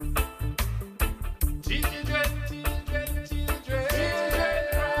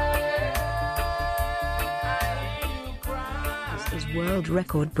world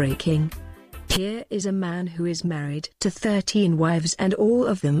record breaking. Here is a man who is married to 13 wives and all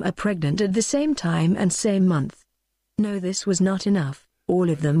of them are pregnant at the same time and same month. No, this was not enough. All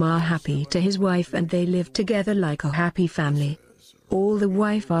of them are happy to his wife and they live together like a happy family. All the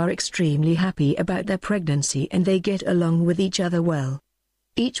wife are extremely happy about their pregnancy and they get along with each other well.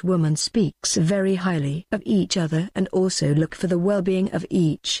 Each woman speaks very highly of each other and also look for the well-being of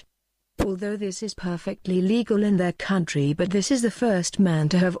each. Although this is perfectly legal in their country, but this is the first man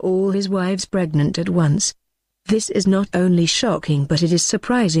to have all his wives pregnant at once. This is not only shocking but it is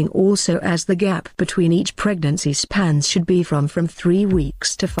surprising also, as the gap between each pregnancy spans should be from 3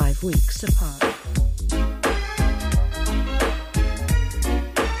 weeks to 5 weeks apart.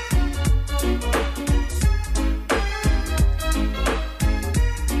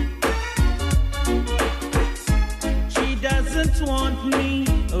 She doesn't want me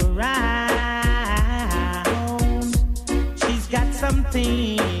around. She's got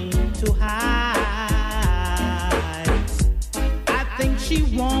something to hide. I think she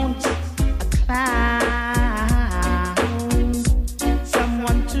wants a clown,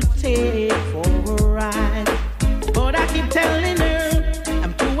 someone to take for a ride. But I keep telling her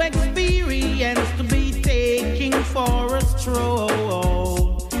I'm too experienced to be taking for a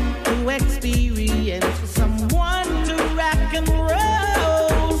stroll. Too experienced for someone to rock and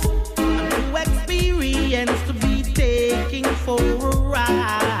roll. I'm too experienced to be taking for a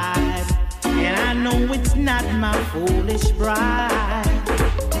ride. And I know it's not my foolish bride.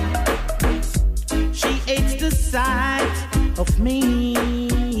 She hates the sight of me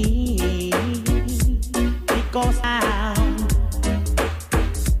because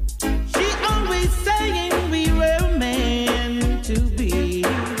she always saying we were meant to be.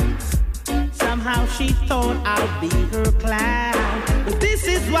 Somehow she thought I'd be her clown. But this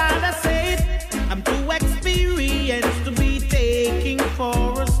is what I said, I'm too experienced to be taking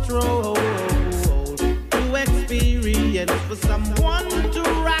for a stroll. Too experienced for someone to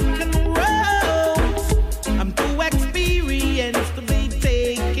rock and roll. I'm too experienced to be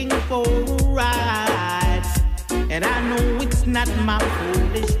taking for a ride. And I know it's not my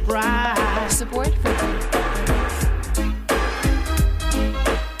foolish pride. Support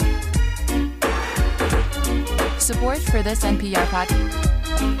for this NPR podcast.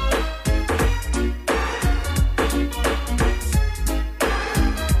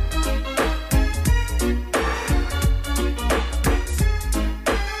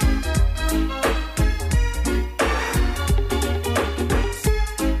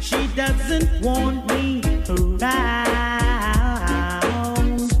 She doesn't want me around.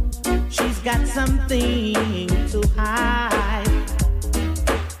 She's got something to hide.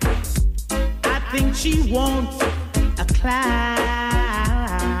 I think she wants a clown,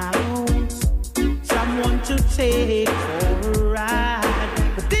 someone to take for a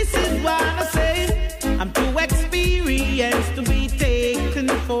ride. But this is what I say, I'm too experienced to be taken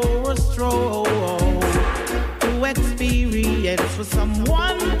for a stroll. Too experienced for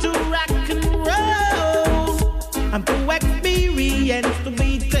someone to rock and roll. I'm too experienced to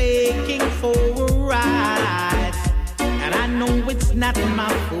be taking for a ride. And I know it's not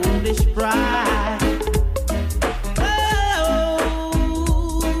my foolish pride.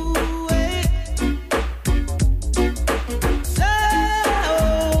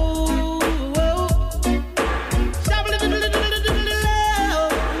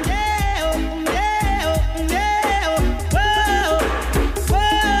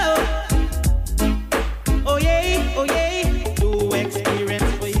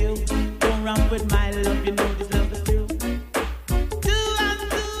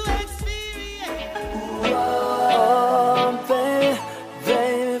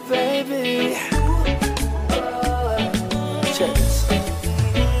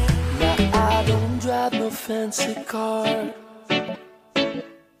 Fancy car,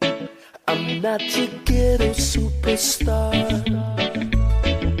 I'm not your ghetto superstar.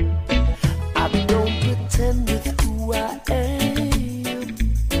 I don't pretend with who I am.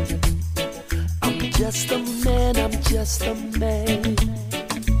 I'm just a man, I'm just a man.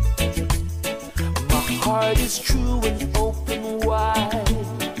 My heart is true and open wide,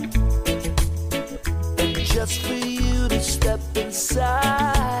 and just for you to step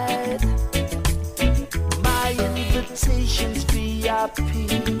inside. Invitations VIP.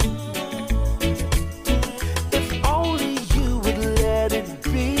 If only you would let it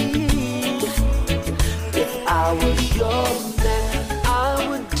be. If I was your man, I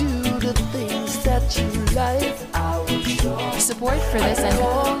would do the things that you like. I was your Support for this and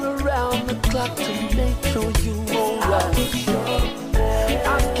all around the clock to make sure you alright.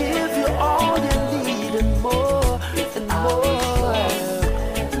 I'll give you all you need and more and more.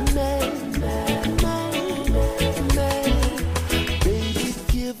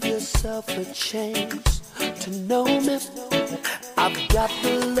 yourself a chance to know me. I've got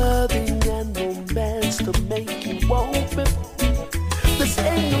the loving and romance to make you want me. This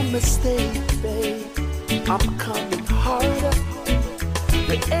ain't no mistake, babe. I'm coming harder.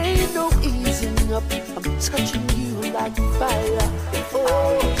 There ain't no easing up. I'm touching you like fire.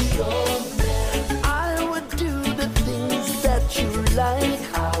 Oh, I would do the things that you like.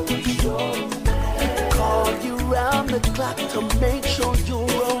 I was your man. Call you round the clock to make sure you're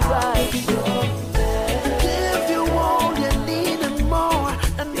alright. Give you all you need and more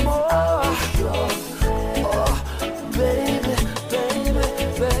and more. Oh, baby, baby,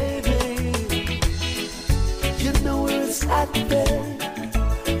 baby. You know where it's at, babe.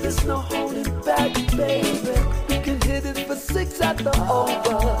 There's no holding back, baby. You can hit it for 6 at the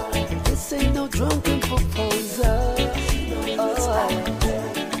over. This ain't no drunken proposal.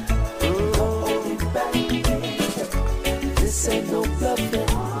 This ain't no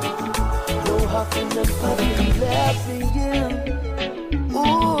bluffing, no huffing and puffing. Let me in,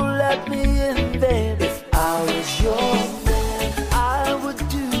 ooh, let me in, baby. If I was your man, I would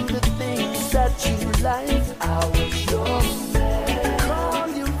do the things that you like. I was your man. Call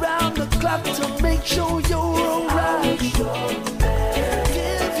you round the clock to make sure you're alright.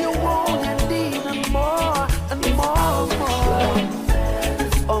 Give you all you need and more and more, more.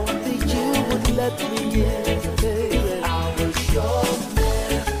 If only you would let me in, baby. Your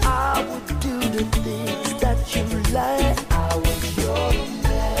man. I would do the things that you like. I was your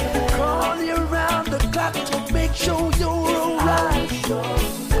man. Call you round the clock to make sure you're alright. To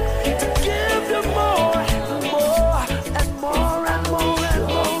give you more and more and more and more and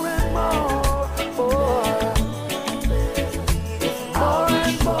more and more. More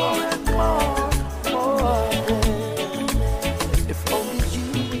and more and more. If only you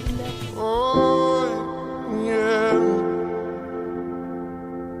would let me. Oh, yeah.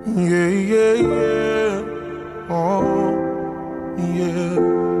 Yeah, yeah, yeah. Oh, yeah.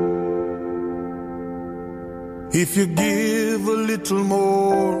 If you give a little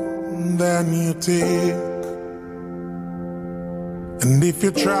more than you take, and if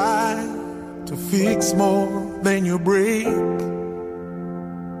you try to fix more than you break,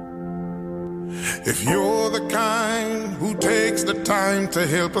 if you're the kind who takes the time to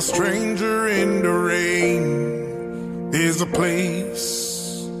help a stranger in the rain, there's a place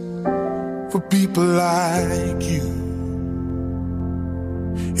for people like you.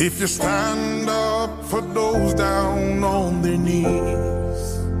 If you stand up for those down on their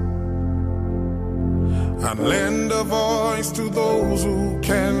knees and lend a voice to those who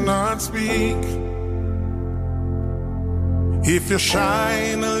cannot speak, if you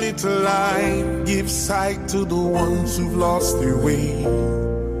shine a little light, give sight to the ones who've lost their way,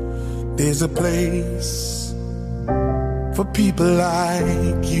 there's a place for people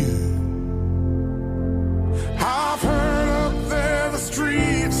like you. I've heard up there the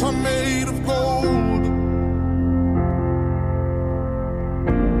streets are made of gold,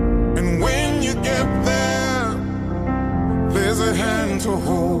 and when you get there, there's a hand to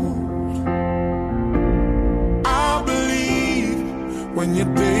hold. I believe when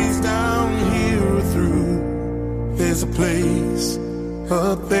your days down here are through, there's a place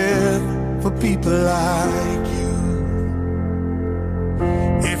up there for people like you.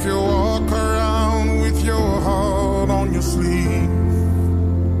 If you walk around with your heart on your sleeve,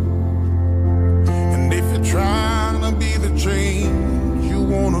 and if you're trying to be the change you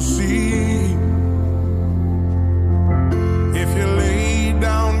want to see, if you lay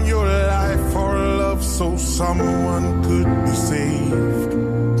down your life for love so someone could be saved,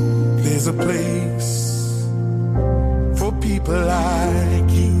 there's a place for people like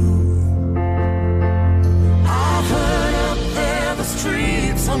you. I've heard up there the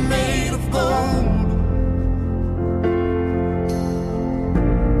streets are made of gold,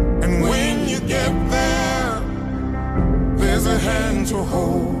 and when you get there, there's a hand to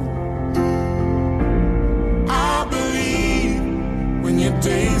hold. I believe when your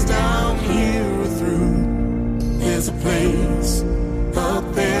days down here are through, there's a place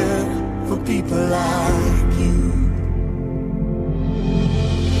up there for people like you.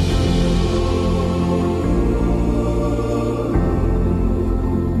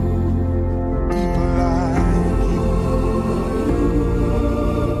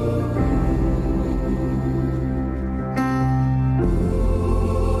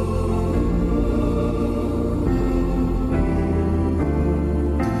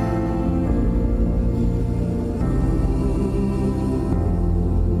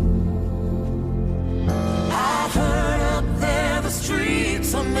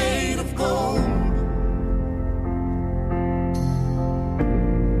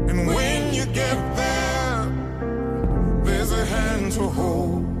 get there, there's a hand to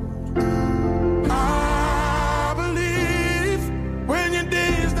hold. I believe when your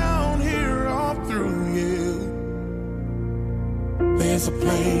days down here are through, yeah, there's a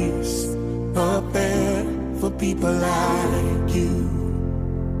place up there for people like you.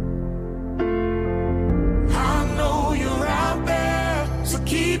 I know you're out there, so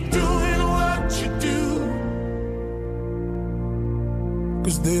keep doing what you do.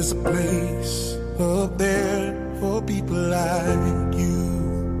 'Cause there's a place up there for people like you.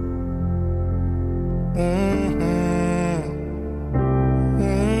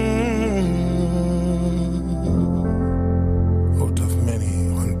 Out of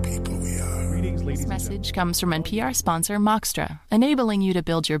many one people we are. This message comes from NPR sponsor Moxtra, enabling you to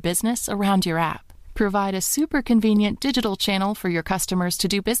build your business around your app. Provide a super convenient digital channel for your customers to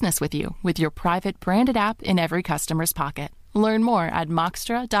do business with you with your private branded app in every customer's pocket. Learn more at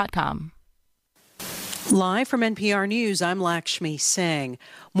Moxtra.com. Live from NPR News, I'm Lakshmi Singh.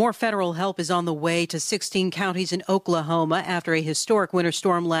 More federal help is on the way to 16 counties in Oklahoma after a historic winter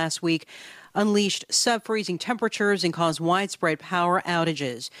storm last week unleashed sub-freezing temperatures and caused widespread power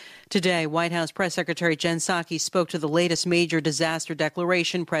outages. Today, White House Press Secretary Jen Psaki spoke to the latest major disaster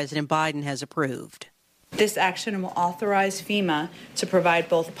declaration President Biden has approved. This action will authorize FEMA to provide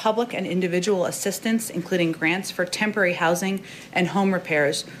both public and individual assistance, including grants for temporary housing and home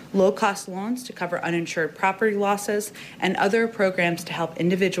repairs, low-cost loans to cover uninsured property losses, and other programs to help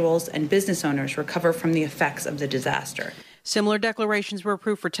individuals and business owners recover from the effects of the disaster. Similar declarations were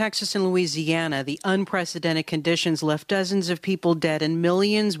approved for Texas and Louisiana. The unprecedented conditions left dozens of people dead and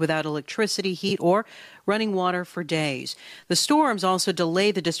millions without electricity, heat, or running water for days. The storms also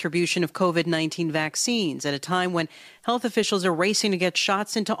delayed the distribution of COVID-19 vaccines at a time when health officials are racing to get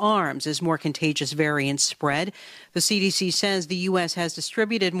shots into arms as more contagious variants spread. The CDC says the U.S. has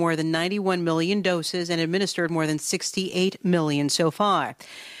distributed more than 91 million doses and administered more than 68 million so far.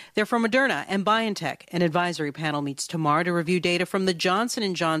 They're from Moderna and BioNTech. An advisory panel meets tomorrow to review data from the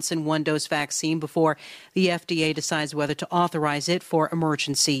Johnson & Johnson one-dose vaccine before the FDA decides whether to authorize it for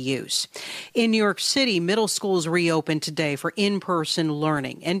emergency use. In New York City, middle schools reopened today for in-person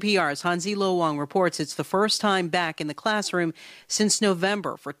learning. NPR's Hansi Lo Wang reports it's the first time back in the classroom since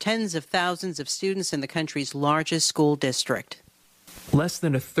November for tens of thousands of students in the country's largest school district. Less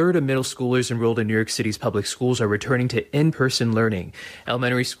than a third of middle schoolers enrolled in New York City's public schools are returning to in-person learning.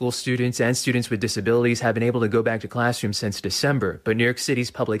 Elementary school students and students with disabilities have been able to go back to classrooms since December, but New York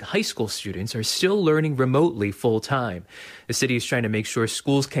City's public high school students are still learning remotely full-time. The city is trying to make sure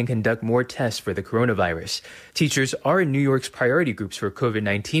schools can conduct more tests for the coronavirus. Teachers are in New York's priority groups for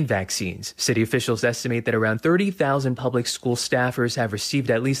COVID-19 vaccines. City officials estimate that around 30,000 public school staffers have received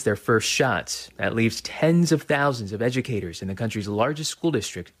at least their first shots. That leaves tens of thousands of educators in the country's largest school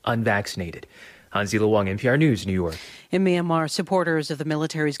district unvaccinated. Hansi Lo Wang, NPR News, New York. In Myanmar, supporters of the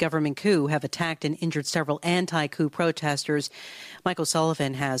military's government coup have attacked and injured several anti-coup protesters. Michael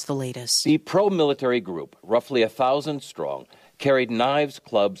Sullivan has the latest. The pro-military group, roughly 1,000 strong, carried knives,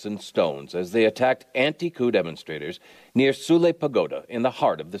 clubs, and stones as they attacked anti-coup demonstrators near Sule Pagoda in the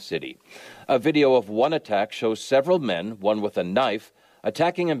heart of the city. A video of one attack shows several men, one with a knife,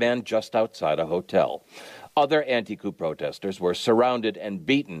 attacking a man just outside a hotel. Other anti-coup protesters were surrounded and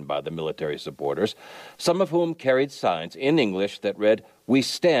beaten by the military supporters, some of whom carried signs in English that read, "We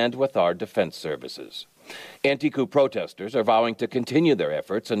stand with our defense services." Anti-coup protesters are vowing to continue their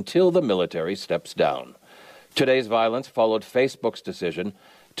efforts until the military steps down. Today's violence followed Facebook's decision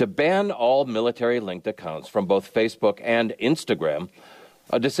to ban all military-linked accounts from both Facebook and Instagram,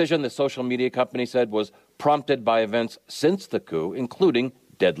 a decision the social media company said was prompted by events since the coup, including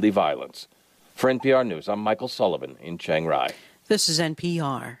deadly violence. For NPR News, I'm Michael Sullivan in Chiang Rai. This is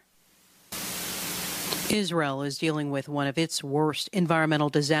NPR. Israel is dealing with one of its worst environmental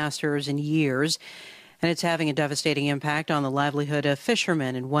disasters in years, and it's having a devastating impact on the livelihood of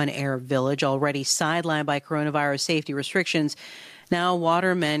fishermen in one Arab village already sidelined by coronavirus safety restrictions. Now,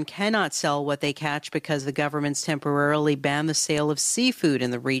 watermen cannot sell what they catch because the government's temporarily banned the sale of seafood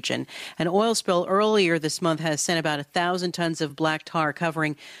in the region. An oil spill earlier this month has sent about 1,000 tons of black tar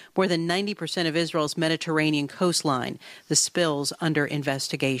covering more than 90% of Israel's Mediterranean coastline. The spill's under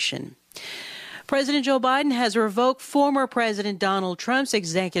investigation. President Joe Biden has revoked former President Donald Trump's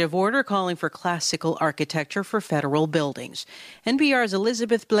executive order calling for classical architecture for federal buildings. NPR's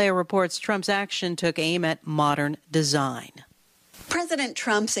Elizabeth Blair reports Trump's action took aim at modern design. President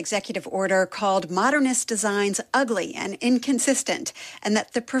Trump's executive order called modernist designs ugly and inconsistent, and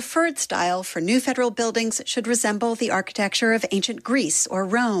that the preferred style for new federal buildings should resemble the architecture of ancient Greece or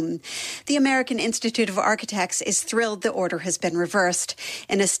Rome. The American Institute of Architects is thrilled the order has been reversed.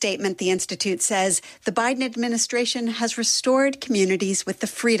 In a statement, the Institute says the Biden administration has restored communities with the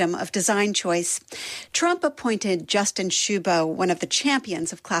freedom of design choice. Trump appointed Justin Shubo, one of the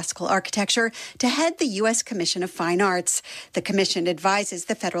champions of classical architecture, to head the U.S. Commission of Fine Arts. The commission advises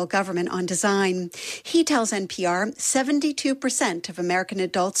the federal government on design. He tells NPR 72% of American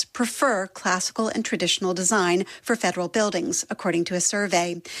adults prefer classical and traditional design for federal buildings, according to a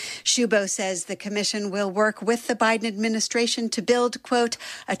survey. Shubo says the commission will work with the Biden administration to build, quote,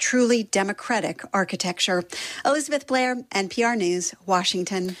 a truly democratic architecture. Elizabeth Blair, NPR News,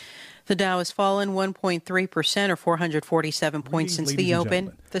 Washington. The Dow has fallen 1.3% or 447 points since the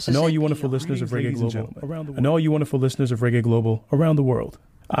open. This is all you wonderful listeners of Reggae Global and all you wonderful listeners of Reggae Global around the world.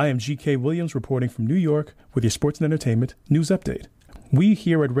 I am G.K. Williams reporting from New York with your sports and entertainment news update. We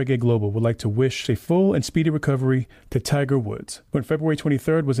here at Reggae Global would like to wish a full and speedy recovery to Tiger Woods, who on February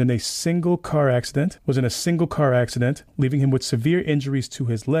 23rd was in a single car accident, leaving him with severe injuries to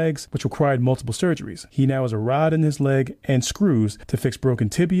his legs, which required multiple surgeries. He now has a rod in his leg and screws to fix broken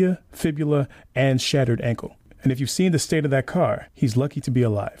tibia, fibula, and shattered ankle. And if you've seen the state of that car, he's lucky to be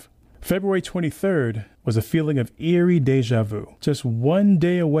alive. February 23rd was a feeling of eerie deja vu, just one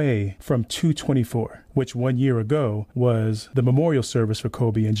day away from 2/24, which 1 year ago was the memorial service for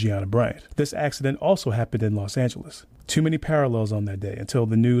Kobe and Gianna Bryant. This accident also happened in Los Angeles. Too many parallels on that day until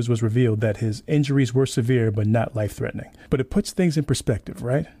the news was revealed that his injuries were severe but not life-threatening. But it puts things in perspective,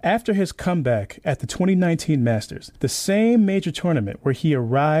 right? After his comeback at the 2019 Masters, the same major tournament where he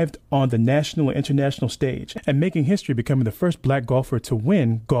arrived on the national and international stage and making history, becoming the first black golfer to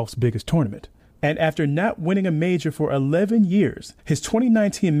win golf's biggest tournament. And after not winning a major for 11 years, his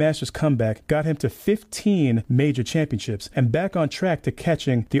 2019 Masters comeback got him to 15 major championships and back on track to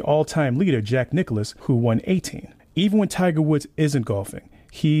catching the all-time leader, Jack Nicklaus, who won 18. Even when Tiger Woods isn't golfing,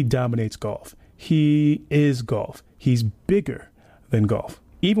 he dominates golf. He is golf. He's bigger than golf.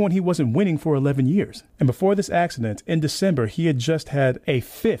 Even when he wasn't winning for 11 years. And before this accident, in December, he had just had a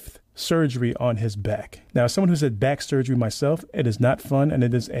 5th surgery on his back. Now, as someone who's had back surgery myself, it is not fun and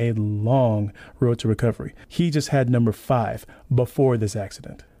it is a long road to recovery. He just had number 5 before this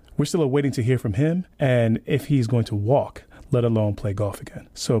accident. We're still waiting to hear from him and if he's going to walk, let alone play golf again.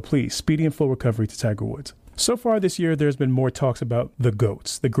 So please, speedy and full recovery to Tiger Woods. So far this year, there's been more talks about the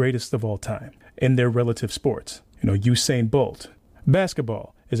GOATs, the greatest of all time, in their relative sports. Usain Bolt.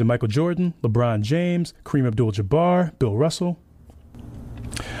 Basketball. Is it Michael Jordan, LeBron James, Kareem Abdul-Jabbar, Bill Russell?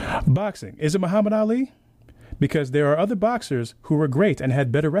 Boxing. Is it Muhammad Ali? Because there are other boxers who were great and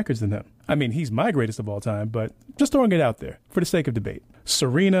had better records than him. I mean, he's my greatest of all time, but just throwing it out there for the sake of debate.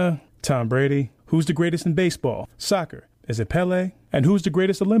 Serena, Tom Brady. Who's the greatest in baseball? Soccer. Is it Pele? And who's the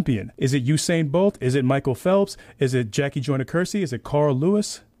greatest Olympian? Is it Usain Bolt? Is it Michael Phelps? Is it Jackie Joyner-Kersee? Is it Carl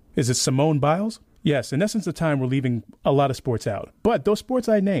Lewis? Is it Simone Biles? Yes, in essence of time, we're leaving a lot of sports out. But those sports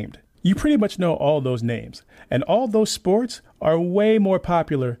I named, you pretty much know all those names. And all those sports are way more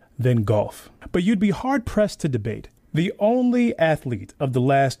popular than golf. But you'd be hard-pressed to debate. The only athlete of the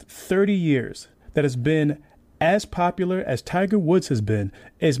last 30 years that has been as popular as Tiger Woods has been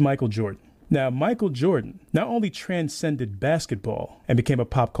is Michael Jordan. Now, Michael Jordan not only transcended basketball and became a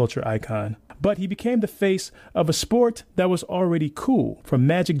pop culture icon, but he became the face of a sport that was already cool, from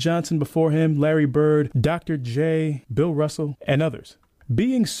Magic Johnson before him, Larry Bird, Dr. J, Bill Russell, and others.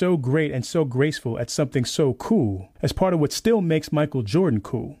 Being so great and so graceful at something so cool is part of what still makes Michael Jordan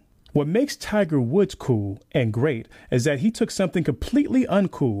cool. What makes Tiger Woods cool and great is that he took something completely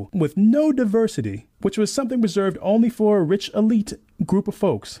uncool with no diversity, which was something reserved only for a rich elite group of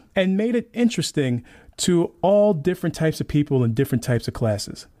folks, and made it interesting to all different types of people in different types of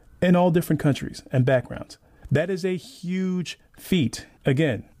classes, in all different countries and backgrounds. That is a huge feat.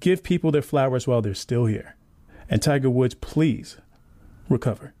 Again, give people their flowers while they're still here. And Tiger Woods, please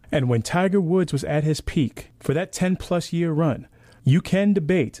recover. And when Tiger Woods was at his peak for that 10-plus year run, you can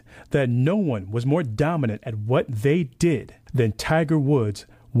debate that no one was more dominant at what they did than Tiger Woods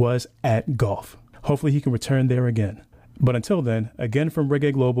was at golf. Hopefully he can return there again. But until then, again from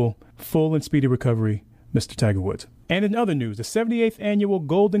Reggae Global, full and speedy recovery, Mr. Tiger Woods. And in other news, the 78th Annual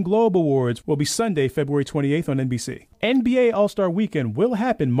Golden Globe Awards will be Sunday, February 28th on NBC. NBA All-Star Weekend will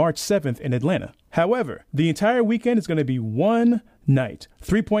happen March 7th in Atlanta. However, the entire weekend is going to be one night.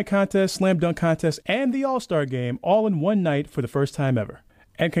 3-point contest, slam dunk contest, and the All-Star game all in one night for the first time ever.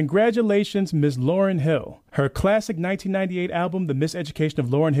 And congratulations, Ms. Lauryn Hill. Her classic 1998 album, The Miseducation of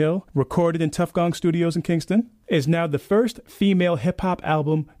Lauryn Hill, recorded in Tuff Gong Studios in Kingston, is now the first female hip-hop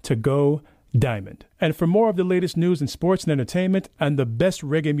album to go diamond. And for more of the latest news in sports and entertainment and the best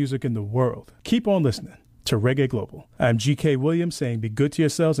reggae music in the world, keep on listening to Reggae Global. I'm G.K. Williams saying be good to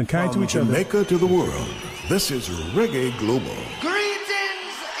yourselves and kind to each other. From Jamaica to the world, this is Reggae Global.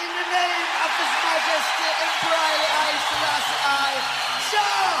 Greetings in the name of His Majesty Emperor I Selassie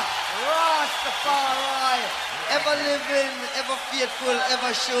Jah Rastafari, ever living, ever faithful,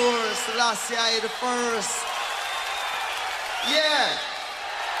 ever sure, Selassie I the first. Yeah.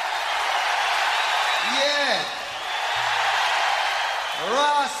 Yeah.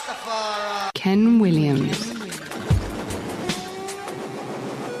 Rastafari. Ken Williams.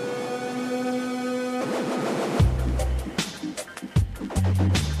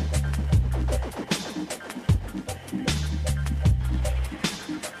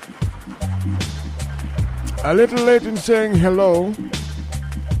 A little late in saying hello.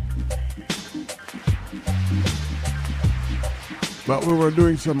 But we were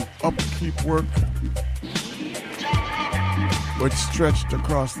doing some upkeep work, which stretched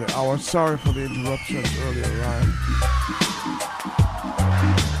across the hour. Sorry for the interruptions earlier on.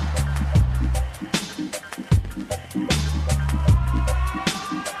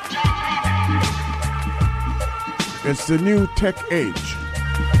 It's the new tech age.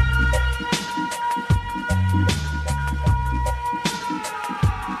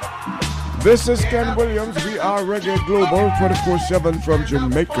 This is Ken Williams. We are Reggae Global 24/7 from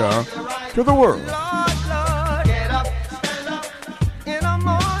Jamaica to the world.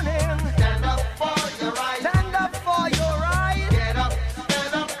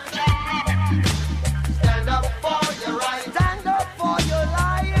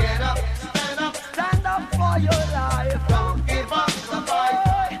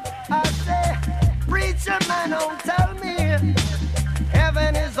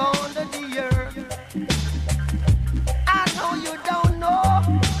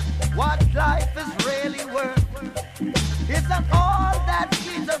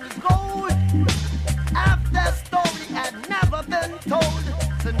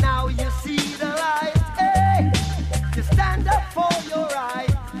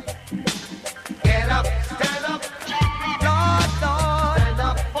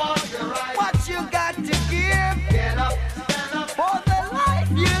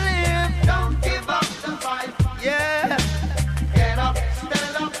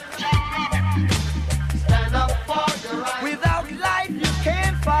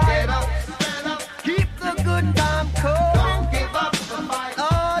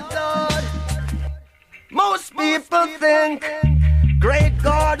 People think great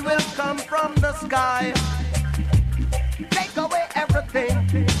God will come from the sky, take away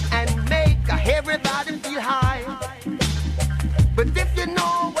everything and make everybody feel high. But if you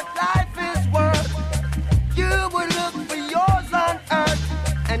know what life is worth, you will look for yours on earth.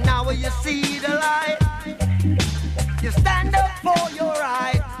 And now when you see the light, you stand up for your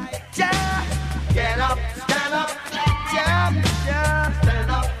right. Yeah, get up, stand up. Yeah, yeah, stand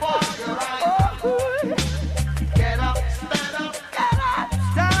up for your right.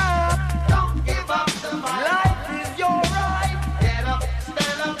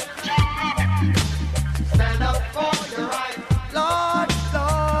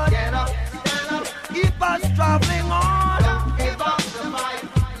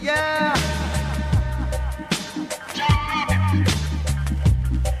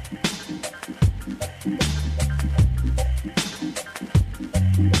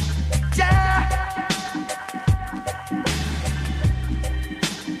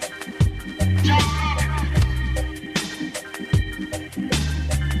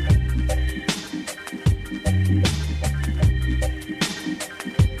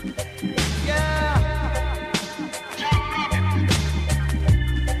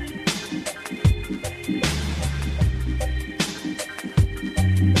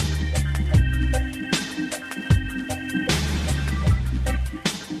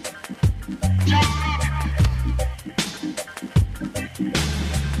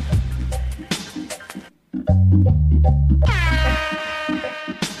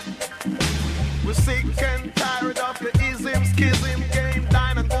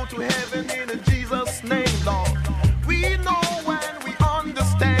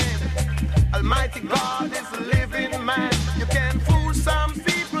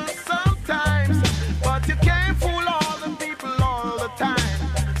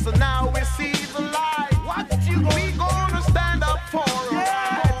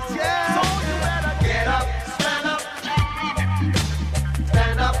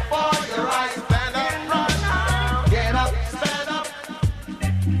 Stand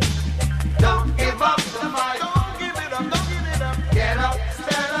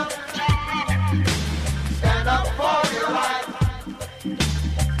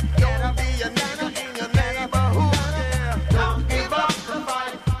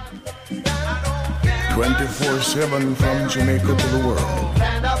 24/7 from Jamaica to the world.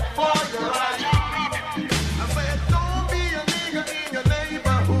 Stand up for your right. I said, don't be a nigga in your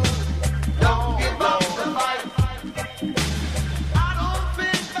neighborhood. Don't give up the fight. I don't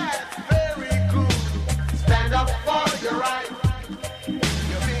think that's very good. Stand up for your right.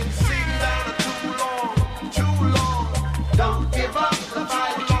 You've been sitting down too long. Don't give up the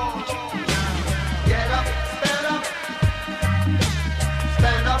fight. Get up, stand up.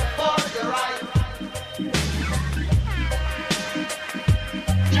 Stand up for your right.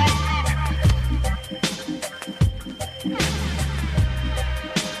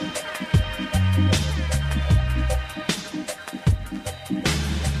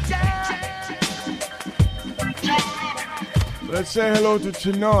 Let's say hello to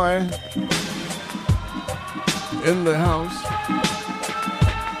Chinoy in the house.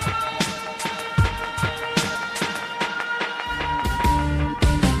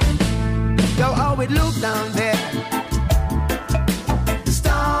 Yo, oh, it look down there. The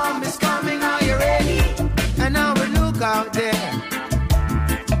storm is coming, are you ready? And now we look out there.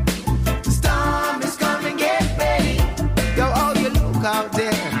 The storm is coming, get ready. Yo, oh, you look out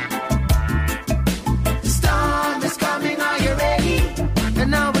there. The storm is coming, are you ready?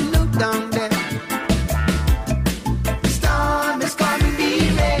 And now we look down there. The storm is coming,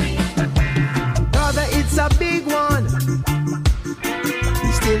 be ready. Brother, it's a big one.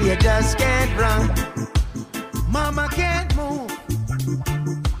 Still you just can't run. Mama can't move.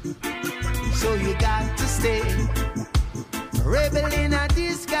 So you got to stay. Rebel in a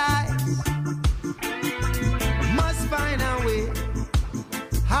disguise. Must find a way.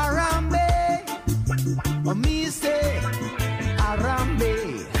 Harambe. Or me say Harambe.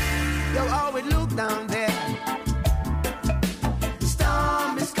 Yo, how it look down there. The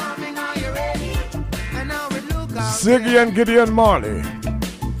storm is coming, are you ready? And now it look out Ziggy and Gideon Marley.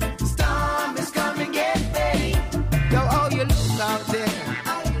 storm is coming, get ready. Yo, oh, you look out there.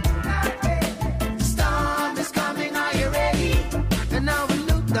 The storm is coming, are you ready? And now we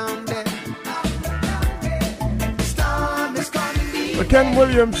look down there. The storm is coming, be The Ken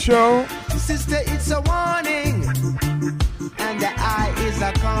Williams Show. sister, it's a warning. And the eye is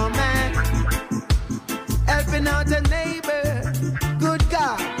a command. Helping out a neighbor. Good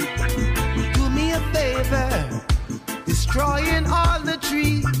God, do me a favor. Destroying all the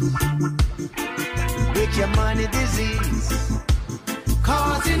trees with your money disease,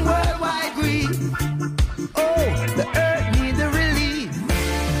 causing worldwide grief. Oh, the earth needs a relief.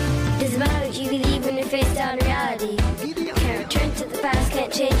 Doesn't matter what you believe when you're faced down reality. Can't return to the past,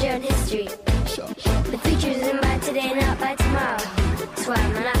 can't change your own history. The future isn't by today, not by tomorrow. That's why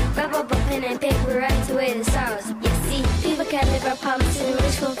I'm gonna grab up a pen and paper, write away the sorrows. You see, people can live our promises and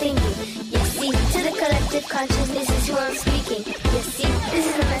wishful thinking. You see, to the collective consciousness is who I'm speaking. You see, this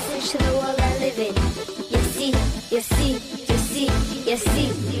is a message to the world I live in. You see, you see, you see, you see.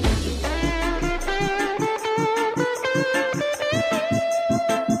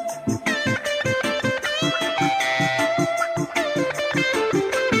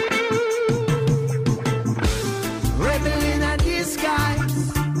 Rebel in a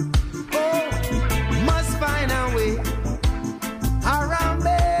disguise. Oh, must find a way.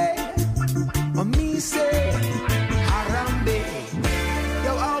 Harambe. Or me say Harambe.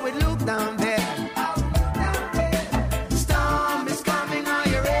 Yo, how it look down there. Storm is coming, are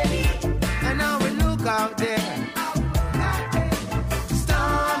you ready? And now we look out there.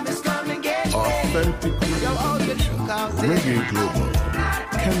 Storm is coming, get ready. Authentic Yo, how you look out there. Reggae Global.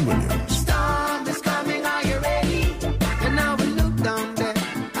 Ken Williams. Storm is coming, are you ready? And now we look down there.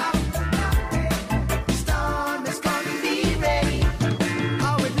 Storm is coming, be ready.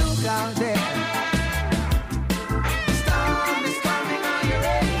 How we look out there. Storm is coming, are you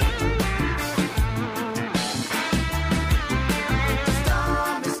ready?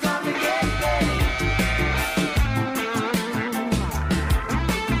 Storm is coming, get ready.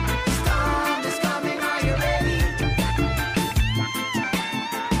 Storm is coming, are you ready?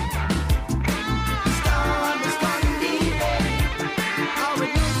 Storm is coming, be ready. How we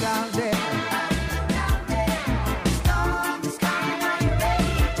look out there. Storm is coming, are you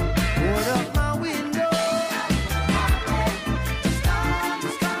ready? Put up my window. Storm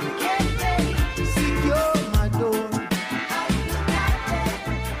is coming, get ready. Secure my door.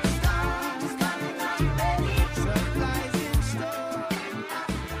 Storm is coming, are you ready? Supplies in store.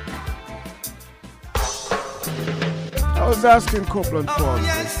 I was asking Copeland Oh, Paul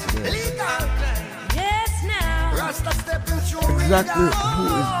yes, legal. Yes, now. Rasta stepping through. exactly who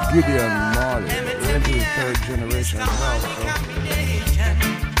is Gideon Marley. We're into the third generation now, so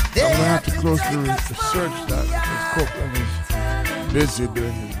I'm gonna have to closely research that because Copeland is busy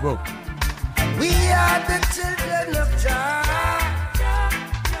doing his book. We are the children of Jah,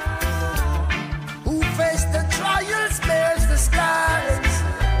 who face the trials, bears the scars,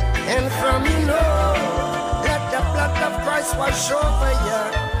 and from let the blood of Christ wash over you.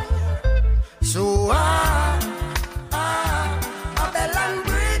 So Babylon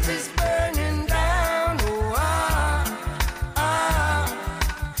Bridge is burning down.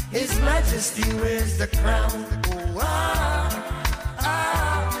 His Majesty wears the crown.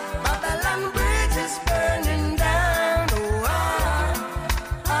 Babylon Bridge is burning down.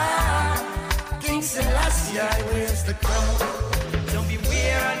 King Selassie wears the crown. Don't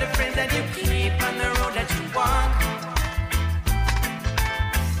beware of the friends that you keep on the road that you walk.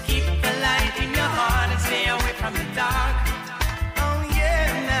 Keep the light in your heart and stay away from the dark. Oh yeah,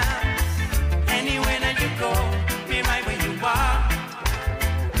 now. Anywhere that you go, be right where you are.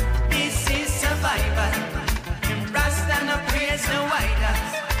 This is survival. And Rasta no praise no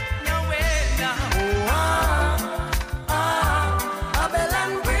idols. No way, no.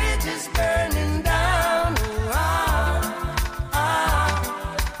 Babylon Bridge is burning down.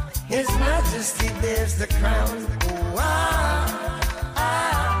 His Majesty bears the crown.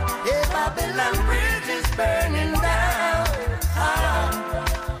 Yeah, Babylon Bridge is burning down.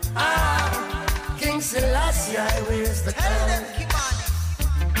 King Selassie wears the crown.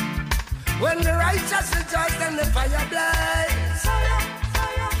 When the righteous rejoice and the fire blaze,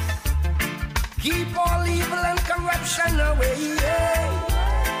 keep all evil and corruption away.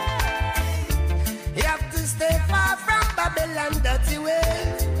 You have to stay far from Babylon dirty way.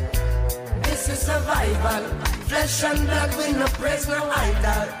 This is survival. Flesh and blood with no praise, no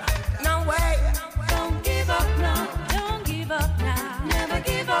idol. No way. Don't give up now. Don't give up now. Never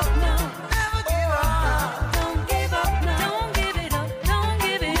give up now. Never give up now. Don't give up now. Don't give it up. Don't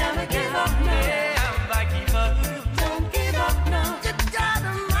give it up. Never give up now. Never give up. Don't give up now. You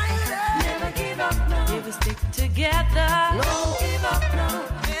gotta mind it. Never give up now. We will stick together. No. Don't give up now.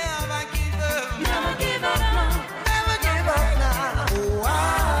 Never give up. Never give up now. Never give up now.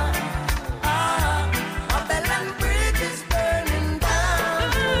 Babylon Bridge is burning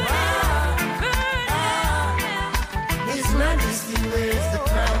down. His Majesty wears the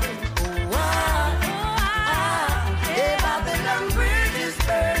crown. Yeah, Babylon Bridge is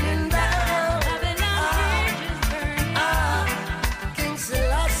burning down. King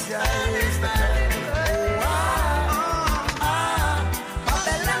Selassie wears the crown.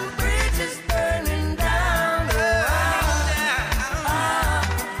 Babylon Bridge is burning down.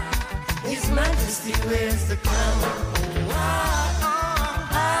 His Majesty wears the crown.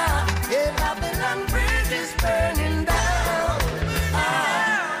 Yeah, Babylon Bridge is burning down.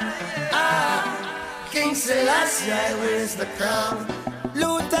 King Selassie wears the crown.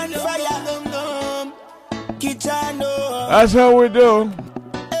 Loot and fire. Kitano. That's how we do.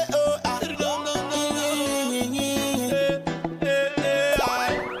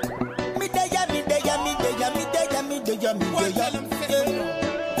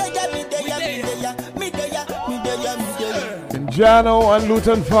 Jano and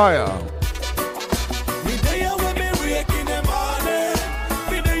Luton Fire. Me there when me wake in the morning.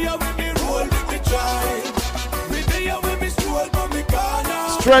 Me there when me roll with me child. Me there when me stroll from me corner.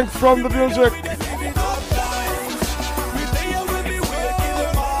 Strength from the music.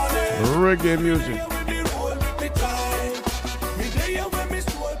 Reggae music.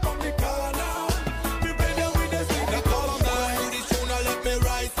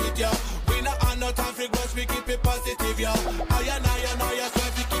 We keep it positive, yeah. I and I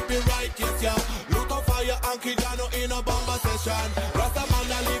strive to keep it right, yes, yeah. Loot on fire and Kijano in a bomber session. Rasta man,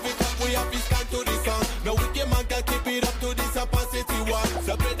 I live it up, we have to stand to the song. No wicked man can keep it up to this positive one.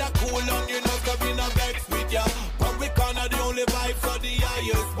 So better cool on, you know, so be no vex with ya. But we corner the only vibe for the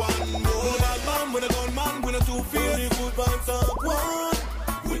highest one. No bad man, with a gun man, with a two-feet. The good vibes are one.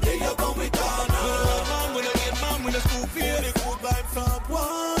 We there you go, we corner. With a bad man, with a hit man, with a two-feet. The good vibes are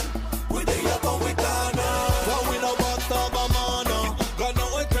one. We there you go, we corner.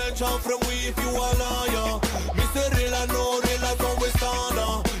 From we if you are liar. Mr. Real and no real as how we stand.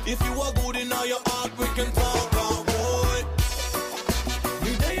 If you are good in your heart, we can talk. Boy.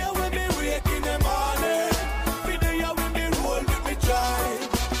 Me there when me wake in the morning. Me there when me roll with me child.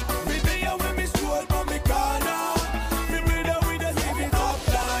 Me there when me stroll from me corner. Me brother with us living up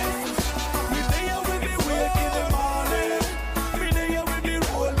lines. Me there when me wake in the morning. Me there when me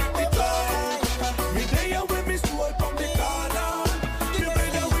roll with me child. Me there when me stroll from me corner.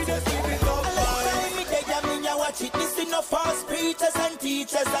 This enough false preachers and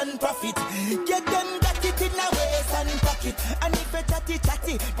teachers and prophet. Get them got it in a waist and pocket. And if you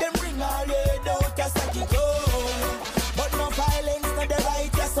chatty, them bring all head out as a kick. But no violence, no the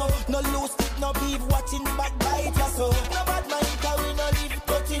right, so no loose stick, no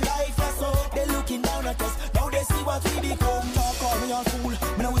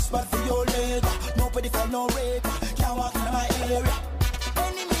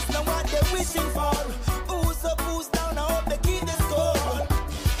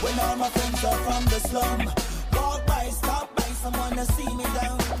my friends are from the slum. Walk by, stop by, someone to see me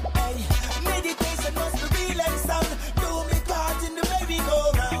down. Hey, meditation must be real and sound. Do me caught in the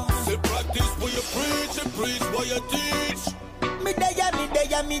merry-go-round. Say practice what you preach and preach what you teach. Me day,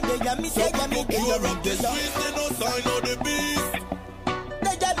 me cure up the streets, they no sign of the beast.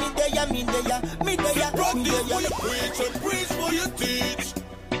 Me day, practice what you preach and preach what you teach.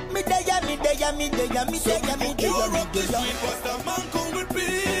 Me day, cure up the street, what's the man come with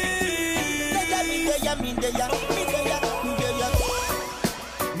peace?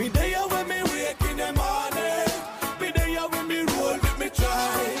 Me day, when me wake in the morning. Me day, when me roll with me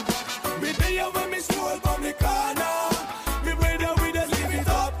tribe. Me day, when me stroll from the corner. Me brother with us live it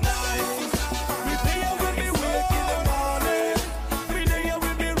up nice. Me day, when me wake in the morning. Me day,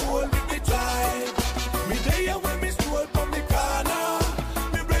 when me roll with me tribe. Me day, when me stroll from the corner.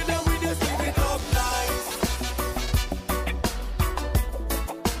 Me brother with us live it up nice.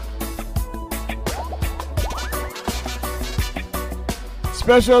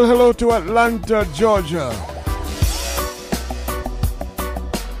 Special hello to Atlanta, Georgia.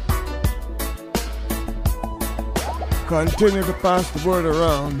 Continue to pass the word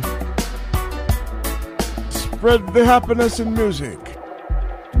around. Spread the happiness in music.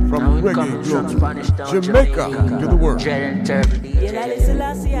 From reggae to Jamaica to the world. Them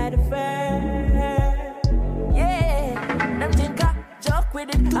think I joke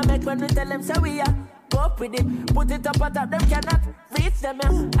with it. I make when we tell them so we are up with it. Put it up on top, them cannot reach them.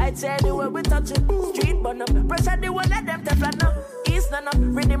 Yeah. I'd say anywhere we touch it. Street burn up. Pressure the one of them teflon up. East none up.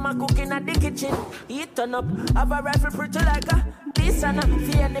 Rhythm a cooking at the kitchen. Heat turn up. Have a rifle pretty like a this and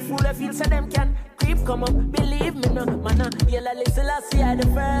fear any fool I feel so them can creep come up. Believe me no man. Yellow listen I see I the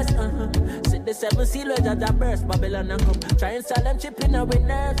first. Sit the 7 seal where that burst. Babylon and come. Try and sell them chip in our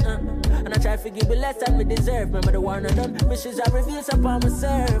nerves. And I try to give you less than we deserve. Remember the one I done. Wishes I reveal upon my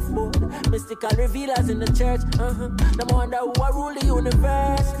surfboard. Mystical revealers in the church. No wonder who I rule the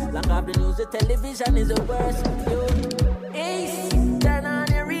universe. Like I've the news, the television is the worst. Ace, turn on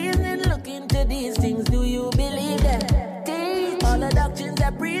your reason. Look into these things. Do you believe that? Teach all the doctrines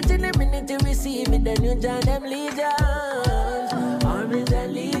that preach in the minute to receive it. Then you join them legions. Armies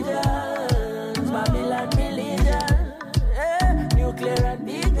and legions. Babylon religion. Nuclear and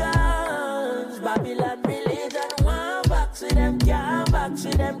big guns. Babylon religion. One box with them, can't box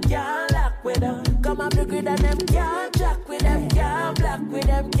with them, can't lock with them. Come up the grid and them can't jack with them, can't block with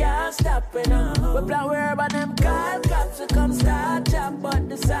them, can't stop with them. We plan where but them call cops we come start chop. But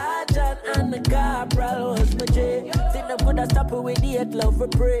the sergeant and the corporal was my J. Think them coulda stop it with the hate love we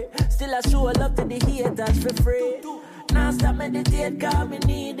pray. Still I show love to the haters for free. Now stop meditate, cause me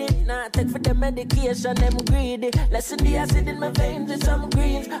need it. Now take for the medication, them greedy. Listen the acid in my veins with some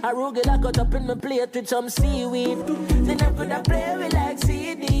greens. Arugula cut up in my plate with some seaweed. Then I could have play with like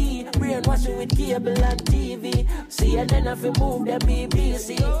CD. Brainwashing with cable and TV. See and then if you move the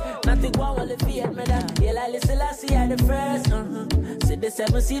BBC. Nothing wrong with the fear, me that. Yeah, like listen, I see I the first. See the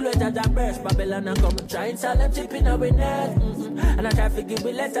 7 seal with that burst. Babylon and come and try and sell them chip in our nerves. And I try to give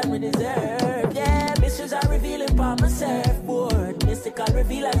you less than we deserve. Yeah, mysteries are revealing for myself. Surfboard, mystical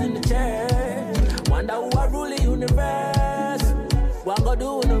revealers in the church. Wonder who I rule the universe. What go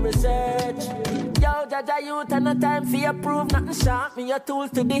do no research? Yo, Jaja youth and no time for your proof. Nothing sharp, me your tools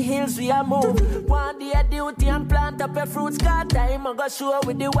to the hills we a move. One day a duty and plant up your fruits. Got time I go show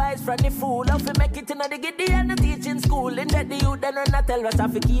with the wise from the fool. How fi make it in the giddy and the teaching school. In that the youth then run a tell us how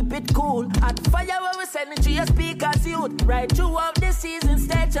fi keep it cool. At fire where we send it to your speakers youth. Right throughout the season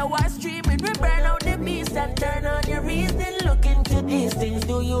stage I was streaming. We burn out the beast and turn on your reason. Look into these things,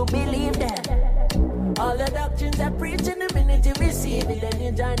 do you believe that? All the doctrines I preach in the minute you receive it. Then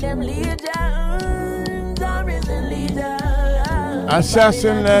you join them legions. Armies and legions.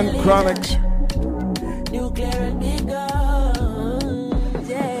 Assassin and Chronics. Nuclear and big guns.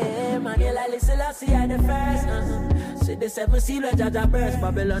 Yeah, man, you like listen, I see I the first. See the 7 seal where Jaja burst.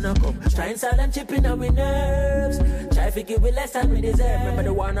 Babylon a come. Try and sell them chip in our nerves. Try to give we less than we deserve. Remember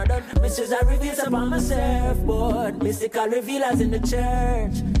the one I done. Mysteries I reveal upon my surfboard. Mystical revealers in the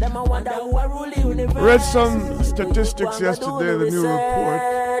church. Them I wonder who I rule the universe. Read some statistics yesterday, the new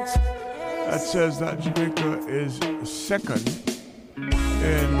report that says that Jamaica is second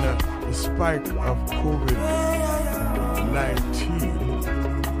in the spike of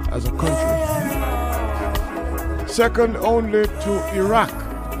COVID-19 as a country. Second only to Iraq.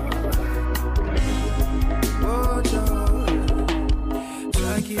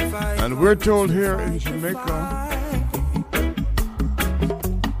 And we're told here in Jamaica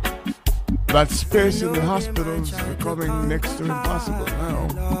that space in the hospitals is becoming next to impossible now.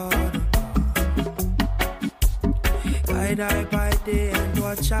 I die by day and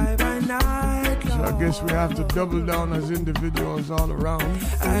watch I by night, Lord. So I guess we have to double down as individuals all around.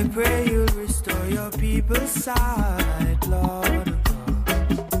 I pray you'll restore your people's sight, Lord.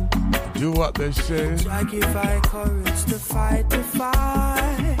 Do what they say. I give I courage to fight the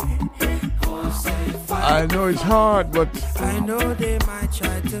fight. I know it's hard, but I know they might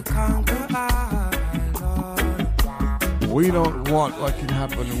try to conquer I, Lord. We don't want what can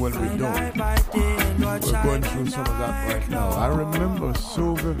happen when we don't. We're going through some of that right now. I remember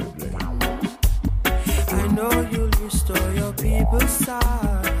so vividly. I know you'll restore your people's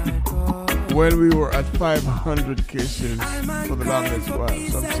side. When we were at 500 cases for the longest while,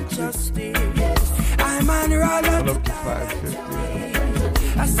 some 60. I'm on roll up to 550.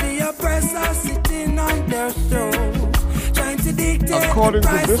 I see your oppressors sitting on their throne, trying to dictate according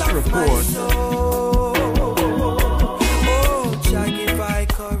to this report,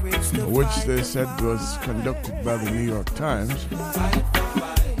 which they said was conducted by the New York Times.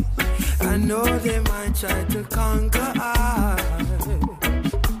 I know they might try to conquer I.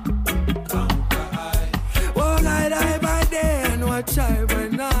 Won't I die by day and watch I by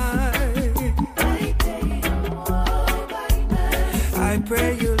night? I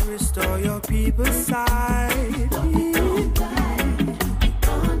pray you'll restore your people's sight.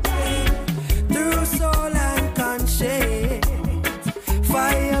 Through soul and conscience,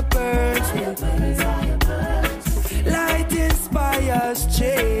 fire burns me. Light inspires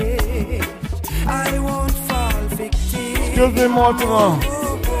change. I won't fall victim. Excuse me, Mortimer.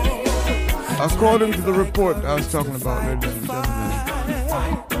 According to the report I was talking about, ladies and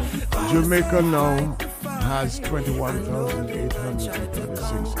gentlemen, Jamaica now has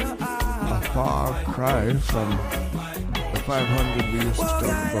 21,836. A far cry from the 500 we used to talk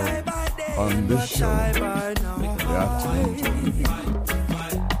about on this show in the afternoon.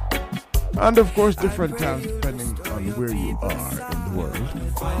 And of course, different times depending on where you are in the world.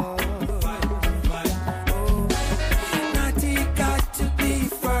 Got to be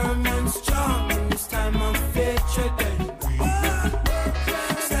firm and strong in this time of hatred.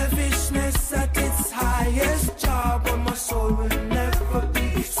 Selfishness at its highest job, but my soul will never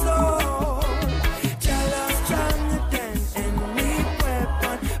be so. Jealous stronger than any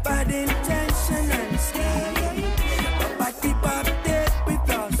weapon, bad intention and scheme. But keep up dead with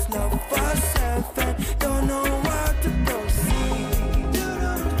us, love for self and don't know how to proceed.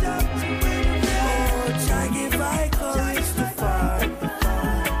 Oh, try give I courage to fight.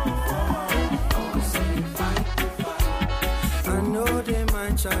 I know they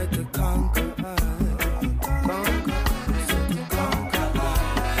might try to conquer.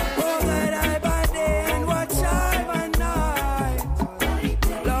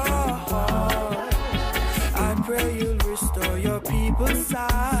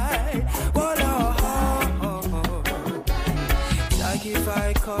 Side. Oh, Lord, I give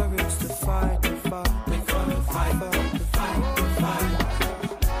I courage to fight, to fight, to fight, to fight, to fight, to fight.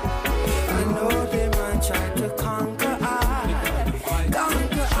 I know they might try to conquer I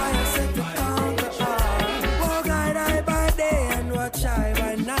said to conquer I. Oh, guide I by day and watch I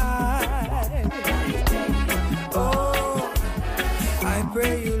by night. Oh, I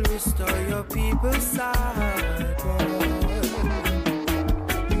pray you'll restore your people's side. Oh.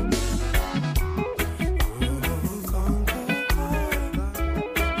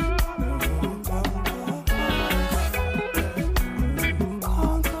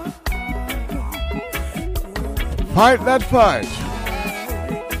 Fight that fight.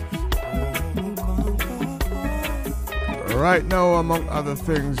 Right now, among other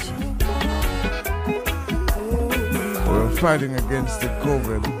things, we're fighting against the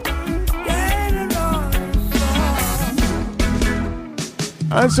COVID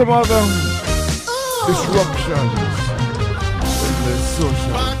and some other disruptions in the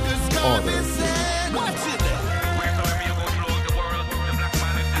social order.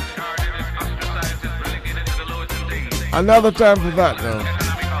 Another time for that, though.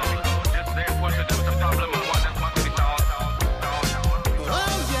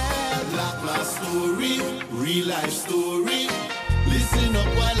 Oh yeah, Black my story, real life story. Listen up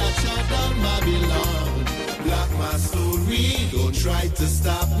while I shut down Babylon. Black my story, don't try to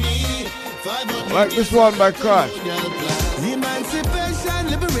stop me. Like this one by Crash. Emancipation,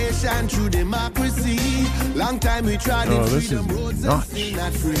 liberation through democracy. Long time we tried in freedom roads and still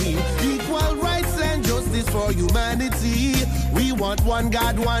not free. Equal rights and justice for humanity. We want one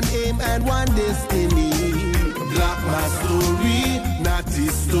God, one aim and one destiny. Black my story, not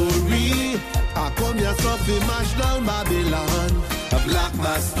history. I come here so fi mash down Babylon. A black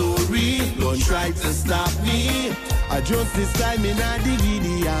my story, don't try to stop me. I just this time in a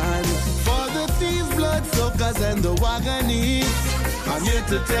Gideon. For the thieves, blood suckers and the wagonists. I'm here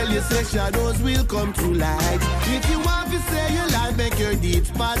to tell you, say shadows will come to light. If you want to say your life, make your deeds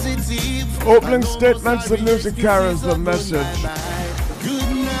positive. Opening statements, the music carries the message. Good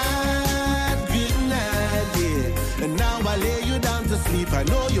night, yeah. And now I lay you down to sleep. I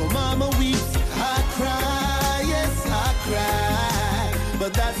know your mama weeps. I cry, yes, I cry.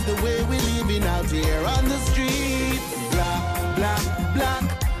 But that's the way we're living out here on the street. Black, black, black.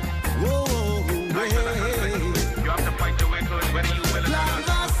 Whoa, hey. You have to fight your way to it, whether you will or not.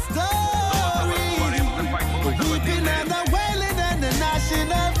 Black story. Weeping and the wailing and the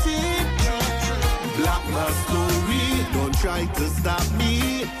gnashing of teeth. Black my story. Don't try to stop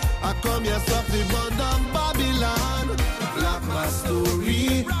me. I come here suffering but down Babylon. Black my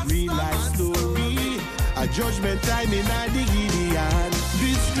story. Real life story. A judgment time in the Gideon.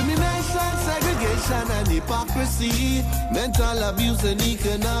 Discrimination, segregation and hypocrisy. Mental abuse and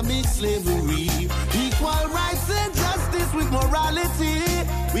economic slavery. Equal rights and justice with morality.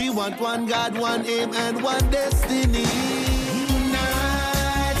 We want one God, one aim and one destiny.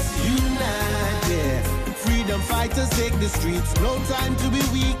 Unite, yeah. Freedom fighters take the streets. No time to be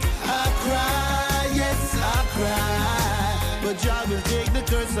weak. I cry, yes I cry. But Jah will take the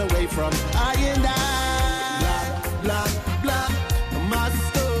curse away from I and I. Black, black, my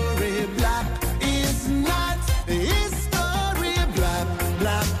story. Black is not his story. Black,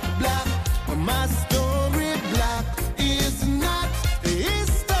 black, black, my story. Black is not his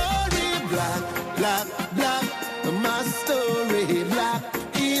story. Black, black, black, my story. Black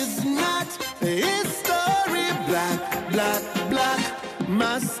is not his story. Black, black, black,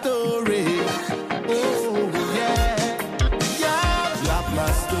 my story. Oh yeah, yeah. Black,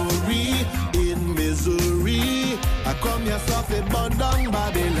 my story in misery. I come here suffer burn down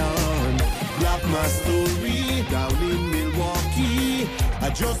Babylon. Black my story down in Milwaukee. A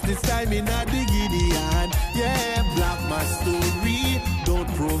justice time in the Gideon. Yeah, black my story. Don't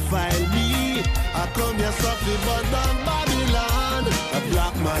profile me. I come here suffer burn down Babylon. A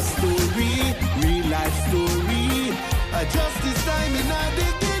black my story. Real life story. A justice time in the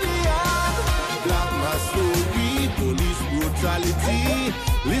Gideon. Black my story. Police brutality.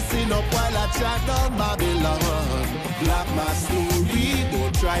 Listen up while I chat down Babylon. Black my story,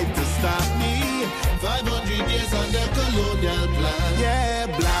 don't try to stop me. 500 years on the colonial plan. Yeah,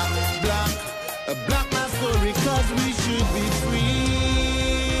 black, black, black my story, cause we should be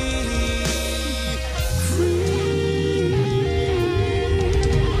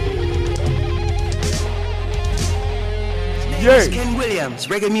Yes, Ken Williams.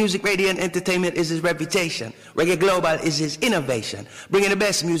 Reggae music, radio, and entertainment is his reputation. Reggae global is his innovation. Bringing the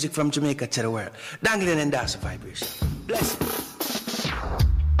best music from Jamaica to the world. Dangling and Dasa vibration. Bless you.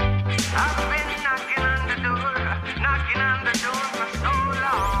 I've been knocking on the door for so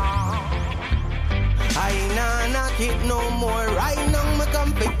long. I nah knock it no more. Right now, me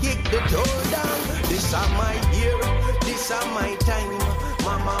come to kick the door down. This is my year, this is my time.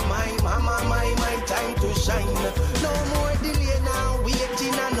 Mama, my time to shine. No more delay now,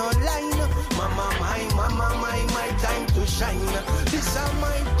 waiting on no line. Mama, my time to shine. This is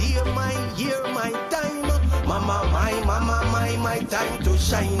my dear, my year, my time. Mama, my time to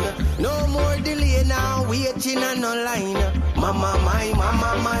shine. No more delay now, waiting on no line. Mama,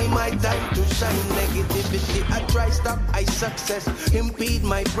 my time to shine. Negativity, I try stop, I success. Impede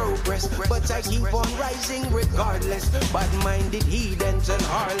my progress, but I keep on rising regardless. Bad-minded heathens and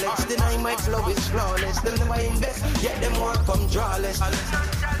harlots deny my flow is flawless. Them never invest, yet them want come drawless.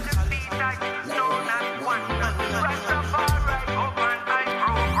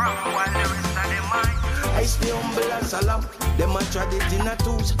 I stay humble as a lamp. Them a trod it in a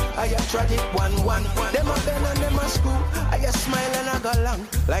twos. I a trod it 1-1. Them a bend and them a screw. I a smile and I go long.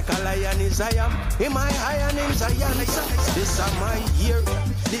 Like a lion is I am. In my iron in Zion. This a my year.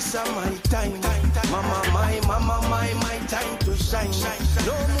 This a my time. Mama, my time to shine.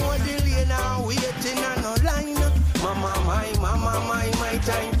 No more delay now. Waiting on no line. Mama, my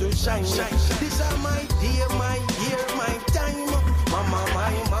time to shine. This a my dear, my year, my time. Mama,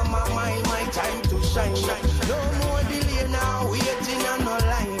 my time to shine. No more delay now, waiting on no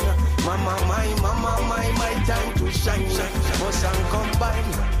line. Mama, my time to shine. Must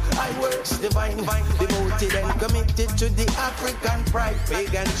combine. I works divine, devoted and committed to the African pride.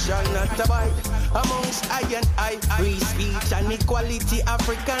 Pagan shall not abide amongst I and I. Free speech and equality,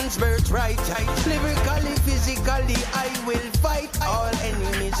 Africans birthright. Lyrically, physically, I will fight all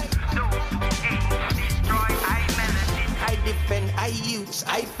enemies. I defend, I use,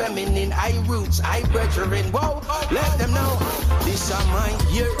 I feminine, I roots, I brethren. Whoa, let them know. This are my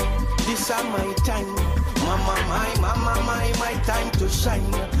year, this are my time. Mama, my time to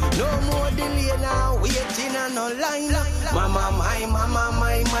shine. No more delay now, waiting on no line. Mama,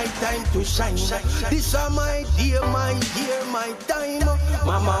 my time to shine. This is my dear, my year, my time.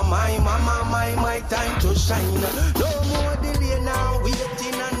 Mama, my time to shine. No more delay now,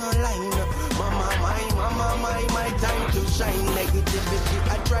 waiting on no line. Mama, my time to shine. Negativity,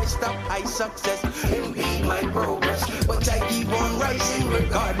 I try stop high success, impede my progress, but I keep on rising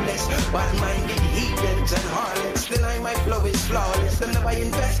regardless. Bad-minded heathens and harlots, still my flow is flawless. Them never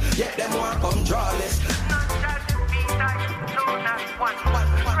invest, yet them want come drawless. Not just be nice, so not one.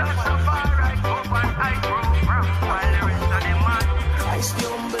 Rastafari, go on, I grow from while the rest of them man. I stay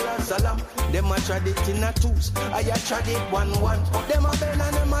humble as a lamb. Them a trad it in a twos, I a trad it 1-1. Them a bend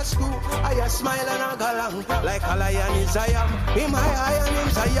and them a screw, I a smile and a galang. Like a lion is I am, him high and him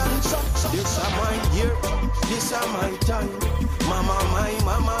Zion. So this a my year, this a my time. Mama,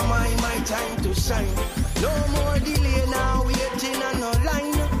 my time to shine. No more delay now, waiting on no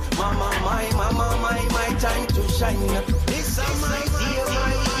line. Mama, my time to shine. This a my year,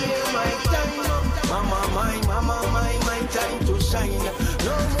 my time. Mama, my time to shine.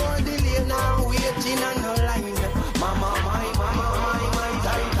 No more delay now, waiting on no line. Mama, my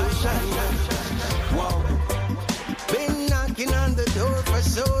time to shine. Wow, been knocking on the door for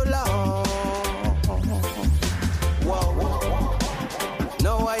so long. Wow,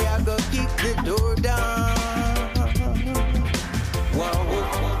 now I go kick the door down. Wow,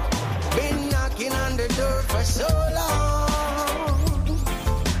 been knocking on the door for so long.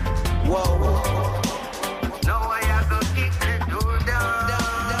 Wow.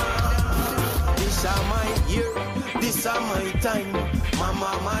 This is my time, mama,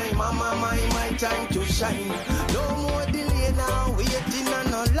 my time to shine. No more delay now, waiting on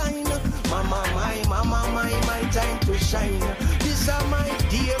no line. Mama, my time to shine. This is my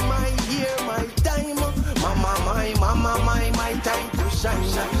dear, my year, my time. Mama, my time to shine.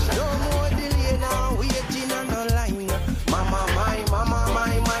 No more delay now, waiting on no line. Mama,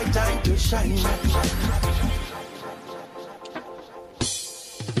 my time to shine.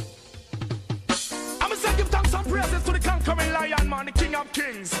 Give thanks and praises to the conquering lion, man, the king of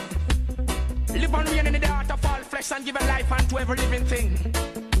kings. Live and reign in the heart of all flesh and give a life unto every living thing.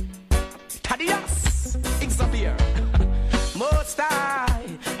 Thaddeus, Xavier, Most High,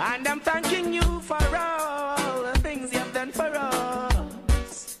 and I'm thanking you for all the things you have done for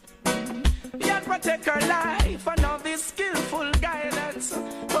us. You have protect our life and all this skillful guidance.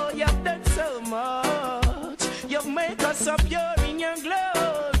 Oh, you have done so much. You've made us up pure in your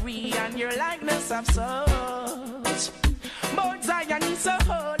glory and your likeness of such. Mount Zion is so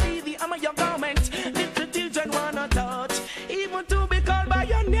holy, the arm of your garment, little children wanna touch, even to be called by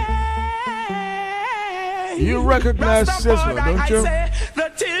your name. You recognize Sizzler, don't you? I say, the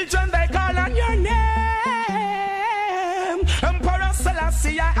children they call on your name. Emperor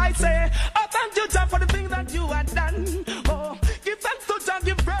Selassie, I say, oh thank you Jah for the things that you have done. Oh, give thanks to Jah,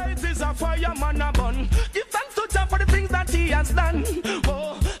 give praises for your man abun. Give thanks to Jah for the things that he has done.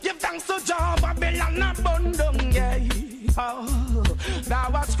 Oh, give thanks to Jah, Babylon abundant, yeah. Oh, thou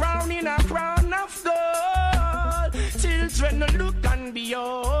was crowned in a crown of gold. Children look and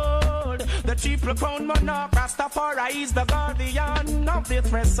behold, the triple crown monarch Rastafari is the guardian of the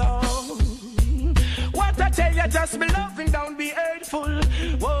threshold. What I tell you, just be loving, don't be hateful.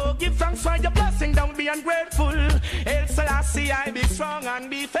 Whoa, give thanks for your blessing, don't be ungrateful. El Selassie, I be strong and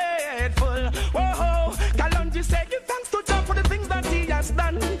be faithful. Whoa, Kalonji said, give thanks to Jah for the things that he has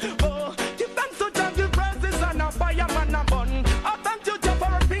done. Whoa, give thanks to Jah, give praises and a fireman a bun. Oh, thank you Jah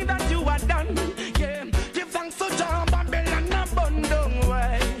for everything that you have done. Yeah, give thanks to Jah, Babylon a bun, don't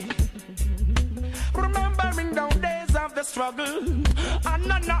way. Remembering those days of the struggle, and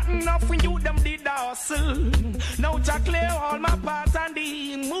not enough when you them did the hustle. Now Jah clear all my paths and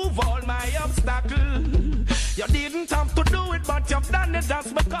he move all my obstacles. You didn't have to do it, but you've done it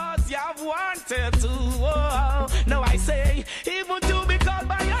just because you have wanted to. Oh, now I say, even to be called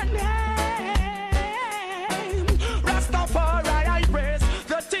by your name, Rastafari I praise,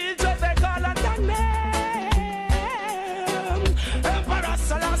 the children they call on your name. Emperor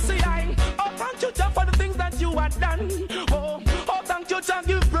Selassie I, oh thank you Jah for the things that you have done. Oh thank you Jah,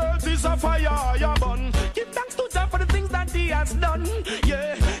 give praises of fire your bun. Give thanks to Jah for the things that he has done.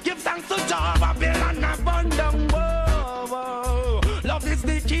 Yeah, give thanks to Jah, Babylon abundant. Whoa, whoa. Love is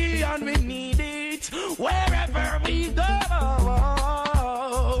the key and we need it wherever we go.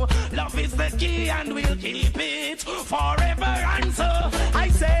 Love is the key and we'll keep it forever. And so I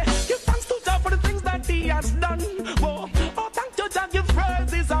say, give thanks to Jah for the things that he has done. Whoa. Oh, thank you Jah, give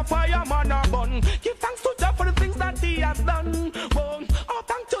praises of fireman a bun. Give thanks to Jah for the things that he has done. Whoa. Oh,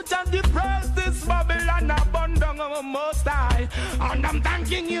 thank you Jah, give praises Babylon a Most High. And I'm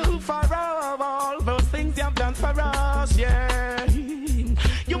thanking you for all those things you have done for us, yeah.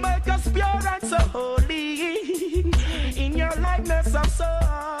 You make us pure and so holy in your likeness of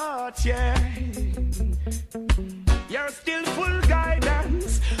such, yeah. You're still full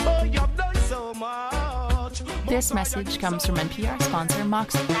guidance. Oh, you've done so much. This message comes from NPR sponsor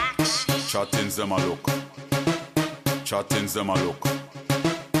Moxie. Chattings them a look. Chattings them a look.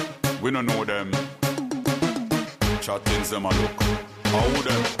 We don't know them. Chattings them a look. How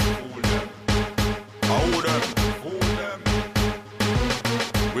them? How them?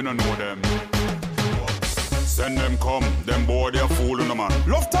 We don't know them. Send them come, them boy they a fool on the man.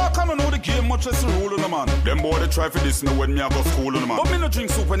 Love talk and I know the game much less the rule on the man. Them boy they try for this now when me a go school on the man. But me no drink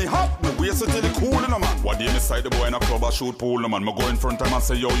soup when he hot, me waste it till he cool on the man. What day me side the boy in a club I shoot pool on the man. Me go in front time and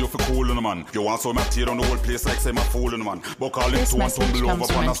say yo you for cool on the man. You want so me tear down the whole place like say me fool on the man. But call him two and tumble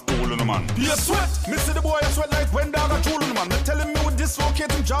over on a stool on the man. He a sweat, me see the boy a sweat like when dog a drool on the man. Me tell him me would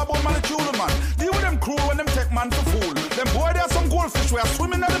dislocate him job on molecule on the man. Deal with them crew when them take man for fool. Them boy they are some goldfish we are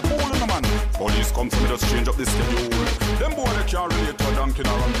swimming in the pool on the man. Police come to me just change up the schedule. Them boy they can't relate to a donkey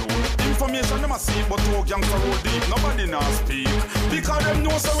nor a mule. Information them a see but two gangster roll deep. Nobody now speak because them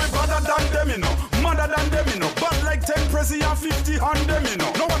know so we better than them you know. Madder than them you know. Bad like 10 prezi and 50 hand them you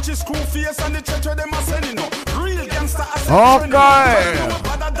know. Now watch his screw face and the church where them a send you know. Real gangster a send okay. You know.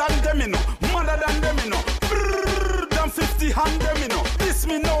 Better than them you know. Madder than them you know. Brrr, than 50 hand them you know. This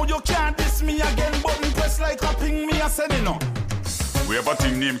me know you can't diss me again. Button press like a ping me a send you know. We have a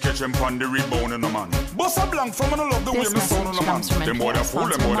team name catch him on the rebound in the man. Boss a blank from and I love the way me sound on the man. Them boy they fool,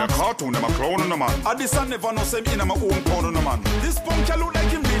 them boy they cartoon, them a clown on the man. I this I never know same in my own town on the man. This punk can look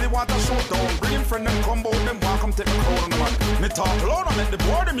like him really want a showdown. Bring him friend them combo, them walk come take a crowd on the man. Me talk loud, I make the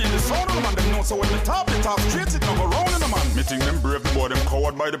boy them in the sound on the man. Them know so when me talk straight it now go round in the man. Me think them brave, the boy them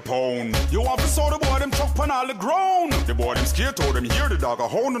coward by the pound. You want to saw the boy them chuck pan all the ground. The boy them scared to them hear the dog a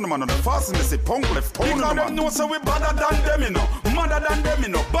hound on the man. And the fast and they say punk left town on the man. Because them know so we better than them you know. Madder than them you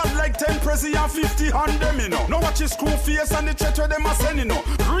know. Bad like 10 prezi and 50 hand them you know. Now watch his screw face and the church where them a send you know.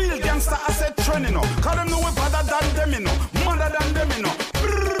 Real gangster asset trend you know. Cause them know we better than them you know. Madder than them you know.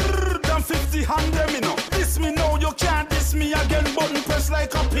 Brrr, than 50 hand them you know. This me know you can't diss me again. Button press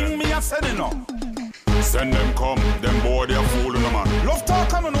like a ping me a send you know. Send them come, them boy they a fool on the man. Love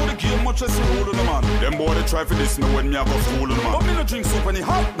talk and I know the game much less the rule on the man. Them boy they try for this now when me a go school on the man. But me no drink soup when he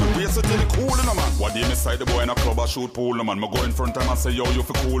hot, me waste it till he cool on the man. What day me side the boy in a club I shoot pool on the man. Me go in front time and say yo you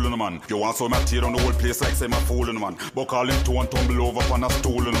for cool on the man. You want so me tear down the whole place like say me fool on the man. But call him two and tumble over on a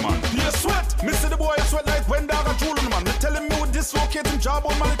stool on the man. He a sweat, me see the boy a sweat like when dog a drool on the man. Me tell him me would dislocate him job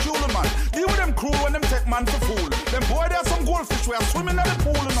on molecule on the man. Deal with them crew when them take man for fool. Them boy they are some goldfish we are swimming in the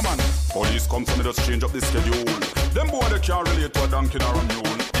pool on the man. Police come to me just change up the schedule. Them boy they can't relate to a donkey nor a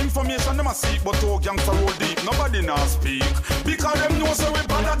mule. Information them a seek but two gangster roll deep. Nobody now speak because them know so we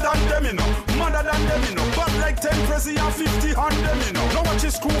better than them you know. Madder than them you know. Bad like 10 prezi and 50 hand them you know. Now watch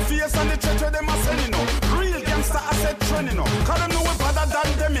his screw face and the church where them a send you know. Real gangster asset trend you know. Cause them know we better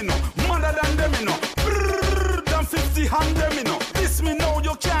than them you know. Madder than them you know. Brrr, than 50 hand them you know. This me know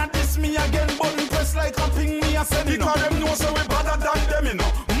you can't diss me again. Button press like a ping me a send you know. Because them know so we better than them you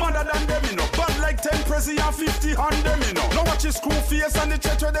know. Madder than them you know. Bad like 10 prezi and 50 hand them you know. Now watch his screw face and the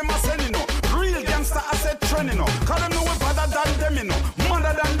church where them a send you know. Real gangster asset trend you know. Cause them know we better than them you know.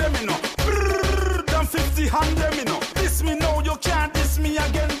 Madder than them you know. Brrr, than 50 hand them you know. This me know you can't diss me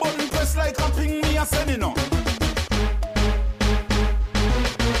again. Button press like a ping me a send you know.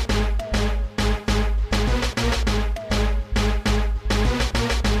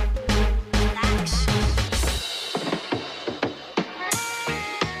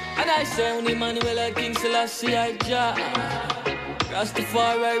 I say only Manuel and King Selassie I Jah.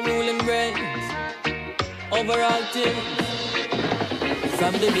 Rastafari ruling reigns over all things.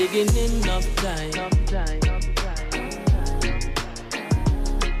 From the beginning of time,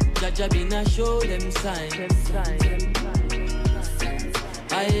 Jah been a show them signs.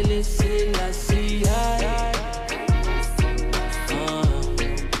 I listen, I see,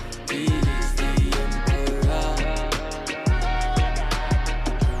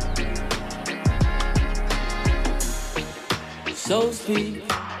 so speak,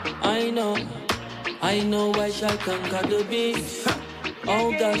 I know I shall conquer the beast.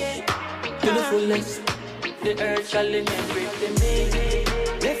 Oh gosh, to the fullest, the earth shall remember me.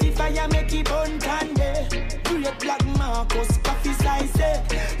 Let the fire make it burn tande. Great black Marcus, coffee slice.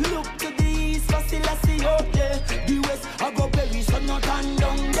 Look to the east, for Selassie out there. The west, I go Paris, so not on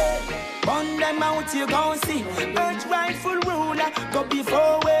down there. Burn them out, you gon' see. Earth rightful ruler, go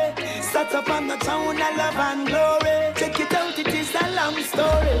before we. Start up on the town of love and glory. Check it out, it is a long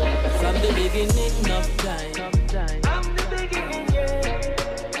story. From the beginning of time,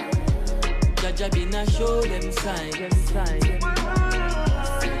 Jaja been a show them sign.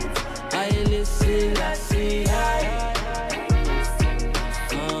 I listen, I see,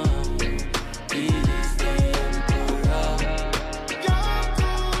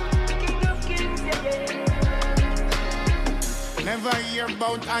 Never hear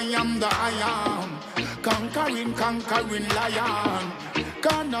about I am the I am. Conquering lion.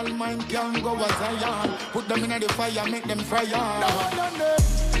 Carnal mind can go as I am. Put them in the fire, make them fire. No.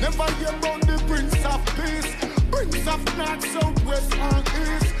 Never hear about the Prince of Peace. Prince of North, South, West, and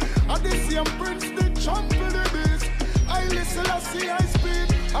East. And the same Prince, the champ of the beast. I listen, I see, I speak.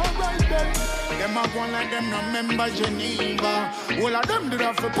 Alright then. Them a one like them no member Geneva. All of them did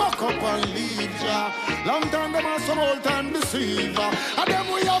have to pack up and leave ya. Long time them are some old time deceiver. And them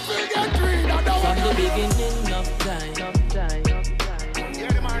we have to get rid of them. From the beginning of time.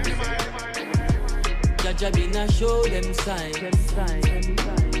 Jaja been a show them sign.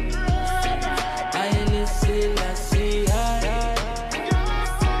 I listen, I see,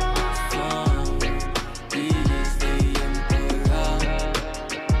 he is the emperor.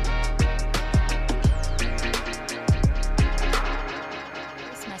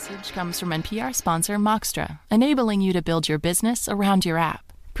 This message comes from NPR sponsor Moxtra, enabling you to build your business around your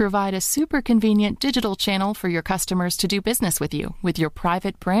app. Provide a super convenient digital channel for your customers to do business with you with your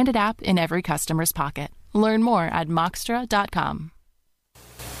private branded app in every customer's pocket. Learn more at Moxtra.com.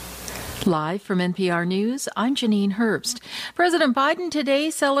 Live from NPR News, I'm Janine Herbst. President Biden today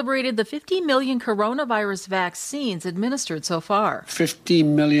celebrated the 50 million coronavirus vaccines administered so far. 50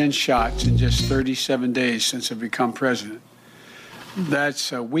 million shots in just 37 days since I've become president.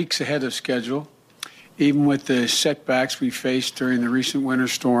 That's weeks ahead of schedule, even with the setbacks we faced during the recent winter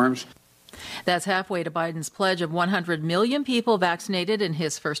storms. That's halfway to Biden's pledge of 100 million people vaccinated in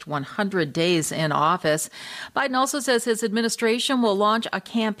his first 100 days in office. Biden also says his administration will launch a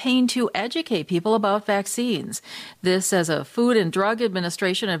campaign to educate people about vaccines. This as a Food and Drug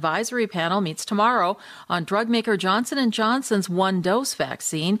Administration advisory panel meets tomorrow on drug maker Johnson & Johnson's one-dose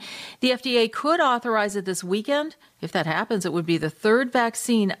vaccine. The FDA could authorize it this weekend. If that happens, it would be the third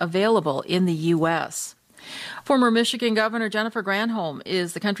vaccine available in the U.S. Former Michigan Governor Jennifer Granholm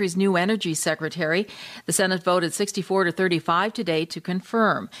is the country's new energy secretary. The Senate voted 64-35 today to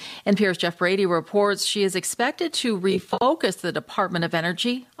confirm. NPR's Jeff Brady reports she is expected to refocus the Department of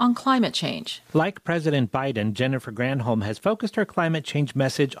Energy on climate change. Like President Biden, Jennifer Granholm has focused her climate change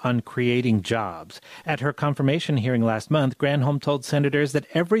message on creating jobs. At her confirmation hearing last month, Granholm told senators that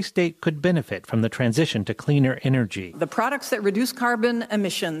every state could benefit from the transition to cleaner energy. The products that reduce carbon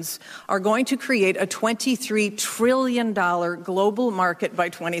emissions are going to create a $23 trillion global market by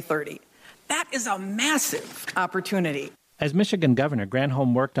 2030. That is a massive opportunity. As Michigan governor,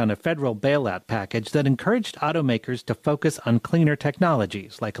 Granholm worked on a federal bailout package that encouraged automakers to focus on cleaner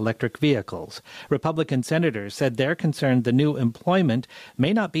technologies like electric vehicles. Republican senators said they're concerned the new employment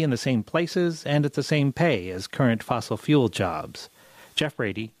may not be in the same places and at the same pay as current fossil fuel jobs. Jeff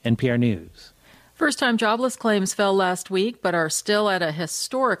Brady, NPR News. First-time jobless claims fell last week, but are still at a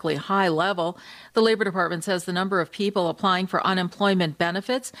historically high level. The Labor Department says the number of people applying for unemployment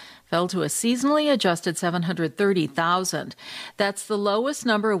benefits fell to a seasonally adjusted 730,000. That's the lowest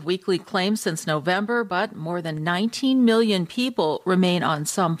number of weekly claims since November, but more than 19 million people remain on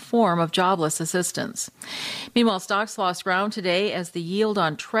some form of jobless assistance. Meanwhile, stocks lost ground today as the yield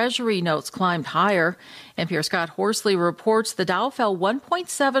on Treasury notes climbed higher. NPR's Scott Horsley reports the Dow fell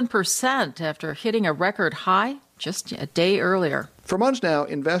 1.7% after hitting a record high just a day earlier. For months now,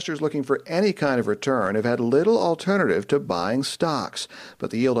 investors looking for any kind of return have had little alternative to buying stocks.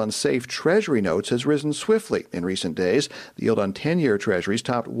 But the yield on safe Treasury notes has risen swiftly in recent days. The yield on 10-year Treasuries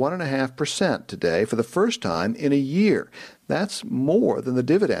topped 1.5% today for the first time in a year. That's more than the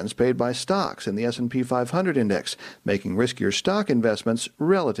dividends paid by stocks in the S&P 500 index, making riskier stock investments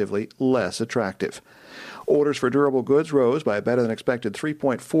relatively less attractive. Orders for durable goods rose by a better-than-expected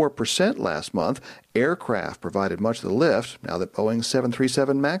 3.4% last month. Aircraft provided much of the lift now that Boeing's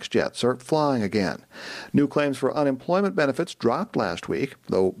 737 MAX jets are flying again. New claims for unemployment benefits dropped last week,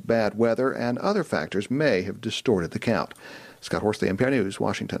 though bad weather and other factors may have distorted the count. Scott Horsley, NPR News,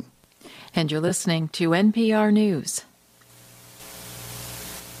 Washington. And you're listening to NPR News.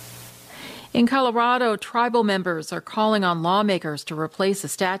 In Colorado, tribal members are calling on lawmakers to replace a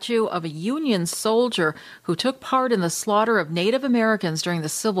statue of a Union soldier who took part in the slaughter of Native Americans during the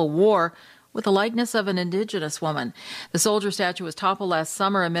Civil War with the likeness of an indigenous woman. The soldier statue was toppled last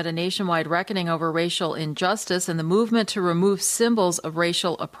summer amid a nationwide reckoning over racial injustice and the movement to remove symbols of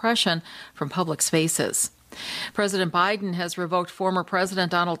racial oppression from public spaces. President Biden has revoked former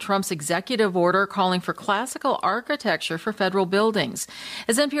President Donald Trump's executive order calling for classical architecture for federal buildings.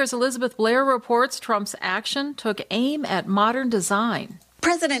 As NPR's Elizabeth Blair reports, Trump's action took aim at modern design.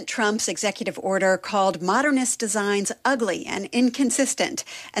 President Trump's executive order called modernist designs ugly and inconsistent,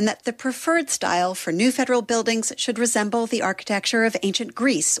 and that the preferred style for new federal buildings should resemble the architecture of ancient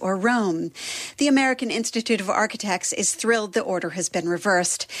Greece or Rome. The American Institute of Architects is thrilled the order has been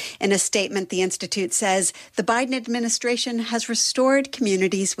reversed. In a statement, the Institute says the Biden administration has restored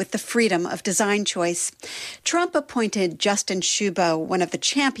communities with the freedom of design choice. Trump appointed Justin Shubo, one of the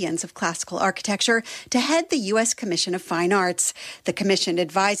champions of classical architecture, to head the U.S. Commission of Fine Arts. The commission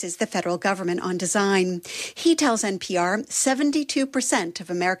advises the federal government on design. He tells NPR 72% of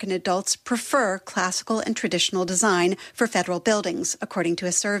American adults prefer classical and traditional design for federal buildings, according to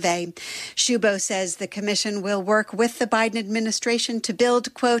a survey. Shubo says the commission will work with the Biden administration to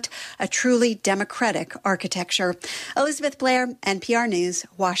build, quote, a truly democratic architecture. Elizabeth Blair, NPR News,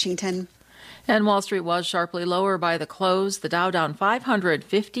 Washington. And Wall Street was sharply lower by the close. The Dow down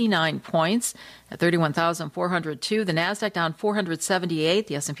 559 points at 31,402. The Nasdaq down 478.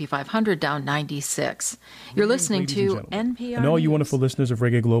 The S&P 500 down 96. You're listening to NPR and all you News. wonderful listeners of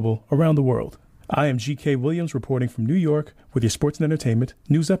Reggae Global around the world. I am G.K. Williams reporting from New York with your sports and entertainment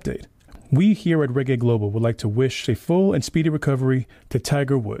news update. We here at Reggae Global would like to wish a full and speedy recovery to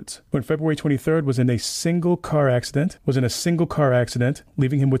Tiger Woods, who on February 23rd was in a single car accident,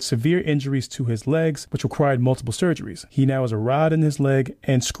 leaving him with severe injuries to his legs, which required multiple surgeries. He now has a rod in his leg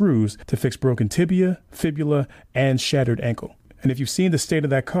and screws to fix broken tibia, fibula, and shattered ankle. And if you've seen the state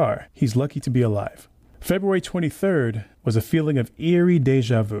of that car, he's lucky to be alive. February 23rd was a feeling of eerie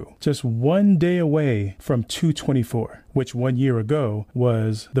deja vu, just one day away from 2/24, which 1 year ago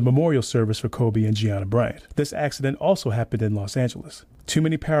was the memorial service for Kobe and Gianna Bryant. This accident also happened in Los Angeles. Too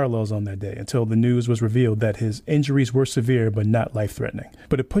many parallels on that day until the news was revealed that his injuries were severe but not life-threatening.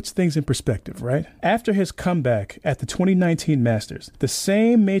 But it puts things in perspective, right? After his comeback at the 2019 Masters, the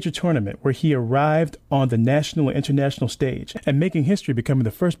same major tournament where he arrived on the national and international stage and making history, becoming the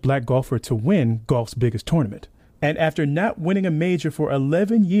first black golfer to win golf's biggest tournament. And after not winning a major for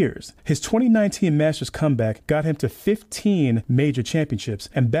 11 years, his 2019 Masters comeback got him to 15 major championships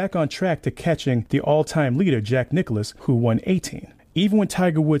and back on track to catching the all-time leader, Jack Nicklaus, who won 18. Even when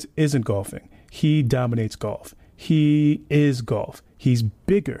Tiger Woods isn't golfing, he dominates golf. He is golf. He's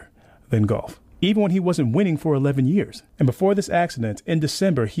bigger than golf. Even when he wasn't winning for 11 years. And before this accident, in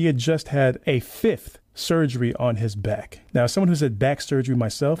December, he had just had a 5th surgery on his back. Now, as someone who's had back surgery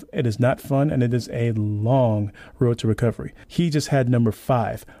myself, it is not fun and it is a long road to recovery. He just had number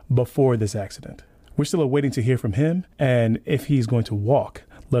 5 before this accident. We're still waiting to hear from him and if he's going to walk,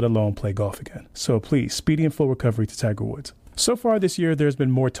 let alone play golf again. So please, speedy and full recovery to Tiger Woods. So far this year, there's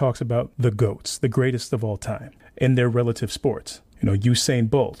been more talks about the GOATs, the greatest of all time, in their relative sports. Usain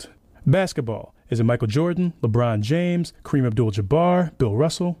Bolt. Basketball. Is it Michael Jordan, LeBron James, Kareem Abdul-Jabbar, Bill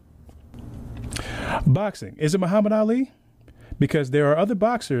Russell? Boxing. Is it Muhammad Ali? Because there are other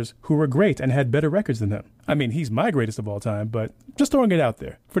boxers who were great and had better records than him. I mean, he's my greatest of all time, but just throwing it out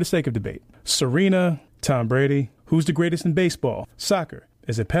there for the sake of debate. Serena, Tom Brady. Who's the greatest in baseball? Soccer.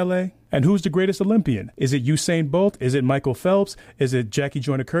 Is it Pele? And who's the greatest Olympian? Is it Usain Bolt? Is it Michael Phelps? Is it Jackie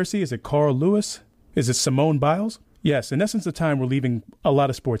Joyner-Kersee? Is it Carl Lewis? Is it Simone Biles? Yes, in essence of time, we're leaving a lot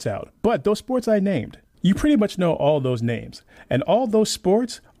of sports out. But those sports I named, you pretty much know all those names. And all those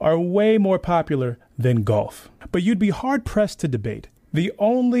sports are way more popular than golf. But you'd be hard-pressed to debate. The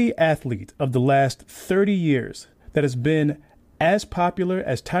only athlete of the last 30 years that has been as popular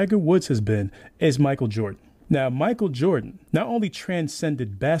as Tiger Woods has been is Michael Jordan. Now, Michael Jordan not only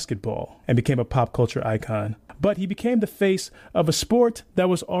transcended basketball and became a pop culture icon, but he became the face of a sport that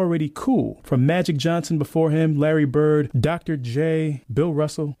was already cool, from Magic Johnson before him, Larry Bird, Dr. J, Bill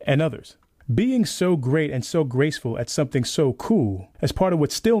Russell, and others. Being so great and so graceful at something so cool is part of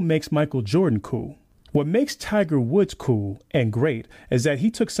what still makes Michael Jordan cool. What makes Tiger Woods cool and great is that he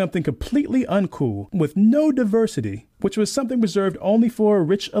took something completely uncool with no diversity, which was something reserved only for a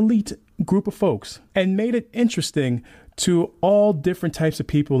rich elite group of folks, and made it interesting to all different types of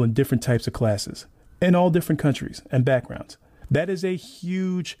people in different types of classes, in all different countries and backgrounds. That is a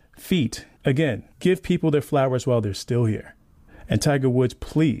huge feat. Again, give people their flowers while they're still here. And Tiger Woods,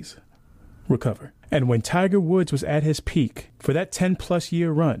 please recover. And when Tiger Woods was at his peak for that 10-plus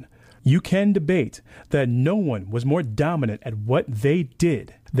year run, you can debate that no one was more dominant at what they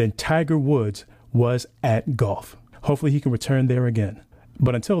did than Tiger Woods was at golf. Hopefully he can return there again.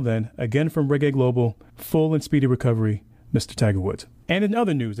 But until then, again from Reggae Global, full and speedy recovery, Mr. Tiger Woods. And in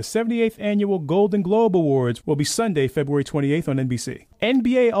other news, the 78th annual Golden Globe Awards will be Sunday, February 28th on NBC.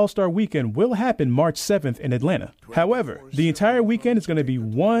 NBA All-Star Weekend will happen March 7th in Atlanta. However, the entire weekend is going to be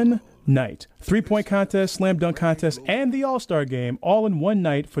one night. 3-point contest, slam dunk contest, and the All-Star game all in one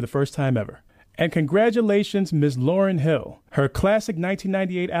night for the first time ever. And congratulations, Ms. Lauryn Hill. Her classic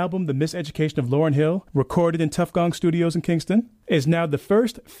 1998 album, The Miseducation of Lauryn Hill, recorded in Tuff Gong Studios in Kingston, is now the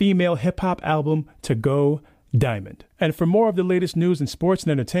first female hip-hop album to go diamond. And for more of the latest news in sports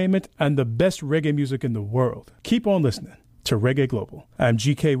and entertainment and the best reggae music in the world, keep on listening to Reggae Global. I'm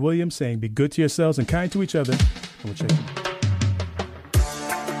G.K. Williams saying be good to yourselves and kind to each other. And we'll check you.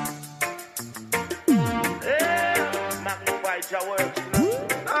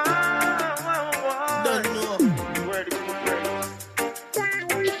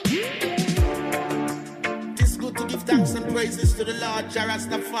 It's good to give thanks and praises to the Lord Jah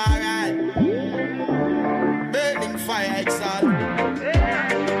Rastafari. Burning fire exalt.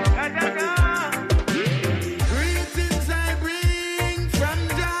 Greetings I bring from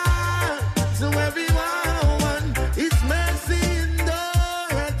Jah to everyone. His mercy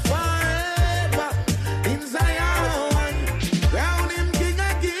endureth forever in Zion. Crown him King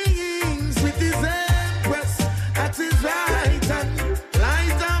of Kings with his empress at his right hand.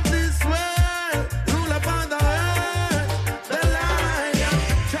 Light of this world, rule upon the earth, the Lion.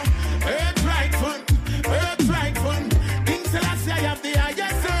 Earth rightful. King Selassie, I have the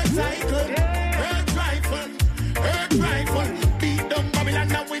highest earth cycle. Earth rifle. Beat down Babylon,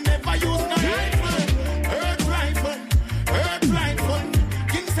 now we never use no rifle. Earth rifle.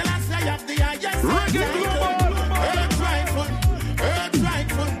 King Selassie, I have the highest earth cycle. Earth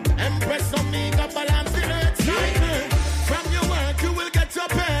rifle. Empress Omega, balance the earth cycle. From your work, you will get your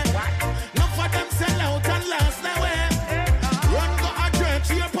pay. Not for them sell out and last their way. Run go a church,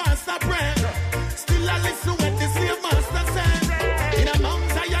 your pastor pray. Still I listen when the slave master said. In a Mount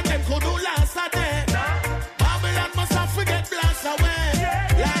Zion, them could do last a day. Babylon must have forget blast away.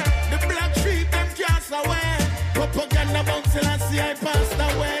 Like the black sheep, them cast away. Propaganda Mount Selassie, I passed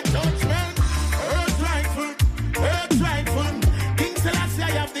away. Judgment, earth rifle. King Selassie,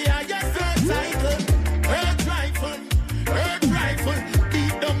 I have the highest earth cycle. Earth rifle.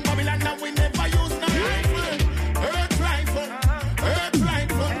 Beat down Babylon, now we never use no rifle. Earth rifle.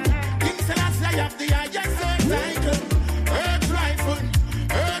 King Selassie, I have the highest earth cycle. Earth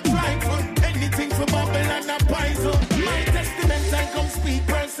rifle. Anything for Babylon and poison. My testament I come speak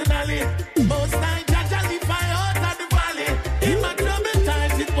personally. Most night Jah live I out of the valley. In my troubled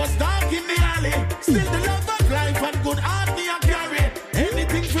times it was dark in the alley. Still the love of life and good heart me a carry.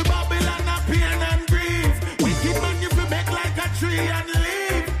 Anything for Babylon and pain and grief. Wicked man you fi make like a tree and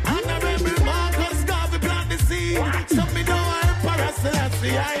leave. Honorable Marcus Garvey plant the seed. Some me know Emperor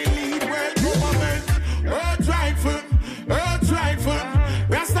Selassie I lead world government. Earth rifle.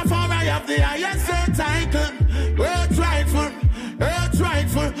 Rastafari have the highest earth cycle. Earth rifle.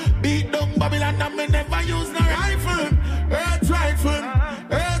 Beat down Babylon and me never use no rifle. Earth rifle.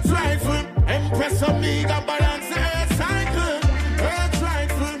 Empress Omega balance the earth cycle. Earth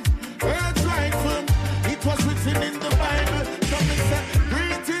rifle. It was written in the Bible. Come and say,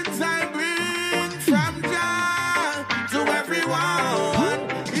 greetings I bring from Jah to everyone.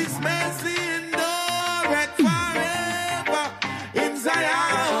 His mercy endureth forever in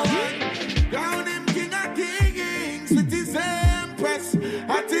Zion. Crown him King of Kings with his empress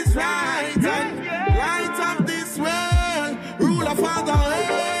at his right hand. Light of this world, ruler for the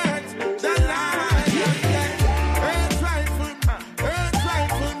earth, the Lion. Earth rifle.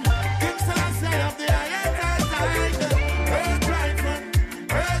 King Selassie of the highest earth cycle.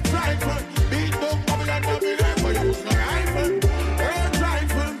 Earth rifle. Beat down Babylon, now we never use no rifle. Earth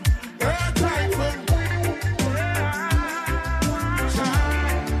rifle.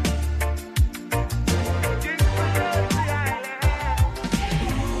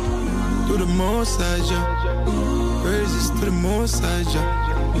 To the Most High Jah, praises to the Most High Jah.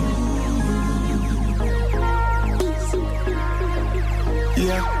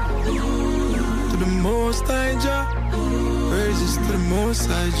 Yeah, to the Most High Jah, praises to the Most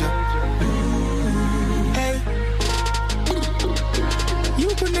High Jah. Hey, you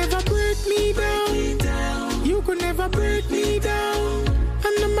could never break me down. You could never break me down.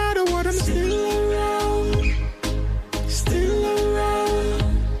 And no matter what, I'm still around.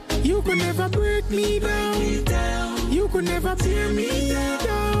 You could never break me down. You could never tear me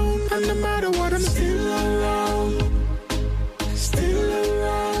down. And no matter what, I'm still around.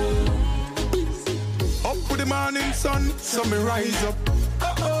 Up with the morning sun, so me rise up.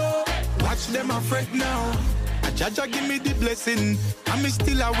 Watch them a fret now. A Jaja give me the blessing, and me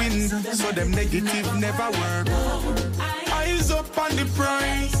still a win. So them negative never work. I eyes up on the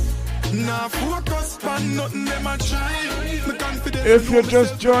prize. Now focus on nothing them a try. If you're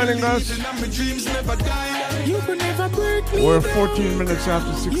just joining us, we're 14 minutes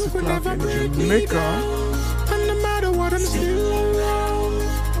after 6 o'clock in Jamaica. And no matter what, I'm still around.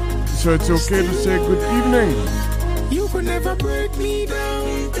 So it's okay to say good evening. You could never break me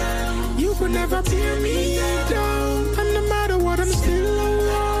down. You could never tear me down. And no matter what, I'm still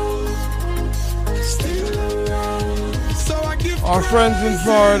around. Still around. So I give our friends in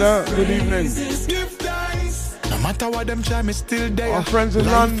Florida, good evening. No matter what them try, me still there. Our friends in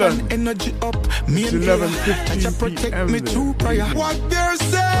London, energy up. It's 11:15 p.m. What they're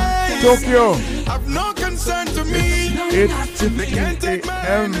saying, Tokyo, have no concern to me. It's 8:50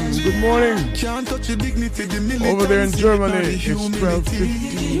 a.m. Good morning. Can't touch your dignity, the over there in Germany, it's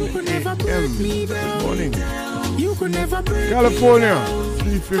 12:15 a.m. Good morning. California,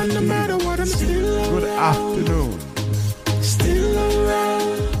 3:15. Good afternoon. Still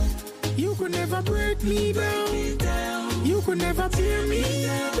around. You could never break me down. You could never tear me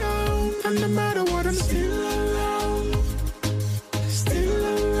down. And no matter what, I'm still around. Still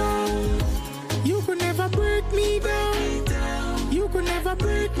around. You could never break me down. You could never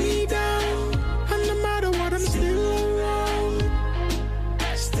break me down. And no matter what, I'm still around.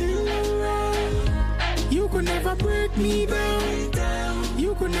 Still around. You could never break me down.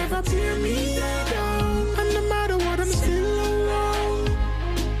 You could never tear me down. And no matter what, I'm still around.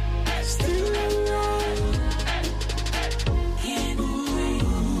 Still around.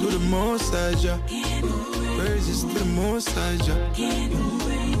 To the Most High Jah, praises to the Most High Jah.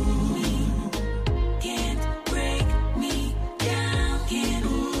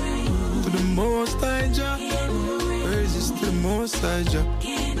 To the Most High Jah, praises to the Most High Jah.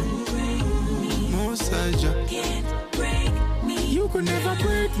 Most High Jah. You could never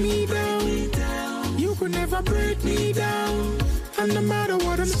break me down. You could never break me down. And no matter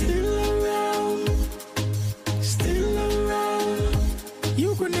what, I'm still around. Still around.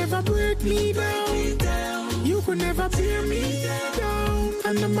 You could never break me down. You could never tear me down.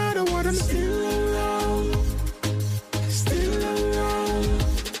 And no matter what, I'm still around. Still around.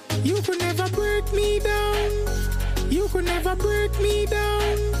 You could never break me down. You could never break me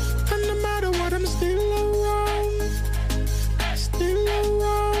down. And no matter what, I'm still around. Still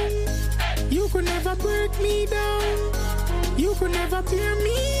around. You could never break me down. You could never tear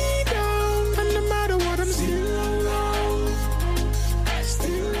me down. And no matter what, I'm still around.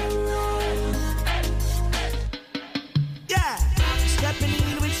 Still around. Yeah, stepping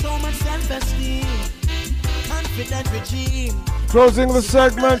in with so much self-esteem. Confident regime. Closing the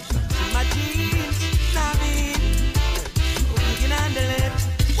segment. My jeans,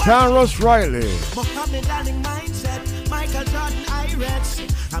 Tarrus Riley. Muhammad Ali mindset, Michael Jordan Irex.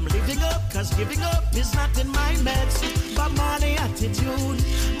 I'm living up, cause giving up is not in my meds. But money attitude,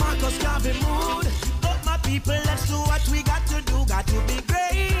 Marcus Garvey mood. Up my people, let's do what we got to do. Got to be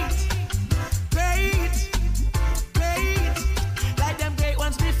great, great, great. Like them great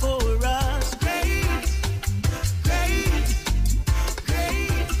ones before us. Great, great,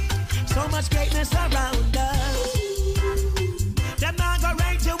 great. So much greatness around us. Them not gonna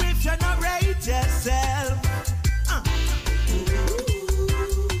rate you if you not rate yourself.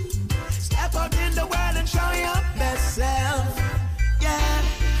 Step out in the world and show your best self. Yeah.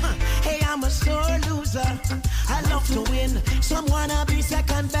 Hey, I'm a sore loser. I love to win. Some wanna be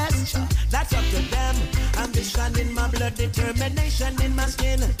second best. That's up to them. Ambition in my blood, determination in my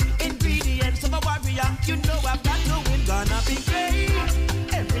skin. Ingredients of a warrior. You know I've got to win. Gonna be great.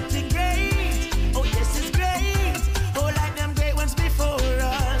 Everything great. Oh yes, it's great. Oh, like them great ones before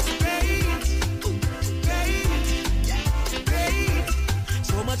us. Great. Great. Yeah. Great.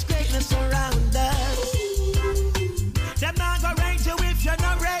 So much greatness around us. Them not gonna rate you if you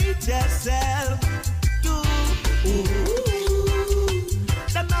not rate yourself.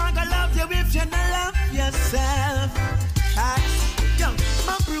 Them not gonna love you if you not love yourself. Young,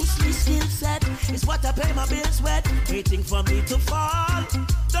 my Bruce Lee skill set is what I pay my bills with. Waiting for me to fall.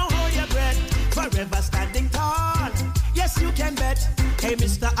 Don't hold your breath. Forever standing tall. Yes, you can bet. Hey,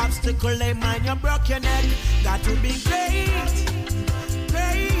 Mr. Obstacle, hey man, you broke your neck. Got to be great,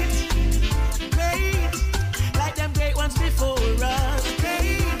 great, great. Like them great ones before us.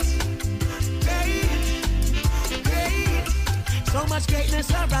 Great, great, great. So much greatness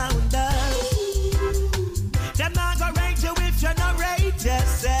around us. Them not gonna rate you if you not rate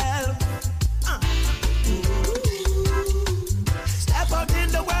yourself. Step out in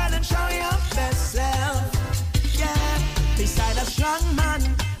the world and show your best self. Yeah. Beside a strong man,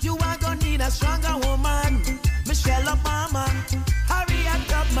 you are gonna need a stronger woman. Michelle Obama, Harriet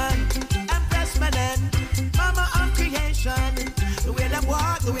Tubman, Empress Menen, Mama of creation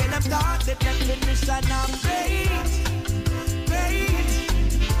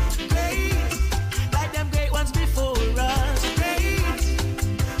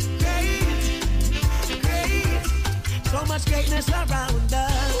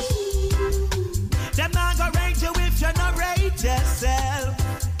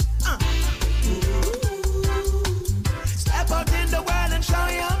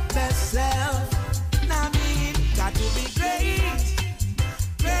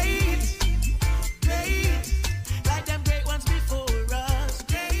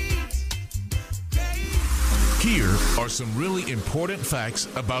Here are some really important facts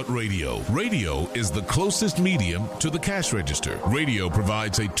about radio. Radio is the closest medium to the cash register. Radio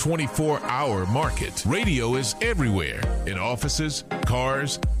provides a 24-hour market. Radio is everywhere, in offices,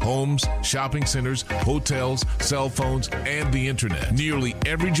 cars, homes, shopping centers, hotels, cell phones, and the internet. Nearly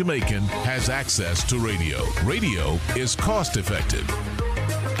every Jamaican has access to radio. Radio is cost effective.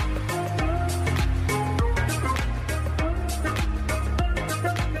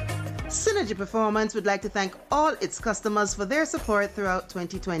 Synergy Performance would like to thank all its customers for their support throughout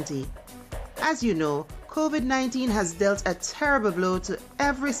 2020. As you know, COVID-19 has dealt a terrible blow to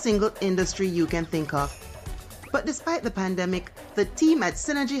every single industry you can think of. But despite the pandemic, the team at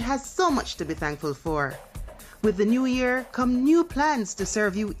Synergy has so much to be thankful for. With the new year come new plans to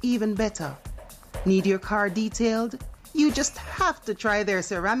serve you even better. Need your car detailed? You just have to try their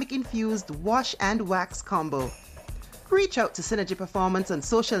ceramic-infused wash and wax combo. Reach out to Synergy Performance on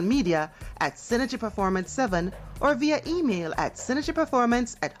social media at Synergy Performance 7 or via email at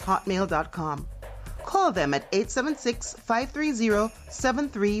synergyperformance@hotmail.com. Call them at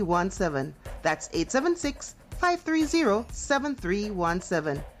 876-530-7317. That's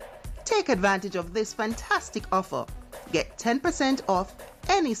 876-530-7317. Take advantage of this fantastic offer. Get 10% off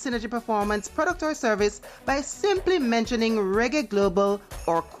any Synergy Performance product or service by simply mentioning Reggae Global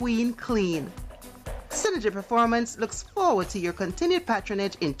or Queen Clean. Synergy Performance looks forward to your continued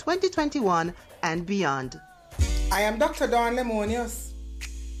patronage in 2021 and beyond. I am Dr. Dawn Lemonius.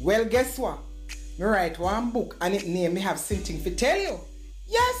 Well, guess what? Me write one book and it name me have something to tell you.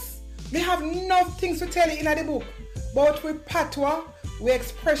 Yes, me have enough things to tell you in the book. But we patois, we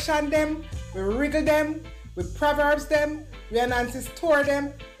expression them, we wriggle them, we proverbs them, we enhance store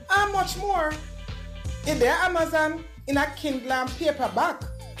them, and much more. In the Amazon, in a Kindle and paperback.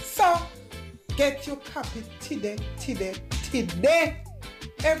 So, get your copy today.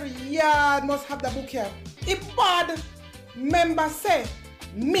 Every yard must have the book here. If bad, member say,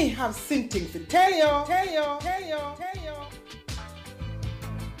 me have something to tell you.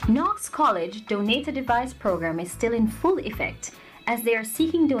 Knox College Donate-A-Device program is still in full effect, as they are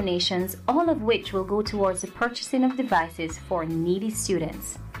seeking donations, all of which will go towards the purchasing of devices for needy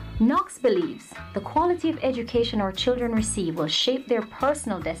students. Knox believes the quality of education our children receive will shape their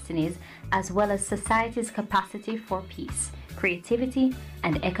personal destinies as well as society's capacity for peace, creativity,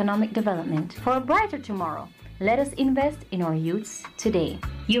 and economic development for a brighter tomorrow. Let us invest in our youths today.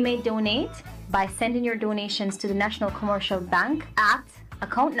 You may donate by sending your donations to the National Commercial Bank at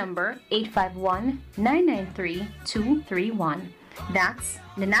account number 851-993-231. That's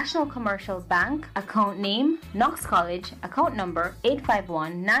the National Commercial Bank, account name Knox College, account number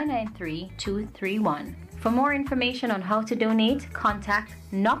 851-993-231. For more information on how to donate, contact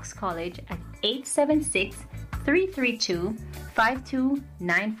Knox College at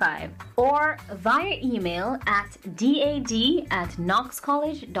 876-332-5295 or via email at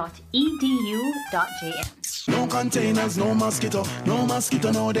dad@knoxcollege.edu.jm. No containers, no mosquito, no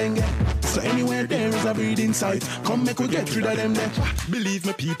dengue. So anywhere there is a breeding site, come make we get rid of them there. Believe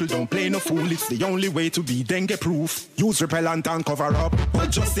me, people don't play no fool. It's the only way to be dengue proof. Use repellent and cover up. But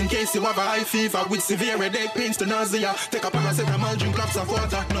just in case you have a high fever with severe headache, pains to nausea, take a paracetamol, drink lots of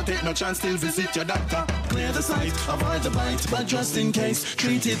water. No take no chance, still visit your doctor. Clear the site, avoid the bite, but just in case,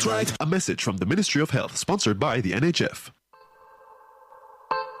 treat it right. A message from the Ministry of Health, sponsored by the NHF.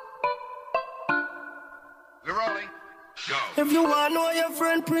 We're rolling. Go. If you want to know your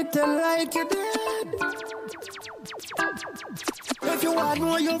friend, pretend like you're dead. If you want to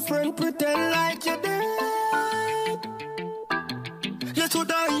know your friend, pretend like you're dead. You should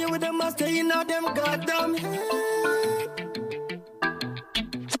have here with them and stay in them goddamn head.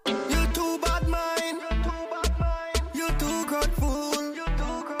 You too bad mind. You too grateful. You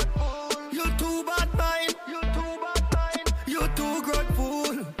too bad mind. You too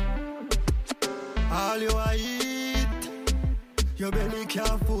grateful. All you eat, your belly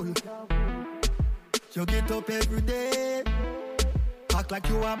can't full. You get up every day, act like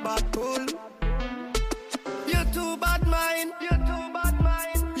you a battle. You too bad mind. You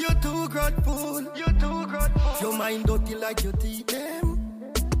too grateful. Your mind dirty like you teeth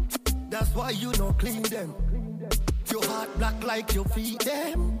them. That's why you don't clean them. Your heart black like you feed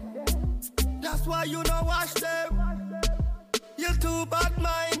them. That's why you don't wash them. You too bad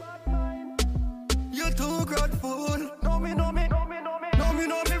mind. You too grateful. Know me, friend. Know me,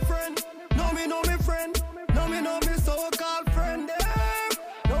 friend. Know me, so-called friend.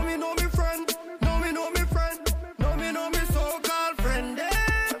 Know me, friend. Know me, friend. Know me, so-called friend.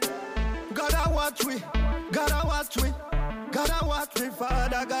 Gotta watch me,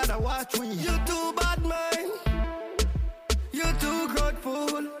 Father, gotta watch me. You too bad mind. You too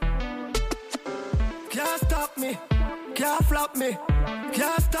grateful. Can't stop me. Can't flop me,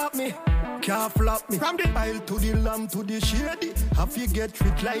 can't stop me, can't flop me. From the aisle to the lamb to the shady, have you get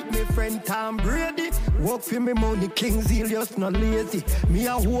rich like my friend Tom Brady? Work for me money, King Zelius, not lazy. Me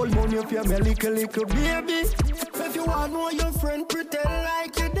a hold money if you're my little baby. If you want to know your friend, pretend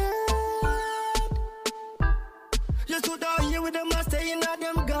like you dead. You stood down here with them and stay in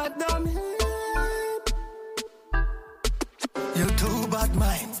them goddamn head. You too bad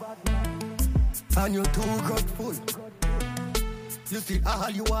mind, and you too grateful. You see all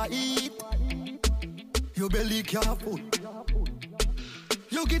you are eat, your belly can't full.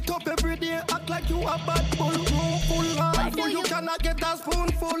 You get up every day, act like you a bad bull. Room full, heart full, you cannot get a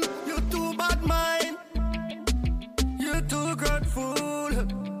spoonful. You too bad mind, you too grateful.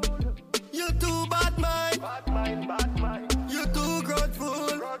 You too bad mind, you too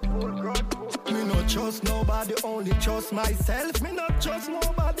grateful. Me not trust nobody, only trust myself. Me not trust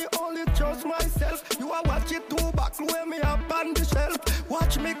nobody, only trust myself. You are watch it too back, where me up on the shelf.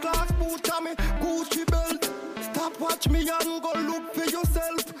 Watch me class boot on me Gucci belt. Stop watch me and go look for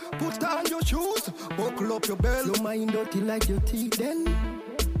yourself. Put on your shoes, buckle up your belt. Your mind dirty like your teeth then.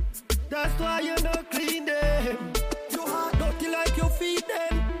 That's why you not clean them. Your heart dirty like your feet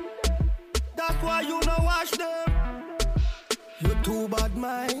then. That's why you not wash them. You too bad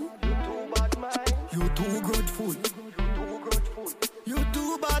mind. You too grateful. You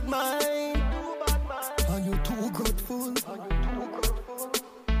too bad mind. And you too grateful.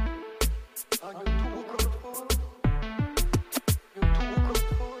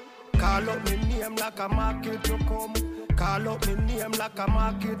 Call up me name like a market you come. Call up me name like a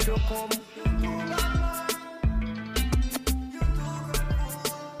market you come.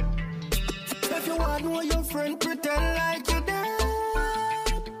 If you want to know your friend, pretend like you dead.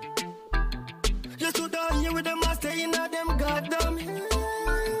 You stood down here with them and stay in them goddamn head.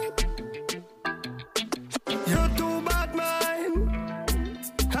 You too bad mind,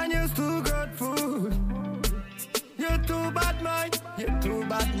 and you too grateful. You too bad mind, you too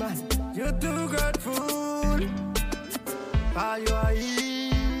bad mind, you too grateful. All you are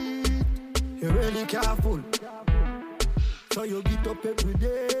eat, you really careful. So you get up every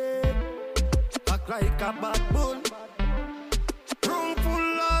day, act like a bad bull. Room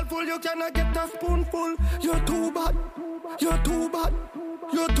full, all full, you cannot get a spoonful. You're too bad, you're too bad,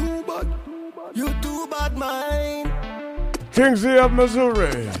 you're too bad, you're too bad, man. Kingsley of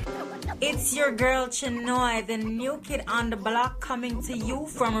Missouri. It's your girl Chinoy, the new kid on the block, coming to you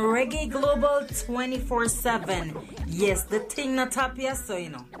from Reggae Global 24/7. Yes, the thing not up here, so you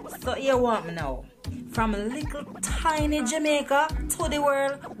know. So you want me now. From a little tiny Jamaica to the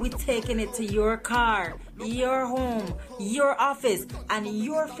world, we're taking it to your car, your home, your office, and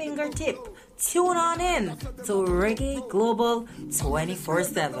your fingertip. Tune on in to Reggae Global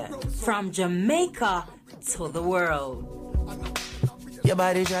 24/7. From Jamaica to the world. Your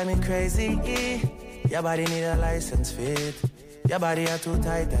body drive me crazy. Your body need a license fit. Your body are too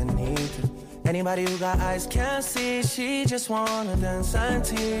tight and neat. Anybody who got eyes can't see. She just wanna dance and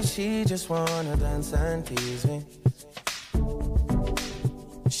tease. She just wanna dance and tease me.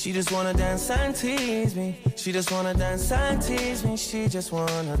 She just wanna dance and tease me. She just wanna dance and tease me. She just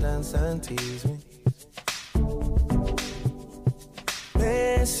wanna dance and tease me.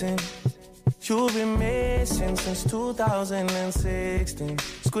 Listen, you've been missing since 2016.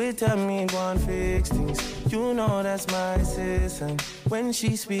 Squid tell me go and fix things. You know that's my system. When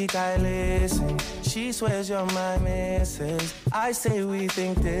she speak, I listen. She swears you're my missus. I say we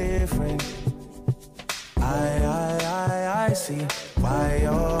think different. I see why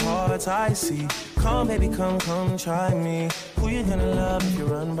your heart's icy. Come, baby, come, try me. Who you gonna love if you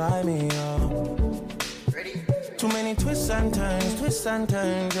run by me, oh? Too many twists and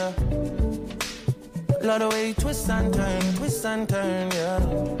turns, yeah. Love the way you twist and turn, yeah.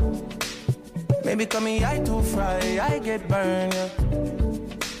 Maybe call me I too fry, I get burned, yeah.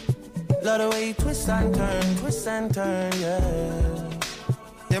 Love the way you twist and turn, yeah.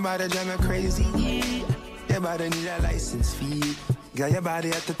 Your body drive me crazy, your body need a license fee. Got your body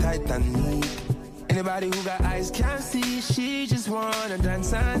at the tight and neat. Anybody who got eyes can't see. She just wanna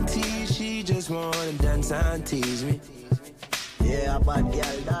dance and tease. She just wanna dance and tease me. Yeah, bad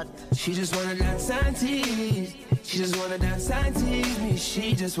girl that. She just wanna dance and tease. She just wanna dance and tease me.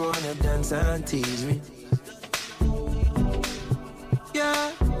 She just wanna dance and tease me.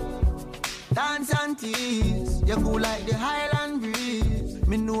 Yeah, dance and tease. You cool like the Highland breeze.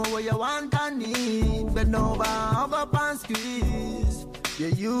 Me know what you want and need. Bend over, hug up and squeeze. You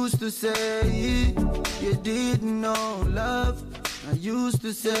used to say you didn't know love. I used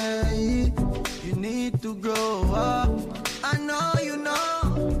to say you need to grow up. I know you know.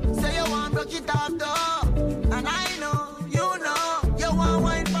 Say you want to broke it off though. And I know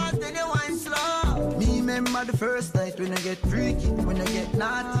First night when I get freaky, when I get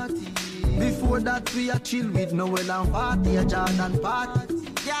naughty. Before that we a chill with Noel and party, a Jordan party.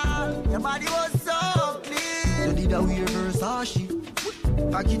 Yeah, your body was so clean. You did a weird Versace.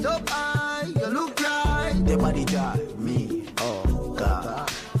 Pack it up high, you look right. Your body drive me, oh God.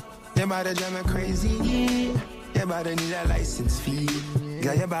 Your body drive me crazy. Your body need a license fee.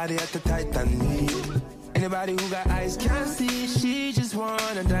 Got your body at the Titanic. Anybody who got eyes can't see. She just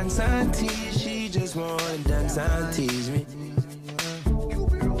wanna dance and tease. She just wanna dance and tease me.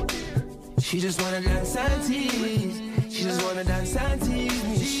 She just wanna dance and tease. She just wanna dance and tease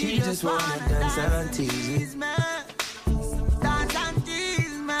me. She just wanna dance and tease me. Dance and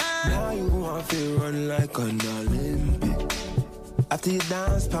tease me. Now you want to run like an Olympic. After you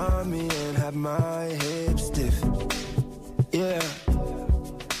dance for me and have my hips stiff. Yeah.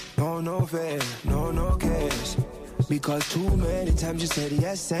 No fair, no cash. Because too many times you said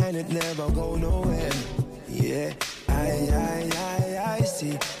yes and it never go nowhere. Yeah, I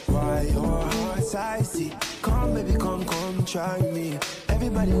see why your heart's icy. Come baby, come try me.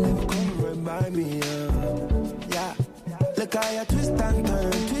 Everybody never come right by me, yeah. Look how you twist and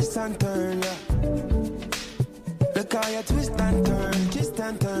turn, yeah. Look how you twist and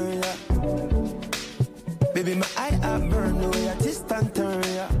turn, yeah. Baby, my eye up burn the way I twist and turn,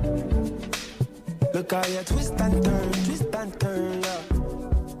 yeah. Look how you twist and turn, yeah.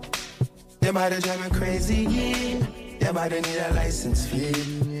 Your body drive me crazy, yeah. Your body need a license fee.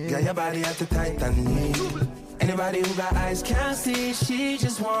 Got your body at the Titanic. Anybody who got eyes can't see. She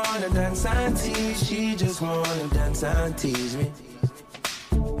just wanna dance and tease. She just wanna dance and tease me.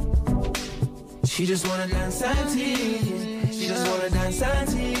 She just wanna dance and tease. She just wanna dance and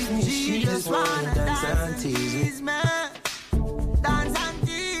tease me. She just wanna dance and tease me. Dance and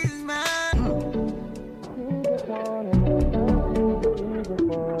tease me.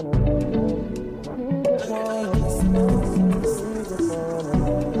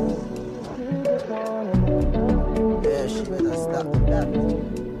 Yeah, she better stop that.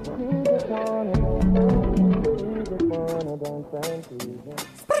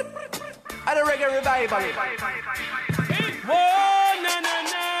 At a reggae revival. Whoa, na na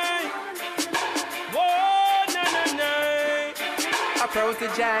na. Whoa, na na na. Approach the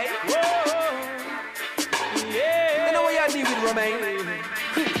J. Whoa, yeah. You know what you need with Romain?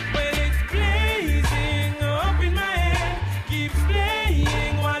 Well, it's blazing up in my head. Keeps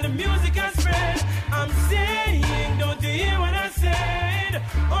playing while the music has spread. I'm saying, don't you hear what I said?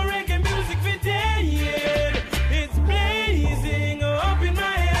 Oh, reggae music for dead. It's blazing up in my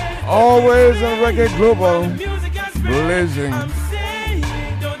head. Always on Reggae Global, blazing. I'm saying,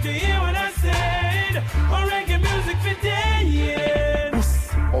 don't you hear what I said? Oh, reggae music for dead.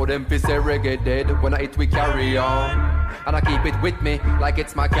 Oh, them fi say reggae dead. When I hit we carry on. And I keep it with me like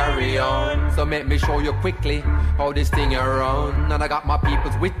it's my carry on. So make me show you quickly how this thing around. And I got my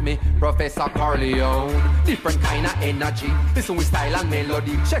peoples with me, Professor Carleone. Different kind of energy, listen with style and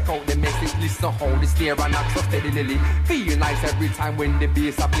melody. Check out the message, listen how the snare and knocks so steadily. Feel nice every time when the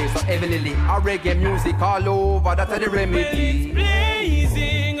bass I play so heavily. A reggae music all over, that's the remedy. Well, it's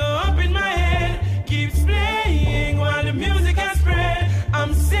blazing up in my head. Keeps playing while the music has spread.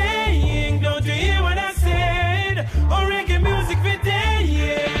 I'm saying, don't you hear what I said? Oh, reggae music for dead.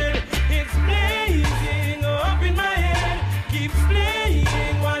 It's blazing up in my head. Keeps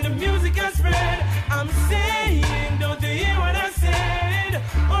playing while the music has spread. I'm saying, don't you hear what I said?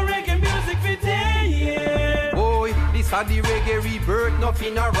 Oh, reggae music for dead. Boy, this are the reggae rebirth,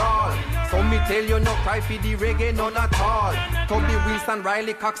 nothing wrong. So me tell you, no cry for the reggae, none at all. Toby Wilson,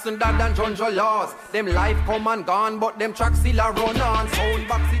 Riley Coxon, Dad and John Laws. Them life come and gone, but them tracks still a run on. Sound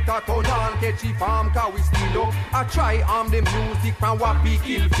box it a turn on, catchy farm car we still up. I try arm the music from what we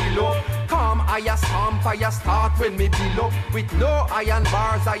kill feel up. Calm, I a stomp, I a start when me build up. With no iron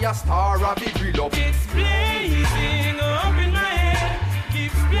bars, I a star, I be drill up. It's blazing up in my head.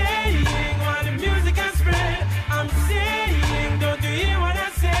 Keeps playing while the music has spread. I'm saying, don't you hear what I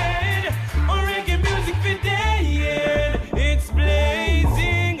said? Oh, reggae music for dead. It's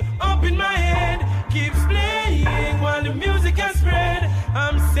blazing up in my head. Keeps playing while the music has spread.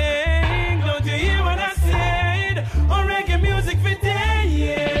 I'm saying, don't you hear what I said? Oh, reggae music for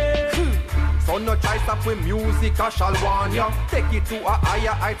dead. So no try stop with music, I shall warn ya. Take it to a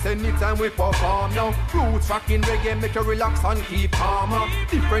higher heights anytime we perform now. Roots rocking reggae make you relax and keep calm.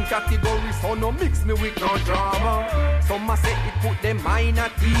 Different categories, so no mix me with no drama. Some a say it put them mind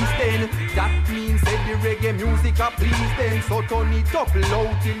at ease then. That means say the reggae music a please then. So turn it up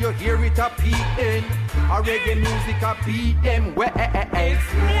loud till you hear it a peak then. A reggae music a beat them way. It's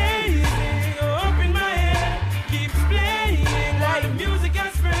blazing up in my head. Keeps playing while the music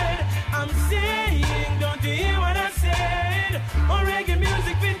has spread. I'm saying, don't you hear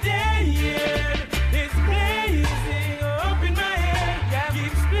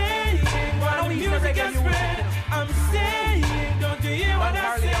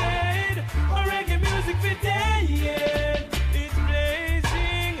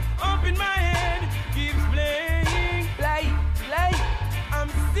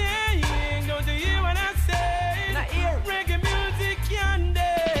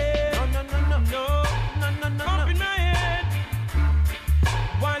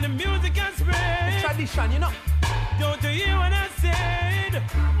tradition, you know. Don't you hear what I said?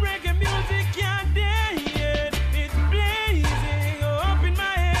 Reggae music can't dead. It's blazing up in my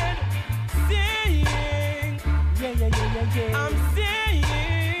head. Saying, I'm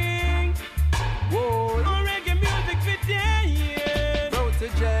saying, whoa. Oh, reggae music for dead.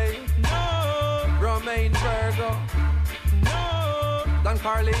 Protege. No. Romaine Virgo. No. Don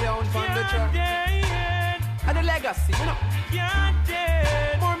Carleone from the church. And the legacy, you know. Can't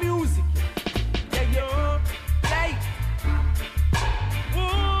dead. More music. Yeah. Play.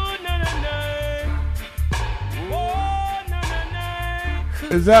 Oh, no, no, no. Oh, no, no,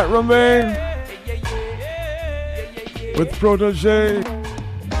 no. Is that Romaine? With Protege.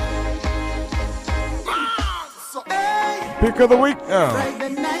 Pick of the week now.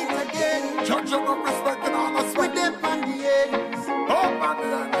 Friday night again. Church of no respect and honor. With them on the ends. Oh, on the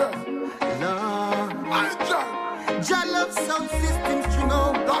end, Lord. I Jah love sound systems, you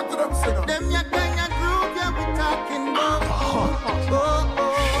know. Talk to them, sinner. Them ya kind of group ya we talking about.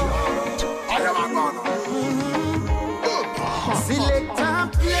 I am a man. Select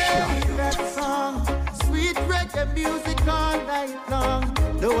and play that song. Sweet reggae music all night long.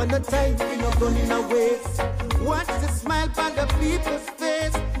 No one no time, we no gun in a waste. Watch the smile on the people's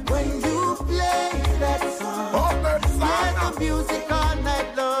face when you play that song. Play the music all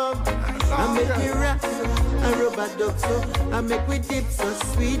night long. I make me rap so, I rub a duck so, I make we dip so,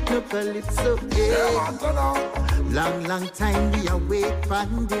 sweet no calypso. Yeah. Long time we await for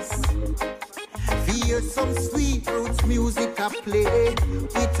this. Fear some sweet roots music I play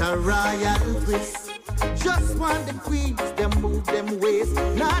with a royal twist. Just want the queens, them move them ways.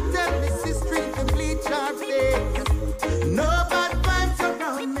 Not tell me sister to bleach our face. No bad vibes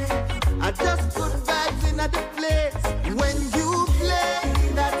around me. I just good vibes in the place. When you play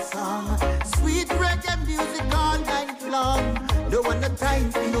that song, sweet reggae music all night long. No one no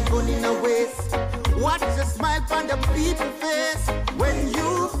time for no gun in a waste. Watch the smile on the people's face. When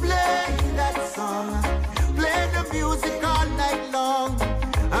you play that song, play the music all night long.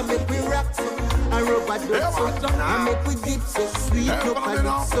 I make we rock so, I rub a duck so, I make we dip so, sweet no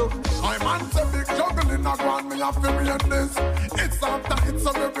calypso. I man say big juggling a grand, me have to read this. It's after it's a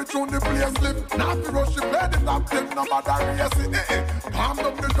every tune the place live. Now if you rush the play the top 10, no matter race it. Palm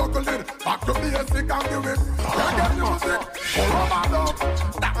up the juggling, back to basic and give it. Reggae music, full of a dub.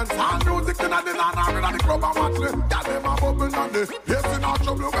 Dance and music in the land, in the club and watch it. Got them a bubble and the yes in our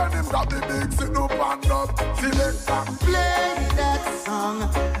trouble when him got the big sit up and up. Select play that song.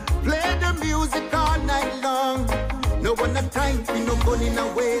 Play the music all night long. No one no time, we no gun in a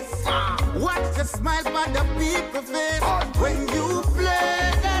waste. Watch the smile on the people's face when you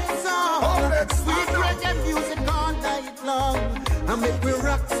play that song. Sweet reggae music all night long. I make we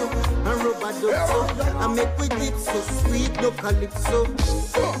rock so, I rub a duck so, I make we dip so, sweet no calypso.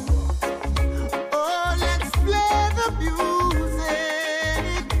 Oh, let's play the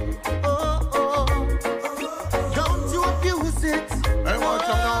music. Oh, don't you abuse it. Hey, watch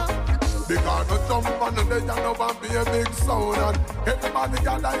out now. Because no jump on the day and no one be a big sound. And everybody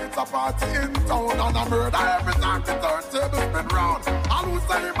gather, it's a party in town. And a murder every time the turntable spin round. And who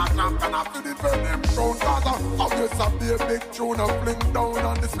say him a champion after defend him crown. Cause obviously be a big tune and fling down.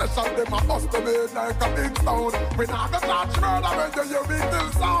 And the special them a bust the bed like a big stone. We not gonna touch murder when you hear big till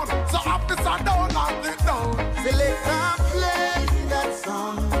sound. So officer down and sit down. Select and play that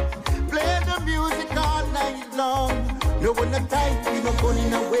song. Play the music all night long. No one no time, we no gun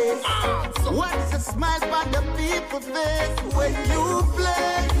in a waste. Watch the smile on the people's face when you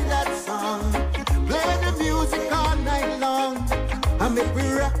play that song. Play the music all night long. I make we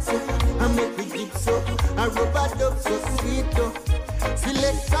rock so, I make we dip so, I rub a dub so sweet though.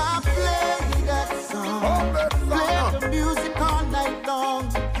 Select and play that song. Play the music all night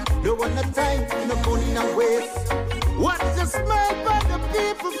long. No one no time, we no gun in a waste. Watch the smile on the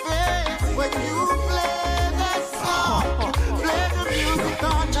people's face when you play that song. Play the music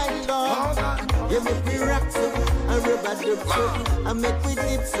all night long. You make me rock so, I rub a dub so, I make we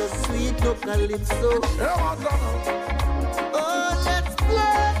dip so, sweet no calypso. Oh, let's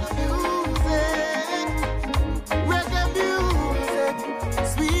play the music. Reggae music.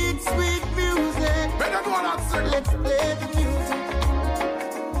 Sweet, sweet music. Let's play the music.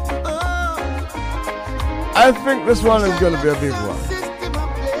 I think this one is going to be a big one.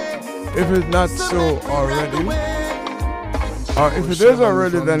 If it's not so already, or if it is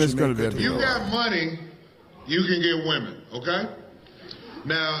already, then it's going to be a big You one. got money, you can get women, okay?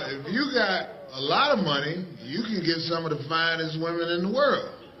 Now, if you got a lot of money, you can get some of the finest women in the world.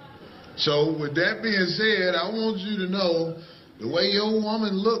 So, with that being said, I want you to know the way your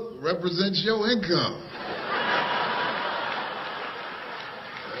woman look represents your income.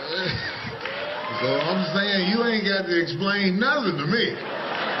 So I'm saying you ain't got to explain nothing to me.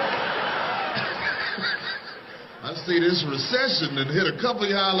 I see this recession that hit a couple of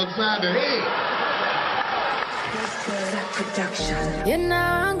y'all upside the head. You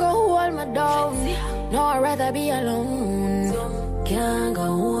know, go hold me down. No, I'd rather be alone. Can't go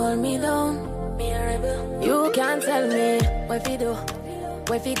hold me down. You can't tell me what fi do,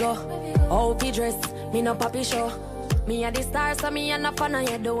 where fi go, how fi dress. Me no papi show. Me a the star, so me a no fan of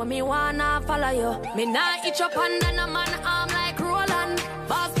you. Do me wanna follow you. Me nah itch up under no man arm like Roland.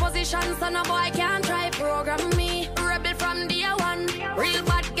 Boss position, so no boy can't try program me. Rebel from day one. Real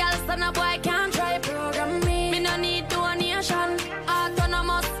bad girl, so no boy can't try program me. Me no need donation.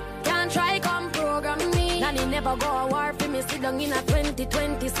 Autonomous, can't try come program me. Nanny never go a war for me. Sit down in a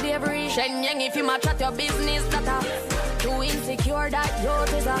 2020 slavery. Shenyang if you match at your business, that too insecure that you're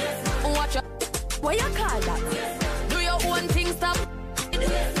watch your what you call that? Do your own thing, stop.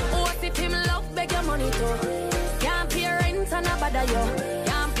 What if him love beg your money too? Can't pay rent and a bother you.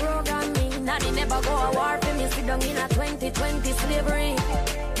 Can't program me. Nanny never go a war for me. Sit down in a 2020 slavery.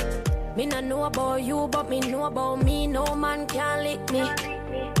 Me no know about you, but me know about me. No man can lick me.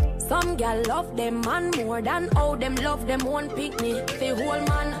 Some gal love them man more than how them love them one picnic. The whole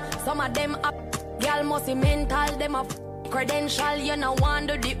man, some of them up. Gal must be mental, them a credential. You no want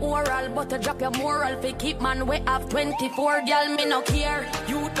do the oral, but to drop your moral. Fi keep man we have 24. Gal me no care.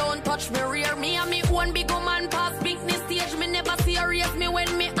 You don't touch me rear. Me and me one big woman pass business stage. Me never serious me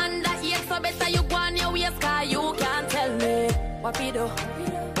when me under here. So better you go on your waist, cause you can't tell me what fi do,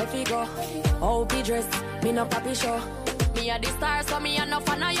 where fi go, how fi dress. Me no papi show. Me a the star, so me a no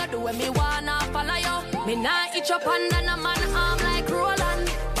fan of you. Do when me wanna follow you. Me nah itch up under no man arm like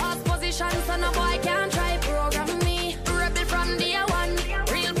Roland. Boss position, so no boy can't try program me. Rebel from day one.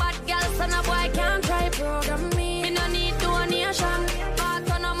 Real bad girl, so no boy can't try program me. Me no need donation.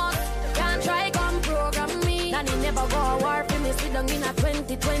 Autonomous, can't try come program me. Nanny never go a war for me. Sit down in a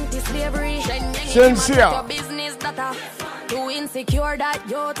 2020 slavery. Sincere. Your business that too insecure that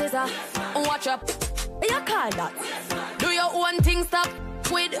youth is a watch up. You call that? Do your own thing, stop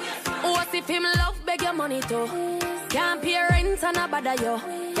with. What if him love beg your money too? Can't pay rent and a bother you.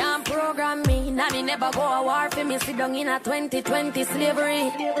 Can't program me. Nanny never go a war for me. Sit down in a 2020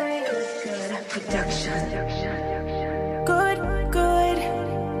 slavery. Good, good.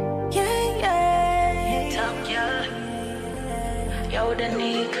 Yeah, yeah. Top girl. Yo, the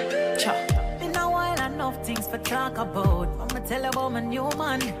Nick. Been a while, enough things for talk about. I'ma tell about my new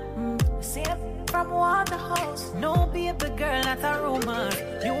man. See it from Waterhouse. No baby girl, that's a rumor.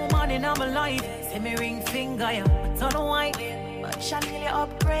 New man in my life. See me ring finger, yeah. But on white. But Chanel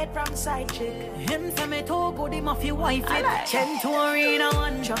upgrade from side chick. Him say me too good, him off your wife. Chen to arena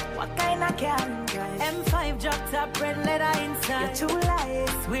one truck. What kind of car him drive? M5 drop top, red leather inside. You're too light.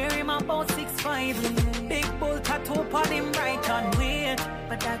 Swear him about 6'5". Big bull tattoo on him right on weird.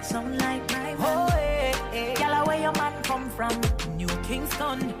 But that sound like my man. Oh, hey, hey. Girl, where your man come from? New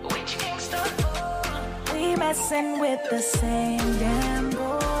Kingston. Which Kingston? We messing with the same damn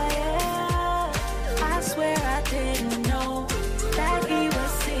boy, yeah. I swear I didn't know that he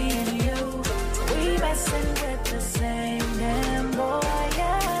was seeing you. We messing with the same damn boy,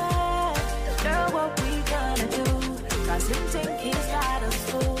 yeah. Girl, what we gonna do? Cause him think he's not a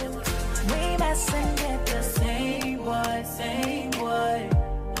fool. We messing with the same boy, same boy.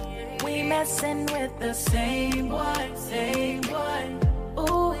 We messing with the same boy, same boy.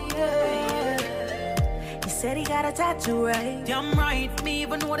 Ooh, yeah. He said he got a tattoo, right? Damn right, me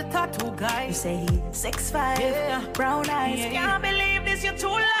even know the tattoo guy. You say he 6'5", yeah. Brown eyes. Yeah. Can't believe this, you're too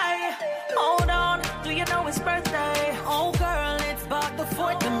lie. Hold on, do you know his birthday? Oh girl, it's about the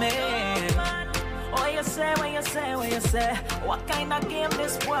 4th of May. What you say, what you say, what you say? What kind of game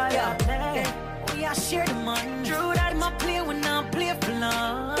this boy play? We are share the man. True that my play when I play for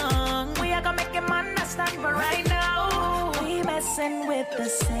long. We are gonna make him understand, but right now we messing with the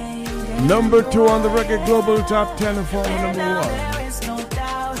same day. Number 2 on the Reggae Global Top 10 and former number 1. There is no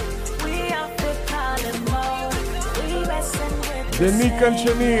doubt. We have to call him out. We messing with the Denique and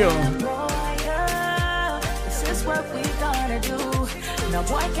Chanel. This is what we gonna do. No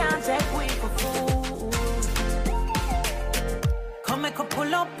boy can't take we for fool. Come make a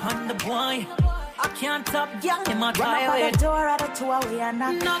pull up on the boy. I can't stop young in my driveway. Run up at the door at the 2 we are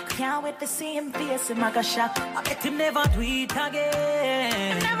knock. Can't wait to see him face him like a shock. I bet him never do it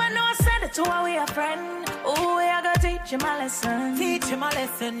again. Never know I said it to we a friend. Oh, we are gonna teach him a lesson. Teach him a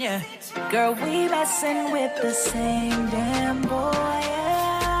lesson, yeah. Girl, we messing with the same damn boy,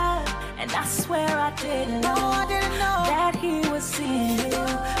 yeah. And I swear I didn't know that he was seeing you.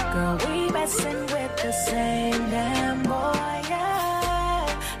 Girl, we messing with the same damn boy, yeah.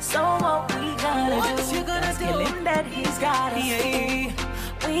 So what we gonna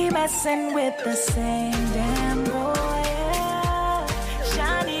messing with the same damn boy. Yeah.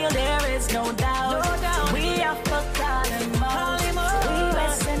 Shiny, there is no doubt. We are for calling more. We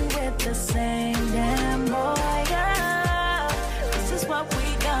messing with the same damn boy. Yeah. This is what we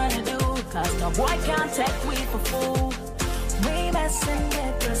gonna do. Cause no boy can't take we for fool. We messing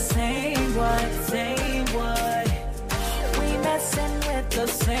with the same boy, same boy. We messing with the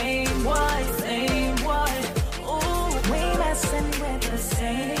same boy, same boy. Ooh, we messing with the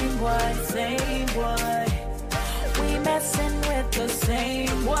same boy, same boy. We messing with the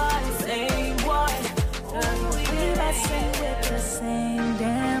same boy, same boy. Ooh, we messing with the same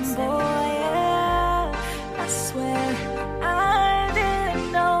damn boy. Yeah. I swear I didn't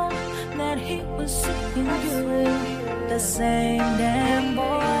know that he was seeking you. The same damn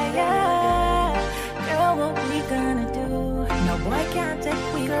boy, yeah. Girl, what we gonna do? No boy can't take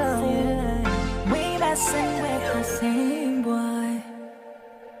we go. We messing with the same boy.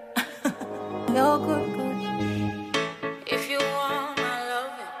 No good, good. If you want my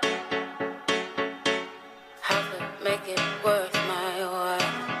loving, have to make it worth my while.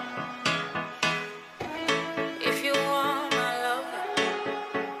 If you want my loving,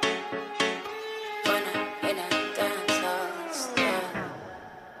 wanna in a dance hall style.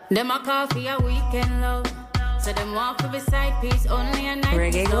 Them a call for your weekend love. So them want for beside peace only a night.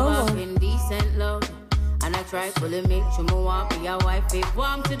 Reggae love Global. indecent love. And I try fully make sure me want be a wife. If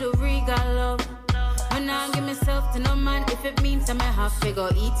warm to the regal love. When I give myself to no man, if it means I may have to go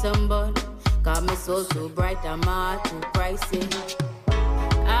eat some bun. Got my soul too bright and my heart too pricey.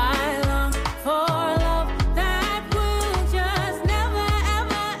 I long for love that will just never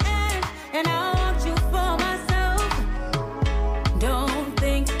ever end. And I want you for myself. Don't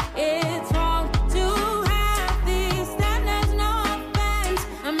think it's wrong to have these standards, no offense.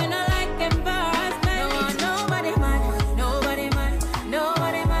 I mean, I like embarrassment. No one, nobody man, nobody man,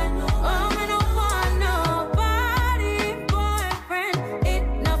 nobody man. Oh, me no want nobody boyfriend. It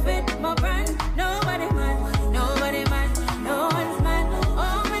no fit my brand. Nobody man, nobody man, no one's man.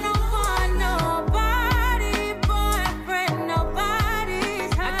 Oh, me no want nobody boyfriend.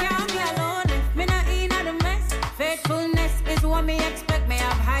 Nobody's hard. I can't be alone if me not in the mess. Faithfulness is what me expect. Me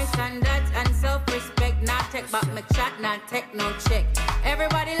have high standards and self-respect. Not take back my chat, not take no check.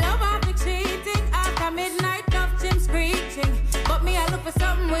 Everybody love after cheating. After midnight, enough gym screeching. But me, I look for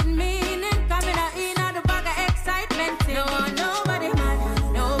something with meaning. Coming out in the bag of excitement. No one, nobody man,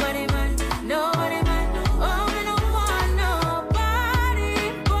 nobody man, nobody man. Oh, me no want nobody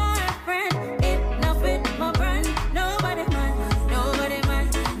boyfriend. It no fit my brand. Nobody man, nobody man,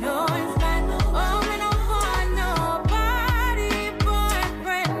 no one's man. Oh, me no want nobody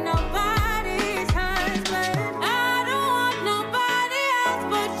boyfriend. Nobody's husband. I don't want nobody else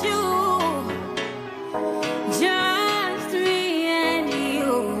but you. Just me and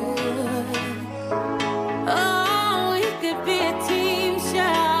you. Oh, we could be a team, share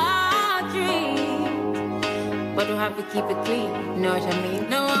our dreams. But we have to keep it clean, you know what I mean?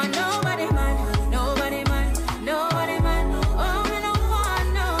 No one, nobody man, nobody man, nobody man. Oh, we don't want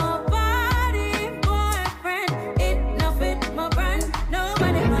nobody boyfriend. It no fit my brand.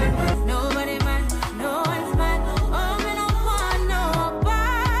 Nobody man, nobody man, no one's man. Oh, we don't want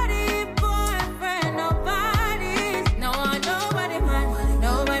nobody boyfriend. Nobody's, no one, nobody man,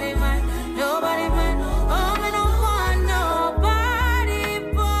 nobody man, nobody man. Oh, we don't want nobody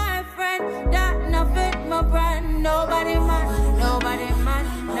boyfriend. That no fit my brand. Nobody man, nobody man,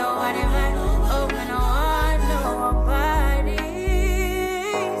 nobody man. Oh, we don't want nobody.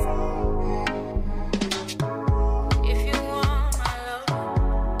 If you want my love,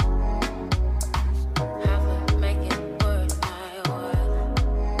 have to make it worth my while.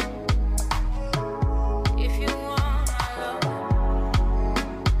 If you want my love,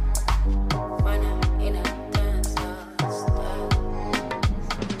 wanna in a dance style.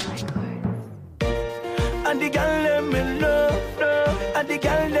 And the girl them we love, and the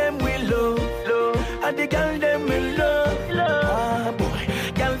girl them we love, and the girl them we love. Ah boy,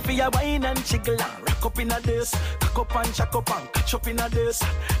 girl for your wine and jiggle and rock up in a this, cock up and jack up and catch up in a this.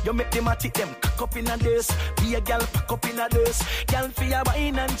 You make them a tick them cock up in a this. Be a girl pack up in a this. Girl for your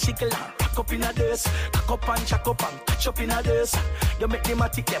wine and jiggle and rock up in a this, cock up and jack up and catch up in a this. You make them a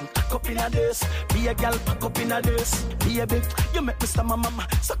tick them cock up in a this. Be a girl pack up in a this. Baby, you make me stamp my mama,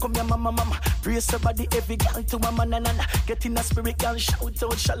 so come your mama. Brace your body, every girl to mama nanana. Get in a spirit, girl, shout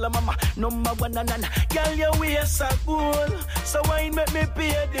out, shala mama. Number one nanana. Girl, your waist a gold, so wine make me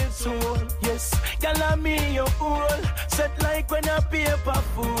pay the toll. Yes, girl, I'm me your owl. Set like when a paper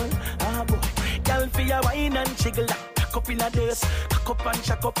full. Ah boy, girl, for your wine and jiggle. Cock up in a this, cock up and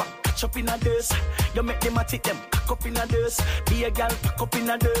jack up and catch catch up in a dust. You make them a tick them, cock up in a dust. Be a gal, pack up in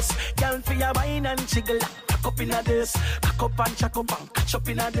a dust. Gal for your wine and jiggle, cock up in a dust. Cock up and chuck up and catch up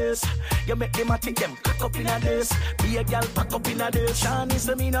in a dust. You make them a tick them, cock up in a dust. Be a gal, pack up in a dust. Shani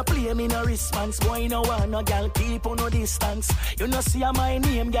say me no play, me no response. Boy no want no gal, keep on no distance. You no see a my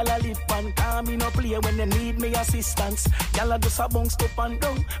name, gal a lip and call me no play when they need me assistance. Gal a just a bounce up and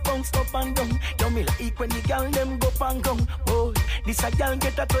down, bounce up and down. You me like when the gal them go and come. Boy, this a gal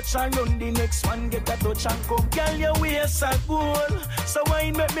get a touch and run, the next one get a touch and come. Gal your waist a gold, so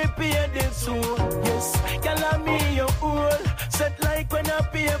why make me pay the soul? Yes, gal a me your old, set like when a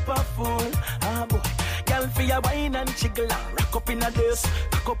paper full. Ah boy, gal for your wine and jiggle and rock up in a dance.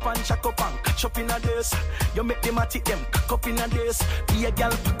 Cock up and chuck up and catch up in a dance. You make them a tick them, cock up in a dance. Be a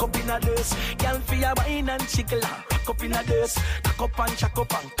gal pack up in a dance. Gal for your wine and jiggle and rock up in a dance. Cock up and chuck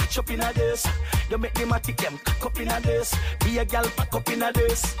up and catch up in a dance. You make them a tick them, cock up in a dance. Be a gal pack up in a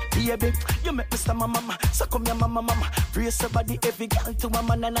dance. Baby, you make Mr. Mama, so come your mama. Brace your body, every gal to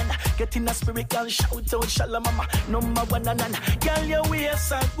mama nana. Get in a spirit, gal shout out, shala mama. Number one nana. Gal your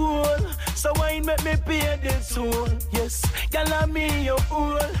waist a gold, so wine make me pay the soul. Yes, gal a me your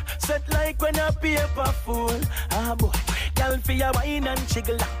old, set like when a paper full. Ah boy, gal for your wine and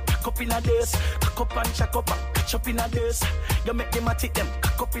jiggle. Cock up in a dance, cock up and chuck up and catch up in a dance. You make them a tick them,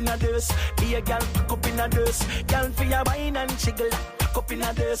 cock up in a dance. Be a gal, pack up in a dance. Gal for your wine and jiggle. Cock up in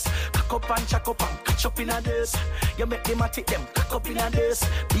a dance, cock up and chuck up and catch up in a dance. You make them a tick them, cock up in a dance.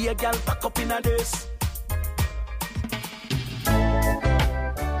 Be a gal, pack up in a dance.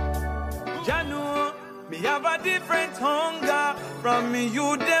 Janu, me have a different hunger from me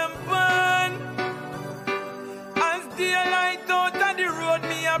you them burn. As daylight out on the road,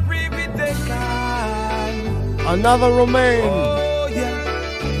 me a pray with the can. Another Romain. Oh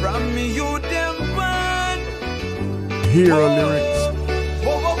yeah, from me you them burn. Hero lyrics.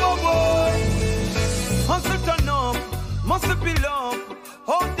 Hustle turn up, muscle build up.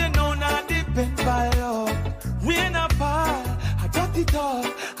 Hope they know not depend by love. Rain or fall, I got it all.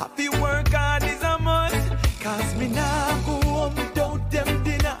 Happy work hard is a must. Cause me now go home without them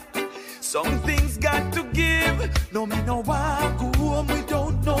dinner. Some things got to give. No me no want go home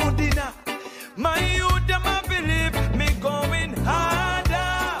without no dinner. My youth them I believe me going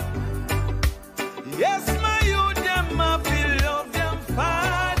harder. Yes, my youth them I feel love them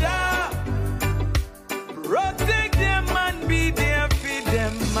father. Protect them and be there for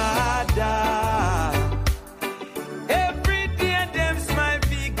them mother. Every day them smile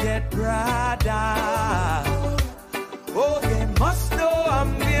we get brother. Oh, they must know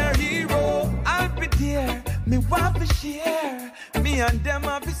I'm their hero. I'll be there, me want to share. Me and them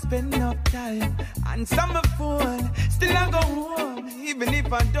have to spend enough time. And some my phone, still I go home. Even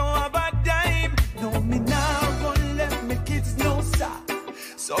if I don't have a dime. No, me now gonna let my kids know, sir.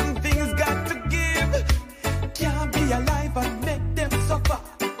 Some things got to give. Can't be alive and make them suffer.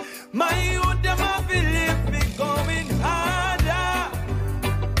 My youth them have to live me going harder.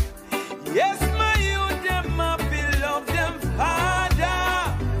 Yes, my youth them have to love them harder.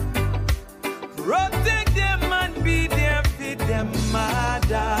 Protect them and be there for them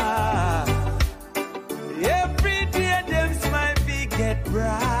mother. Every day them smile we get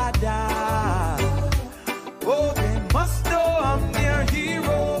brother. Oh, they must know I'm their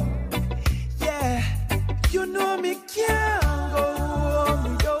hero. Yeah, you know me can't go home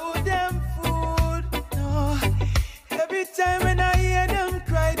without them food. No, every time when I hear them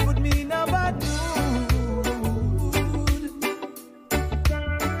cry, put me in a bad mood.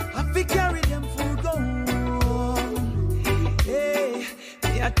 I fi carry them food go home. Hey,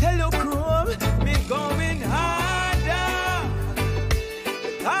 me I tell you, Chrome, me going harder.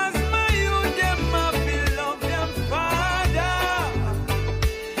 Cause my youth them I feel love them father.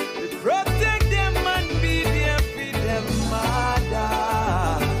 We protect them and be there for them mother.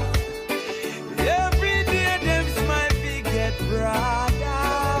 Every day them smile we get brother.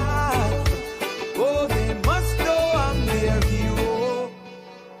 Oh, they must know I'm their hero.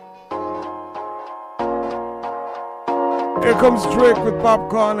 Here comes Drake with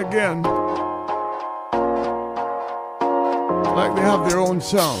Popcorn again. Like they have their own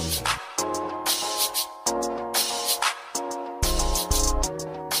sound.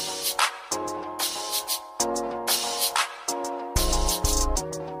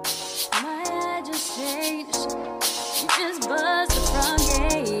 My head just changed. You just buzzed the front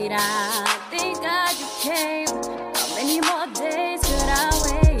gate. I thank God you came. How many more days could I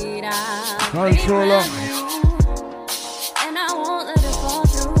wait? I Controller. and I won't let it fall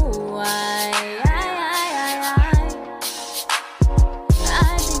through. I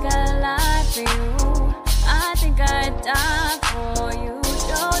think I lied for you. I think I died for you.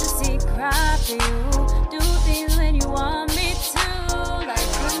 Show the secret.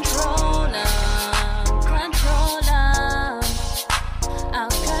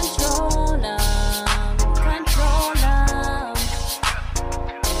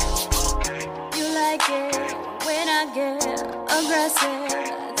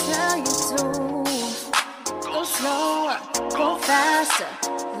 faster,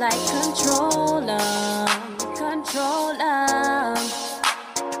 like controller.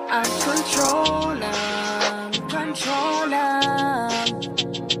 I'm controller.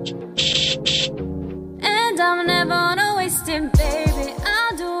 And I'm never gonna waste it, baby.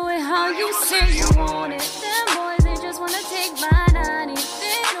 I'll do it how you say you want it. Them boys, they just wanna take my nanny.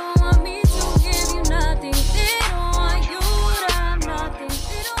 They don't want me to give you nothing. They don't want you to have nothing.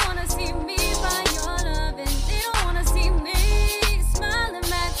 They don't wanna see me by your loving. They don't wanna see me smiling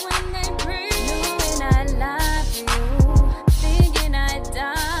back when they breathe. Knowing I lie for you, thinking I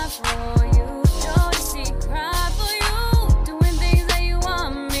die for you. Don't see cry for you, doing things that you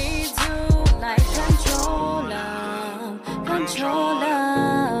want me to. Like control 'em.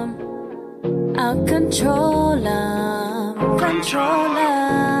 I'll control 'em.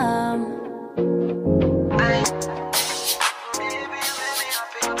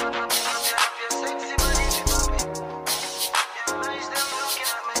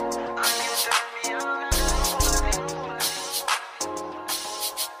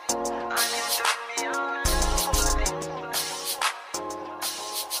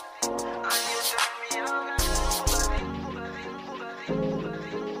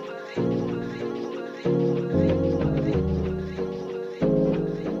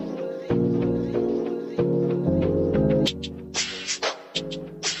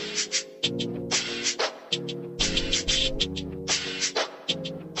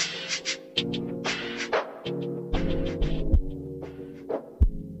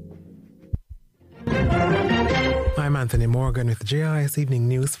 I'm Anthony Morgan with GIS Evening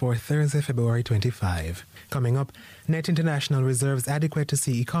News for Thursday, February 25. Coming up, net international reserves adequate to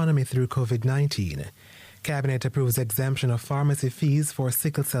see economy through COVID-19. Cabinet approves exemption of pharmacy fees for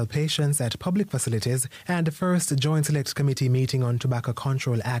sickle cell patients at public facilities, and the first Joint Select Committee meeting on Tobacco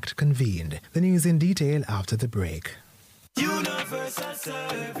Control Act convened. The news in detail after the break. Universal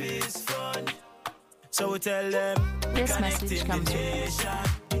Service Fund. So we tell them this message comes from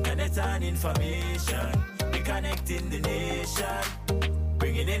internet and information. We connecting the nation.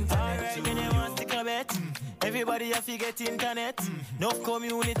 Bringing internet to you. Want to bet? Everybody have to get internet. No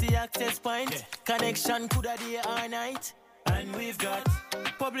community access point. Connection could a day or night. And we've got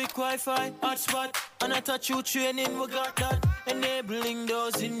public Wi-Fi, hotspot, and a touch you training, we got that. Enabling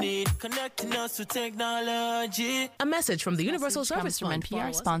those in need, connecting us to technology. A message from the Universal Service Fund. From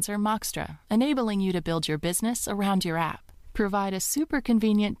NPR sponsor Moxtra, enabling you to build your business around your app. Provide a super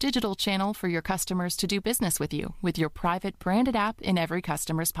convenient digital channel for your customers to do business with you with your private branded app in every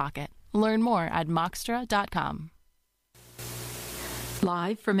customer's pocket. Learn more at moxtra.com.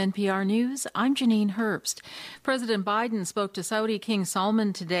 Live from NPR News, I'm Janine Herbst. President Biden spoke to Saudi King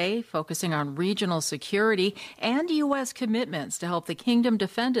Salman today, focusing on regional security and U.S. commitments to help the kingdom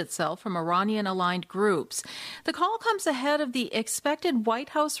defend itself from Iranian-aligned groups. The call comes ahead of the expected White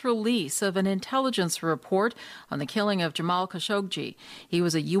House release of an intelligence report on the killing of Jamal Khashoggi. He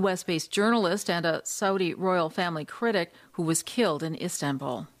was a U.S.-based journalist and a Saudi royal family critic who was killed in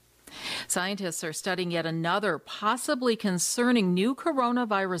Istanbul. Scientists are studying yet another possibly concerning new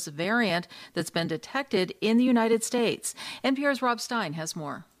coronavirus variant that's been detected in the United States. NPR's Rob Stein has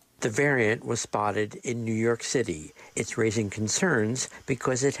more. The variant was spotted in New York City. It's raising concerns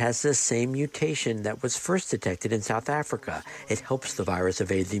because it has the same mutation that was first detected in South Africa. It helps the virus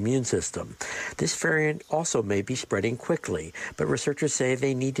evade the immune system. This variant also may be spreading quickly, but researchers say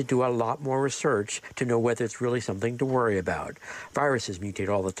they need to do a lot more research to know whether it's really something to worry about. Viruses mutate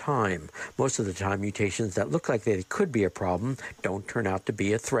all the time. Most of the time, mutations that look like they could be a problem don't turn out to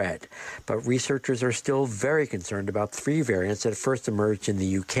be a threat. But researchers are still very concerned about 3 variants that first emerged in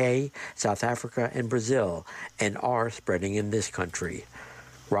the UK, South Africa, and Brazil, and are spreading in this country.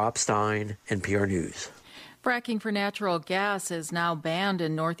 Rob Stein, NPR News. Fracking for natural gas is now banned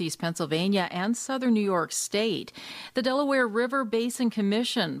in northeast Pennsylvania and southern New York State. The Delaware River Basin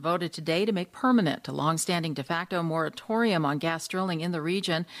Commission voted today to make permanent a longstanding de facto moratorium on gas drilling in the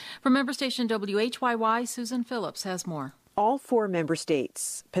region. From member station WHYY, Susan Phillips has more. All 4 member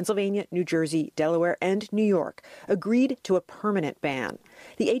states, Pennsylvania, New Jersey, Delaware, and New York, agreed to a permanent ban.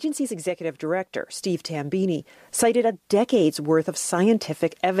 The agency's executive director, Steve Tambini, cited a decade's worth of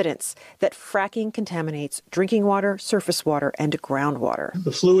scientific evidence that fracking contaminates drinking water, surface water, and groundwater.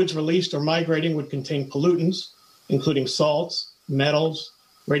 The fluids released or migrating would contain pollutants, including salts, metals,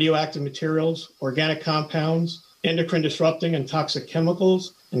 radioactive materials, organic compounds, endocrine disrupting and toxic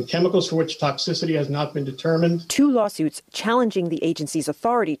chemicals, and chemicals for which toxicity has not been determined. 2 lawsuits challenging the agency's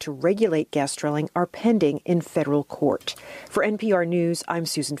authority to regulate gas drilling are pending in federal court. For NPR News, I'm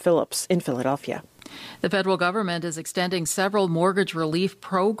Susan Phillips in Philadelphia. The federal government is extending several mortgage relief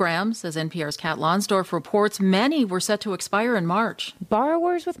programs. As NPR's Kat Lonsdorf reports, many were set to expire in March.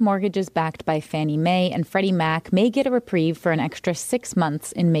 Borrowers with mortgages backed by Fannie Mae and Freddie Mac may get a reprieve for an extra 6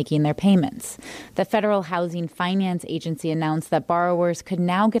 months in making their payments. The Federal Housing Finance Agency announced that borrowers could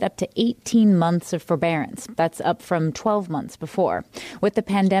now get up to 18 months of forbearance. That's up from 12 months before. With the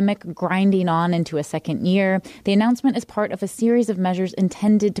pandemic grinding on into a second year, the announcement is part of a series of measures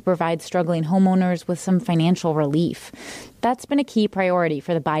intended to provide struggling homeowners with some financial relief. That's been a key priority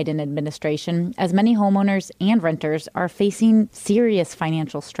for the Biden administration, as many homeowners and renters are facing serious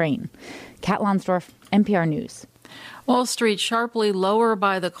financial strain. Kat Lonsdorf, NPR News. Wall Street sharply lower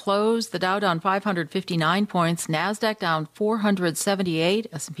by the close. The Dow down 559 points, NASDAQ down 478,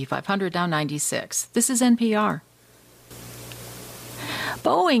 S&P 500 down 96. This is NPR.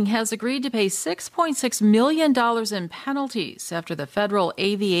 Boeing has agreed to pay $6.6 million in penalties after the Federal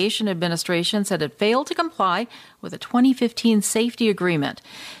Aviation Administration said it failed to comply with a 2015 safety agreement.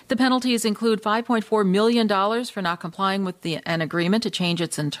 The penalties include $5.4 million for not complying with an agreement to change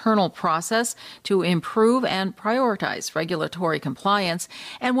its internal process to improve and prioritize regulatory compliance,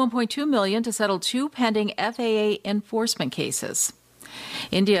 and $1.2 million to settle 2 pending FAA enforcement cases.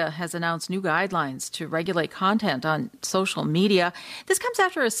 India has announced new guidelines to regulate content on social media. This comes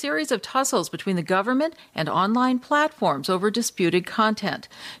after a series of tussles between the government and online platforms over disputed content.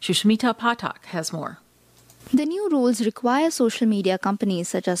 Shushmita Pathak has more. The new rules require social media companies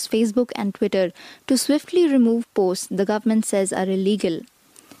such as Facebook and Twitter to swiftly remove posts the government says are illegal.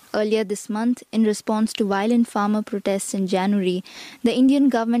 Earlier this month, in response to violent farmer protests in January, the Indian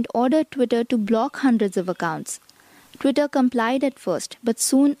government ordered Twitter to block hundreds of accounts. Twitter complied at first, but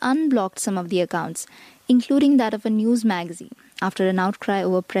soon unblocked some of the accounts, including that of a news magazine, after an outcry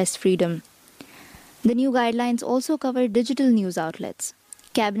over press freedom. The new guidelines also cover digital news outlets.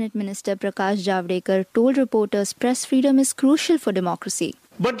 Cabinet Minister Prakash Javadekar told reporters press freedom is crucial for democracy.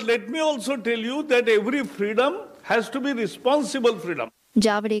 But let me also tell you that every freedom has to be responsible freedom.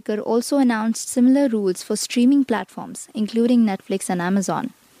 Javadekar also announced similar rules for streaming platforms, including Netflix and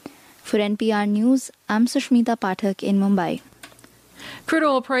Amazon. For NPR News, I'm Sushmita Pathak in Mumbai. Crude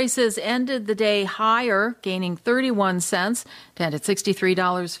oil prices ended the day higher, gaining 31 cents to end at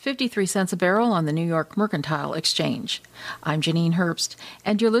 $63.53 a barrel on the New York Mercantile Exchange. I'm Janine Herbst,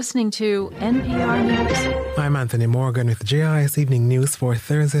 and you're listening to NPR News. I'm Anthony Morgan with JIS Evening News for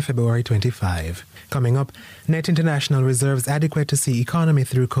Thursday, February 25. Coming up, net international reserves adequate to see economy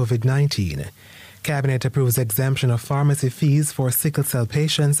through COVID-19. Cabinet approves exemption of pharmacy fees for sickle cell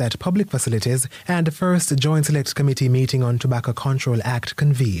patients at public facilities, and the first Joint Select Committee meeting on Tobacco Control Act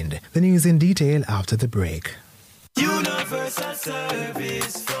convened. The news in detail after the break. Universal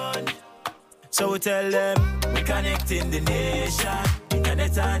Service Fund. So we tell them, we connecting the nation.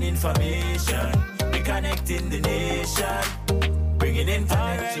 Internet and information. We connecting the nation. Bringing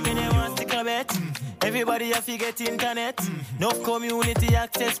internet to you. Everybody have to get internet. No community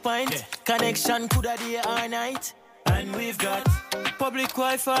access point. Connection coulda day or night. And we've got public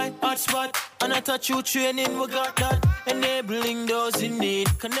Wi-Fi, hotspot, and a touch you training. We got that. Enabling those in need.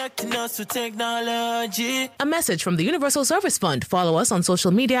 Connecting us to technology. A message from the Universal Service Fund. Follow us on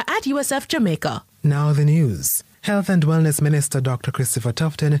social media at USF Jamaica. Now the news. Health and Wellness Minister Dr. Christopher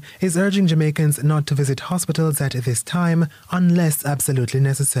Tufton is urging Jamaicans not to visit hospitals at this time unless absolutely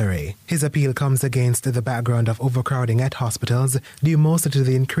necessary. His appeal comes against the background of overcrowding at hospitals due mostly to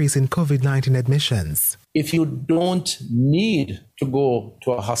the increase in COVID-19 admissions. If you don't need to go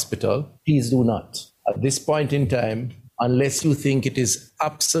to a hospital, please do not. At this point in time, unless you think it is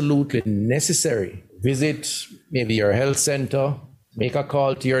absolutely necessary, visit maybe your health center, make a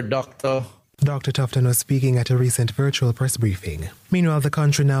call to your doctor. Dr. Tufton was speaking at a recent virtual press briefing. Meanwhile, the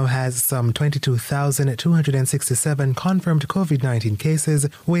country now has some 22,267 confirmed COVID-19 cases,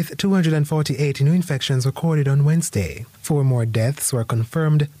 with 248 new infections recorded on Wednesday. 4 more deaths were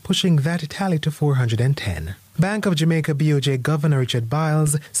confirmed, pushing that tally to 410. Bank of Jamaica BOJ Governor Richard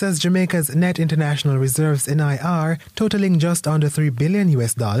Biles says Jamaica's net international reserves NIR, totaling just under $3 billion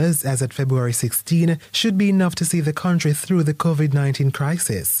as at February 16, should be enough to see the country through the COVID-19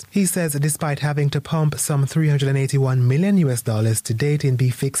 crisis. He says despite having to pump some $381 million to date in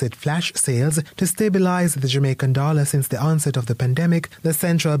be-fixed flash sales to stabilize the Jamaican dollar since the onset of the pandemic, the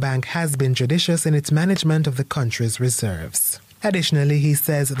central bank has been judicious in its management of the country's reserves. Additionally, he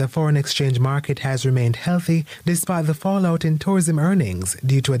says the foreign exchange market has remained healthy despite the fallout in tourism earnings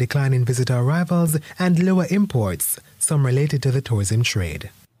due to a decline in visitor arrivals and lower imports, some related to the tourism trade.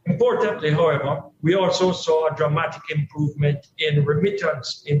 Importantly, however, we also saw a dramatic improvement in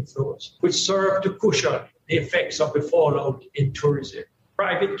remittance inflows, which served to cushion the effects of the fallout in tourism.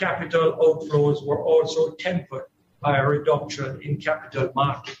 Private capital outflows were also tempered by a reduction in capital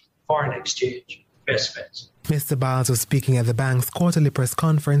market foreign exchange investments. Mr. Biles was speaking at the bank's quarterly press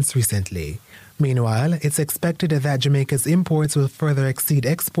conference recently. Meanwhile, it's expected that Jamaica's imports will further exceed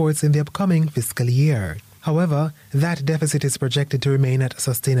exports in the upcoming fiscal year. However, that deficit is projected to remain at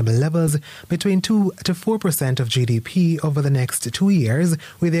sustainable levels between 2 to 4% of GDP over the next 2 years,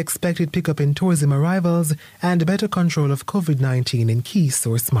 with the expected pickup in tourism arrivals and better control of COVID-19 in key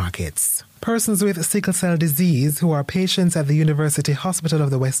source markets. Persons with sickle cell disease who are patients at the University Hospital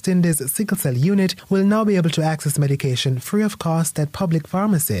of the West Indies Sickle Cell Unit will now be able to access medication free of cost at public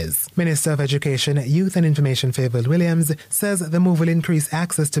pharmacies. Minister of Education, Youth and Information Favourite Williams says the move will increase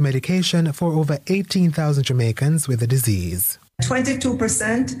access to medication for over 18,000 Jamaicans with the disease.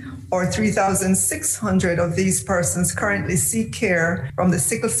 22% or 3,600 of these persons currently seek care from the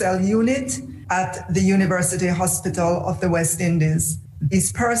Sickle Cell Unit at the University Hospital of the West Indies.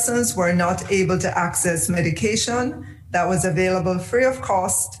 These persons were not able to access medication that was available free of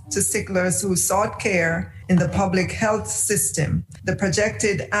cost to sicklers who sought care in the public health system. The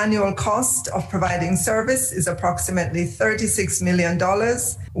projected annual cost of providing service is approximately $36 million,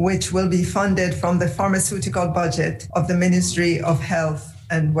 which will be funded from the pharmaceutical budget of the Ministry of Health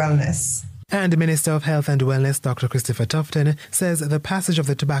and Wellness. And the Minister of Health and Wellness, Dr. Christopher Tufton, says the passage of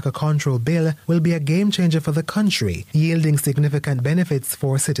the Tobacco Control Bill will be a game-changer for the country, yielding significant benefits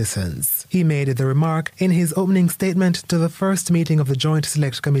for citizens. He made the remark in his opening statement to the first meeting of the Joint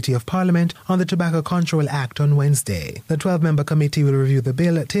Select Committee of Parliament on the Tobacco Control Act on Wednesday. The 12-member committee will review the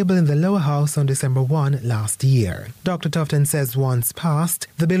bill tabled in the lower house on December 1 last year. Dr. Tufton says once passed,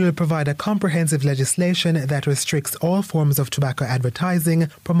 the bill will provide a comprehensive legislation that restricts all forms of tobacco advertising,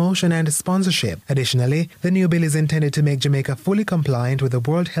 promotion and sponsorship. Additionally, the new bill is intended to make Jamaica fully compliant with the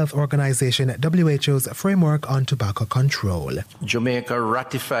World Health Organization WHO's framework on tobacco control. Jamaica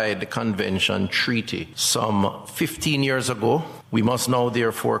ratified the Convention Treaty some 15 years ago. We must now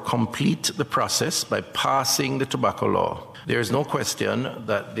therefore complete the process by passing the tobacco law. There is no question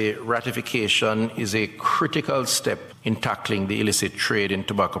that the ratification is a critical step in tackling the illicit trade in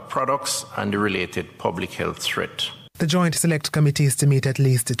tobacco products and the related public health threat. The Joint Select Committee is to meet at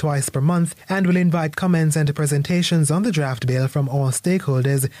least twice per month and will invite comments and presentations on the draft bill from all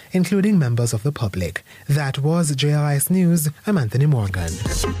stakeholders, including members of the public. That was JIS News. I'm Anthony Morgan.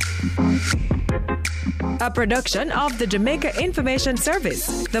 A production of the Jamaica Information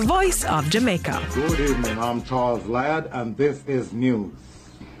Service, the voice of Jamaica. Good evening, I'm Charles Ladd, and this is news.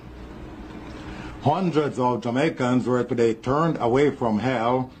 Hundreds of Jamaicans were today turned away from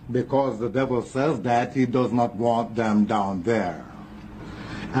hell because the devil says that he does not want them down there,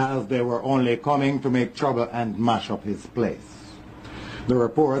 as they were only coming to make trouble and mash up his place. The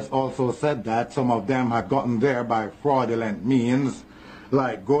reports also said that some of them had gotten there by fraudulent means,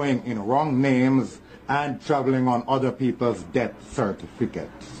 like going in wrong names and traveling on other people's death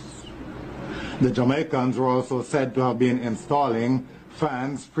certificates. The Jamaicans were also said to have been installing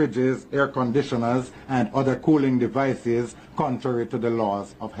fans, fridges, air conditioners, and other cooling devices contrary to the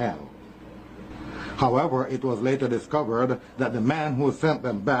laws of hell. However, it was later discovered that the man who sent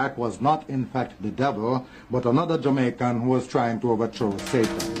them back was not in fact the devil, but another Jamaican who was trying to overthrow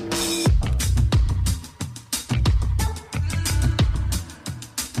Satan.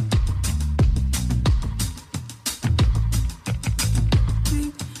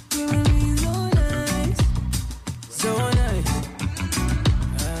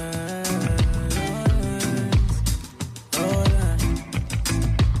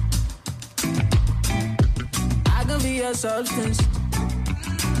 Substance.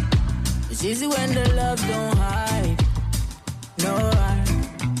 It's easy when the love don't hide. No, I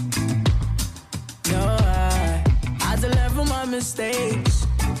had to learn from my mistakes.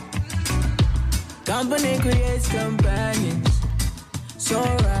 Company creates companions. So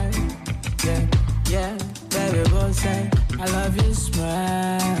right, yeah, baby, both say I love your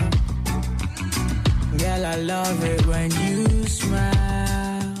smile. Girl, I love it when you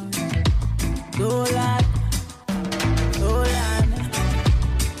smile. Don't lie.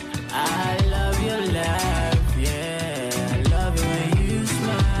 I love your laugh, yeah. I love it when you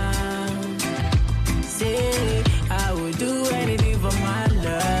smile. Say, I would do anything for my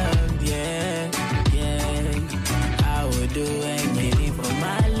love, yeah. I would do anything for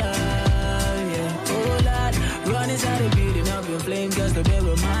my love, yeah. Oh, Lord, run inside the building up your flame just to be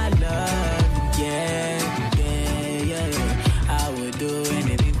with my love, yeah. I would do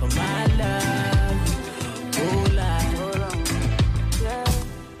anything for my love. Oh,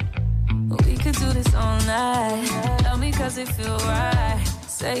 do this all night. Love me cause it feel right.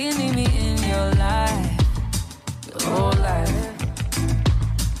 Say you need me in your life, your whole life.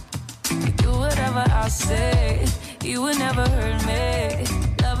 whatever I say, you would never hurt me.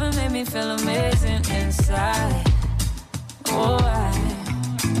 Loving made me feel amazing inside. Oh,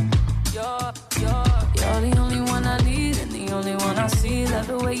 you're the only one I need and the only one I see. Love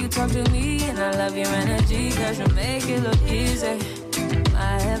the way you talk to me and I love your energy, cause you make it look easy.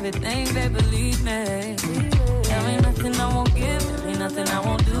 My everything, babe, believe me. There ain't nothing I won't give, there ain't nothing I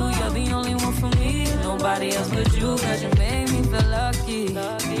won't do. You're the only one for me, nobody else but you, cause you made me feel lucky. You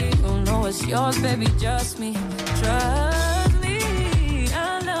know it's yours, baby, just me. Trust me,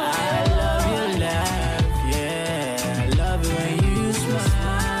 I know. I love your laugh, yeah. I love it when you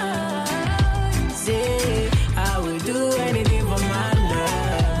smile. Say, I would do anything for my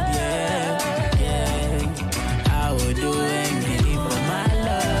love, yeah, yeah. I would do anything for my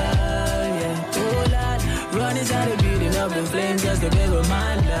love, yeah. Oh Lord, run inside the beating up in flames just to beg with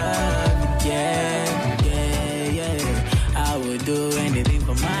my love, yeah, yeah, yeah. I would do anything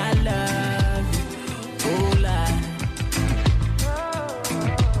for my love, oh Lord.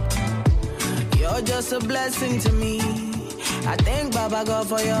 You're just a blessing to me. I thank Baba God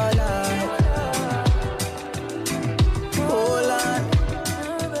for your love. Oh Lord,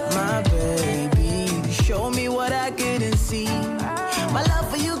 my baby, show me what I couldn't see. My love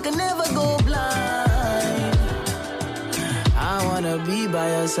for you can never go blind. I wanna be by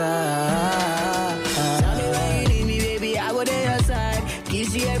your side. Tell me when you need me, baby, I go to your side.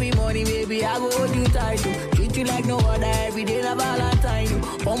 Kiss you every morning, baby, I go hold you tight. Treat you like no other, every day like Valentine.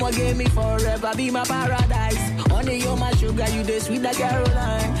 Mama gave me forever, be my paradise. Honey, you're my sugar, you the sweet like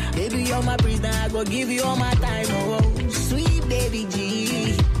Caroline. Baby, you're my prisoner, I go give you all my time. Oh, sweet baby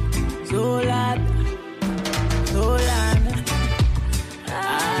G. So loud, so loud.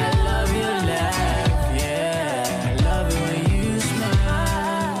 I love your laugh, yeah. I love it when you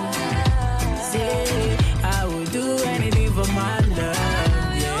smile. Say, I would do anything for my love,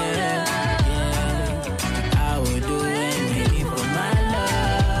 yeah, yeah. I would do anything for my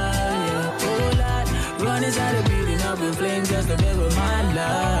love, yeah. Oh Lord, run inside the building up in flames just to beg with my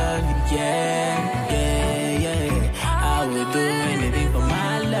love, yeah, yeah, yeah. I would do anything for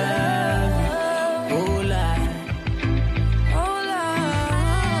my love, oh Lord.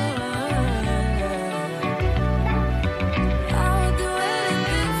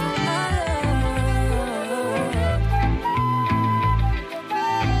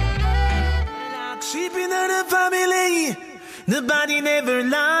 Family, the body never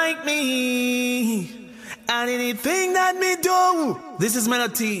liked me, and anything that me do. This is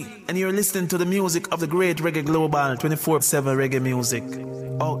Melody, and you're listening to the music of the great Reggae Global, 24/7 reggae music.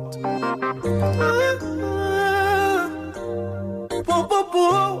 Out.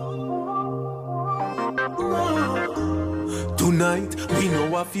 Tonight, we know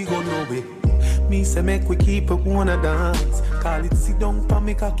what we go no way. Me say make we keep it wanna dance. Call it sit down pa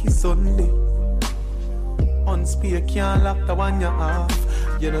me cocky Sunday. On spear can't lock the one you off.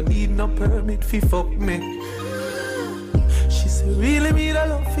 You don't need no permit fi fuck me. She said really me the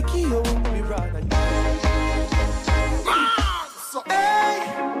love for you. Me rather So hey,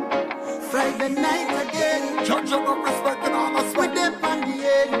 Friday night again. Judge of respecting all us with them on the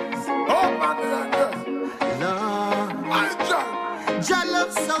ends. Oh man, Lord, Jah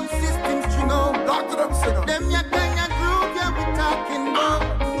love sound systems, you know. Talk to them, singer. Them ya kind of group ya we talking about.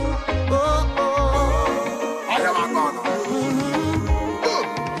 Oh oh.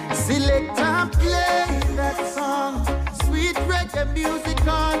 Selector play that song, sweet reggae music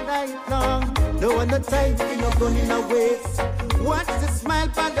all night long. No one no time for no gun in a waste. Watch the smile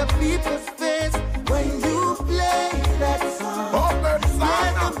on the people's face when you play that song. Play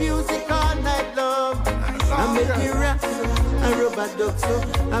the music all night long. I make me rap so, I rub a duck so,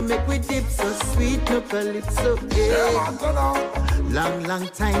 I make we dip so sweet no calypso. Yeah. Long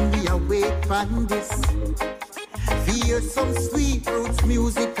time we await for this. Hear some sweet roots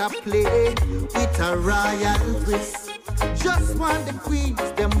music I play with a royal twist. Just want the queens,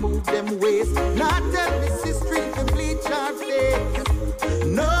 them move them ways. Not tell me sister to bleach our face.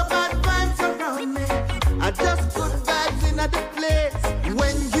 No bad vibes around me. I just put vibes in the place.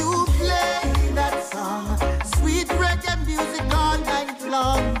 When you play that song, sweet reggae music all night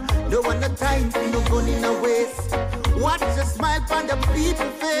long. No one no time for no gun in a waist. Watch the smile on the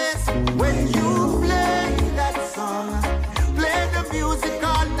people's face when you play that song. Play the music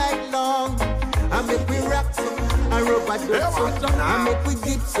all night long. I make we rock so, I rub a duck so, I make we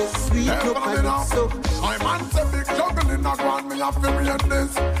dip so sweet, no calypso. My man say big juggling, not want me have to read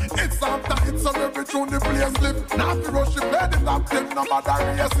this. It's after it's a every tune the place live. Now if you rush the bed, it's up them, no matter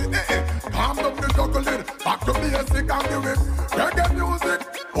race it. Calm down the juggling, back to basic and give it. Reggae music.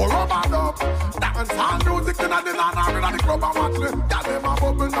 Oh, rubber up. Dance and music in the nana in the club and watch me. Got them a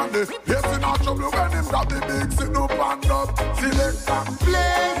bubble and the bass in our trouble when him grab the big sit up and up. Selector.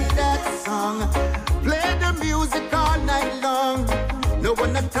 Play that song. Play the music all night long. No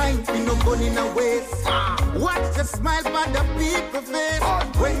one a time, we no gun in a waste. Watch the smile by the people face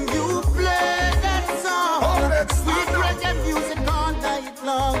when you play that song. Sweet reggae music all night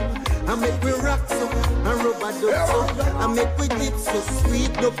long. I make we rock so, and rubber dub so. I make we dip so,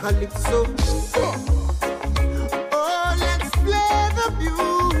 sweet no calypso. Oh, let's play the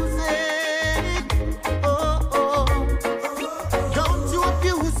music. Oh, oh. Don't you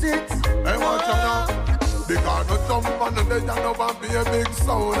abuse it. Hey, watch out now. Because no jump on the day and no one be a big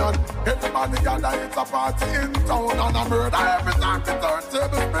sound. And everybody gather, it's a party in town. And a murder every time the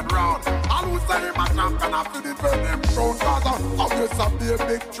turntable spin round. And who say him a champion after the him crown. Cause obviously be a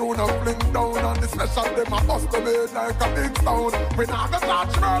big tune and fling down. And the special them a bust the bed like a big stone. We not gonna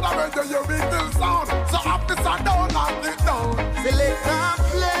touch murder when you hear big kill sound. So officer down and it down. Select and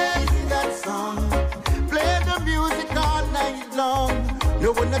play that song. Play the music all night long.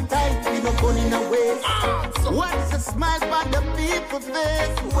 No one a time, we no gun in a waste. What's the smile by the people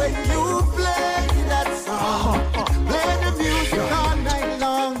face when you play that song? Play the music all night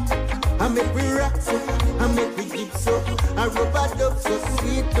long. I make we rock so, I make we dip so, I rubber dub so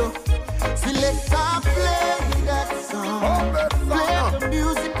sweet though. Select and play that song. Play the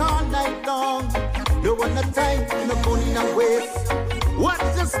music all night long. No one a time, we no gun in a waste.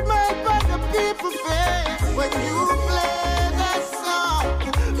 What's the smile by the people face when you play that song?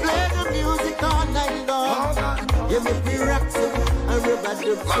 Play the music all night long. You make me rock so, I rubber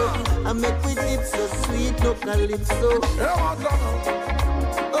dub so, I make we dip so sweet no calypso.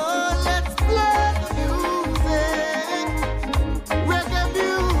 Oh, let's play the music, reggae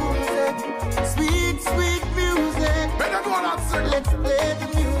music, sweet, sweet music. Better go on and sing. Let's play the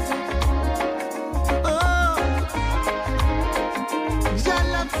music. Oh, your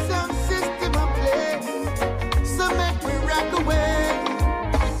love sound system I play, so make me rock away.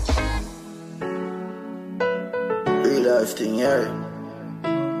 Real life thing, yeah.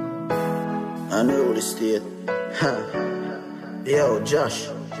 I know the state. Yo, Josh.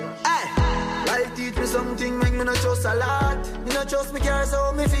 Hey, life teach me something, make me not trust a lot. Me not trust me car,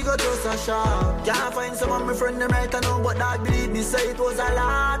 so me figure trust a shop. Can't find someone my friend them right now, but dog believe me say it was a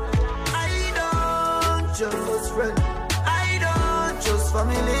lot. I don't trust friend, I don't trust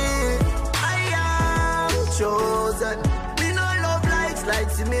family. I am chosen. Me no love likes like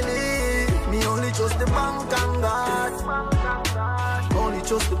simile. Me only trust the bank and God. Only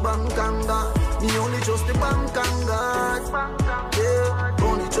trust the bank and God. Me only trust the bank and God. Yeah,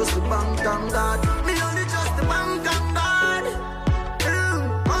 only trust the bank and God. Me only trust the bank and God.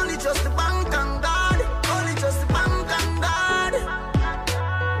 Only trust the bank and God. Only trust the bank and God.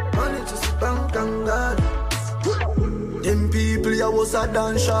 Only trust the bank and God. Them people ya was a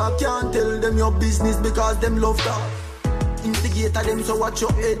dance shop. Can't tell them your business because them love that. Instigator them, so watch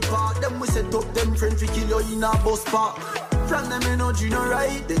your head part. Them we set up them friends, we kill you in a bus park. From them energy no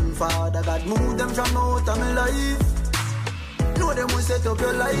right. Then Father God move them from out of my life. Know them we set up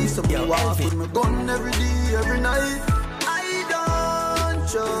your life. So you walk with my gun every day, every night. I don't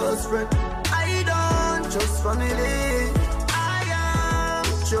trust friend, I don't trust family. I am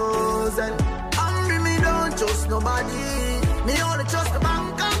chosen. Hungry me don't trust nobody. Me only trust the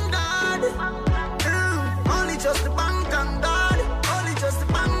bank and God. Only trust the bank and God. Only trust the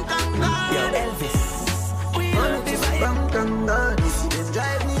bank and God. Yo, Elvis. Only trust the bank and God. You see them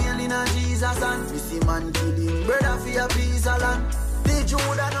drive me in a Jesus and we see man killing brother for a piece of land. The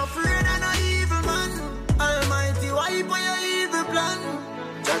Judah no afraid of no evil man. Almighty wipe on your evil plan.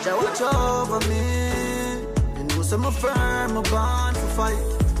 Judge watch over me. You know some are firm, I'm born for fight.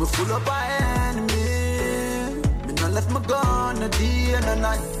 We full up our enemy. Me not left my gun a day and a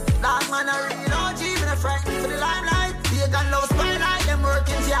night. Dog man a real OG, me not frightened for the limelight. They got low spotlight, them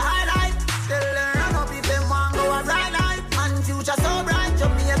working to your highlight. Tell them run up if them want go a bright light. Man future so bright,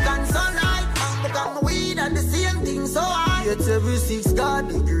 Jamaican sunlight. Man become my weed and the same thing so high. It's every 6 God,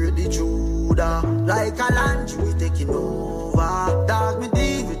 the great the Judah. Like a land, we taking over. Dog me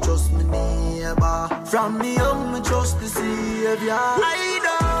deep, we trust me neighbor. From me young, me trust the Savior. I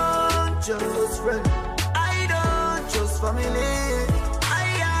don't trust friend, I don't trust family.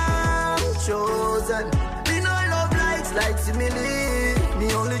 Chosen. Me no love likes like simile.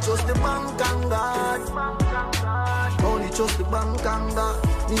 Me only trust the bank and God. Only trust the bank and God.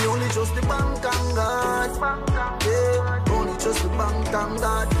 Me only trust the bank and God. Yeah, only trust the bank and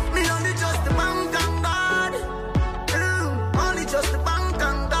God. Me only trust the bank and God. Only trust the bank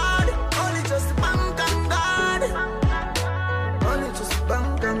and God. Only trust the bank and God. Only trust the bank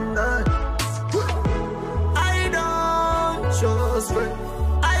and God.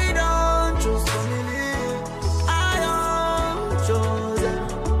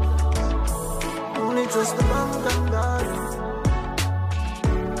 trust the bank and God.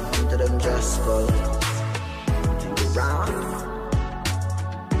 Come to them just go. Think it round.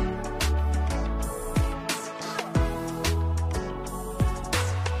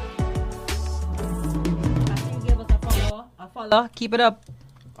 Follow. Keep it up.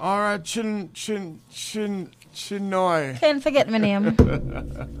 All right, Chinoy. Can't forget my name.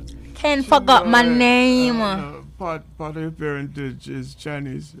 Can't forget my name. Part of your parentage is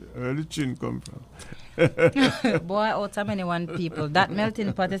Chinese. Where the chin come from? Boy, out of many one people. That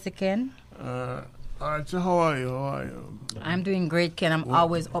melting pot is a Ken. All right, so how are you? I'm doing great, Ken. I'm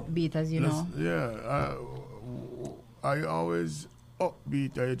always upbeat, as you know. Yeah. Are you always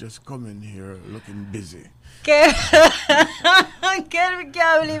upbeat, or you just come in here looking busy? Ken, we can't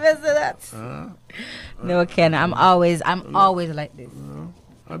believe I said that. No, Ken, I'm always like this.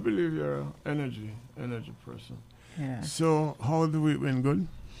 I believe you're an energy person. Yeah. So, how the week been? Good?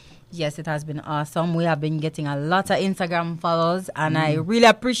 Yes, it has been awesome. We have been getting a lot of Instagram follows, and I really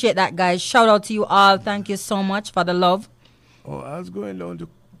appreciate that, guys. Shout out to you all. Thank you so much for the love. Oh, I was going down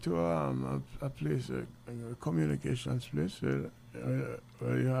to a place, a communications place, where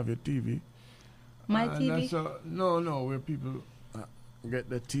you have your TV. My TV? No, where people get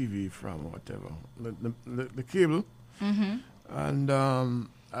the TV from, whatever. The cable. Mm-hmm. And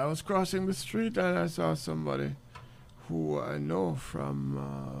I was crossing the street and I saw somebody who I know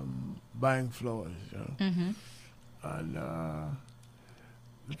from buying flowers, you know. Mm-hmm. And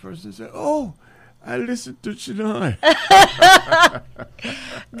the person said, "Oh, I listened to Chinoy."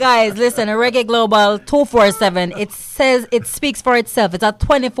 Guys, listen, Reggae Global 247. It speaks for itself. It's a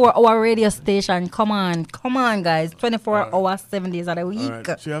 24-hour radio station. Come on, guys. 24 hours, 7 days of the week.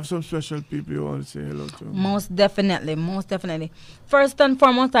 Right. So you have some special people you want to say hello to? Most definitely. First and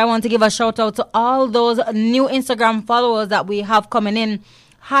foremost, I want to give a shout out to all those new Instagram followers that we have coming in.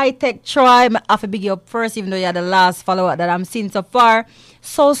 High Tech Troy, I have to big you up first, even though you're the last follower that I'm seeing so far.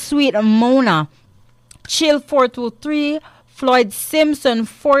 So Sweet Mona, Chill 423, Floyd Simpson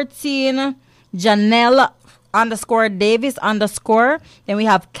 14, Janelle _Davis _. Then we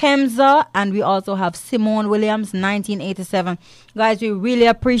have Kemza, and we also have Simone Williams 1987. Guys, we really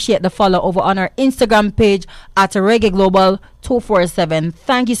appreciate the follow over on our Instagram page at Reggae Global 247.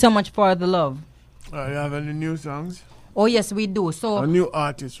 Thank you so much for the love. You have any new songs? Oh yes, we do. So a new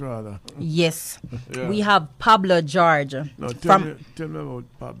artist, rather. Yes, yeah. We have Pablo George. No, tell me about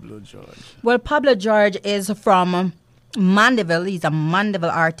Pablo George. Well, Pablo George is from Mandeville. He's a Mandeville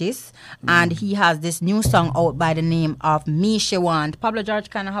artist, and he has this new song out by the name of Me She Want. Pablo George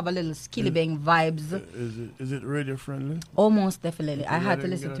kind of have a little skillibang vibes. Is it radio friendly? Almost definitely. I had to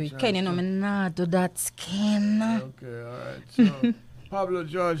listen to it. Ken, you know me not do that skin. Okay, all right. So. Pablo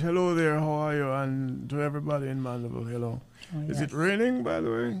George, hello there, how are you? And to everybody in Mandeville, hello. Oh, yes. Is it raining, by the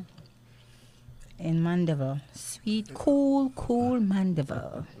way? In Mandeville. Sweet, cool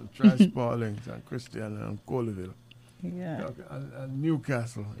Mandeville. Transpallings and Christian and Colville. Yeah. And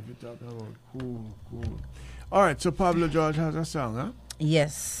Newcastle, if you're talking about cool. All right, so Pablo George has a song, huh?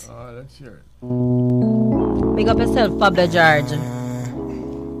 Yes. All right, let's hear it. Big up yourself, Pablo George. You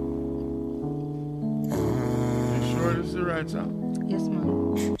sure this is the right song? Yes,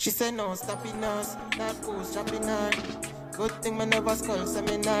 ma'am. She said no stopping us, not bootstrapping her. Good thing me never skull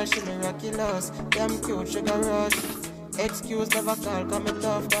seminar, she miraculous. Damn cute, sugar rush. Excuse never call, come me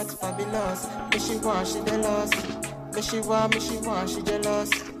tough, that's fabulous. Me she want, she jealous. Me she want, she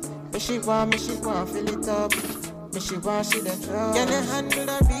jealous. Me she want, fill it up. Me she want, she the trust. Can I handle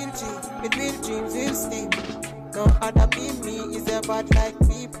the real G, with real dreams, real steam. No other be me, is a bad like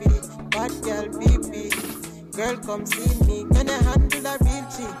PP. Bad girl, PP. Girl, come see me. Can I handle a real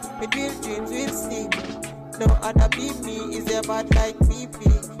G? With real dreams, real steam. No other be me. Is a bad like PP.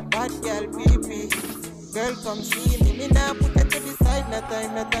 Bad girl, PP. Girl, come see me. Me now put her to the side. No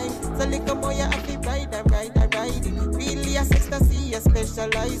time. So little more you have to ride. Really a ecstasy, a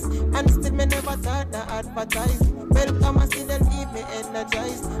specialize. And still me never thought to advertise. Welcome and see them leave me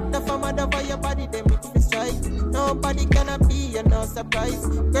energized. The mother for your body, they make me strike. Nobody cannot be, you no surprise.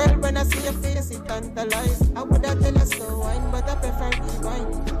 Girl, when I see your face, it tantalize. I would have tell you slow wine, but I prefer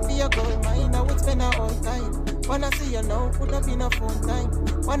rewind. Be your gold mine, I would spend her all time. Wanna see you now, could have been a phone time.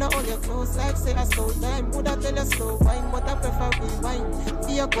 Wanna hold you close like say a slow time. Would have tell you slow wine, but I prefer rewind.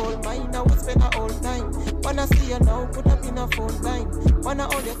 Be your gold mine, I would spend her all time. Wanna see you now, could have been a phone time. Wanna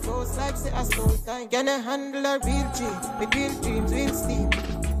hold you close like say a slow time. Can I handle a real G, with real dreams, real steam.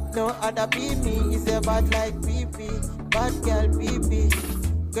 No other be me, is a bad like PP. Bad girl, PP.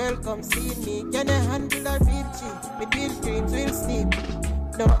 Girl, come see me. Can I handle a real G, with real dreams, real steam.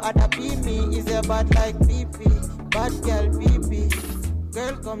 No other be me, is a bad like PP. Bad girl, PP.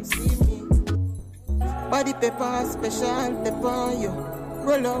 Girl, come see me. Body paper special, the for you.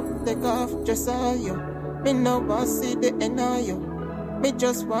 Roll up, take off, just saw you. Me no want see the end of you. Me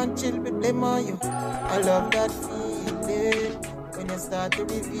just want chill with them on you. I love that feeling when you start to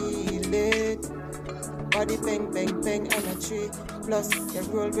reveal it. Body bang, bang, bang, energy. Plus, you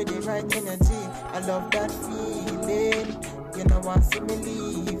roll with the right energy. I love that feeling. You know, want to see me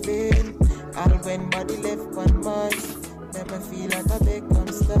leaving. All when body left one mind. Never feel like a Beckham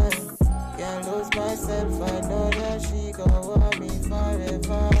style. Can't lose myself, I know that she go want me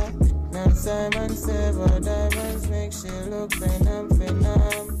forever. Now Simon Sever, diamonds make she look phenom.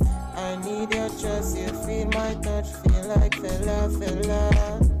 I need your trust, you feel my touch, feel like fella.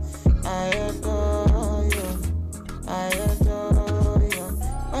 I adore you.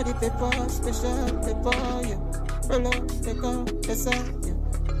 Body paper, special paper, you. Roll up, take off, beside you.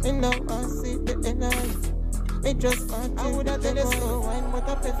 You know I see the energy. Me just want I woulda tell you slow wine, but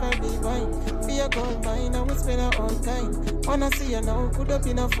I prefer the wine. Be a gold mine, I will spend a all time. Wanna see you now, put up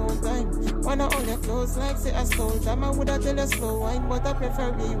in a full time. Wanna hold your clothes like say a soul time. I woulda tell you slow wine, but I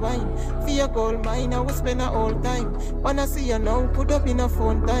prefer the wine. Be a gold mine, I will spend a all time. Wanna see you now, put up in a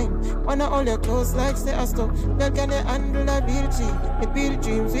phone time. Wanna hold your clothes like say a stove. Girl, can you handle a bill G? The bill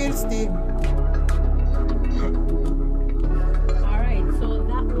dream feel steam. Alright, so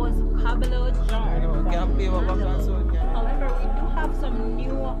that was Pablo Jar. However, we do have some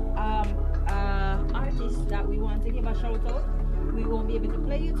new artists that we want to give a shout out. We won't be able to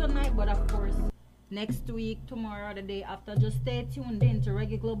play you tonight, but of course, next week, tomorrow, the day after, just stay tuned in to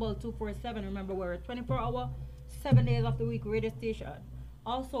Reggae Global 247. Remember, we're a 24-hour, 7 days of the week radio station.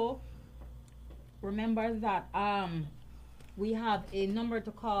 Also, remember that we have a number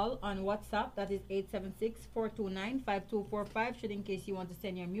to call on WhatsApp. That is 876-429-5245, should in case you want to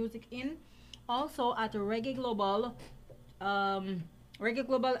send your music in. Also at Reggae Global at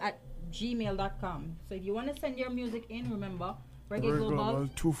gmail.com. So if you want to send your music in, remember Reggae Global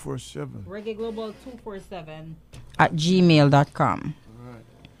 247. Reggae Global 247 at gmail.com. All right.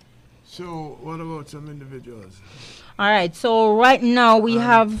 So what about some individuals? All right. So right now we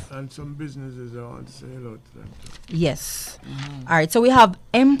have and some businesses I want to say hello to them too. Yes. Mm-hmm. All right. So we have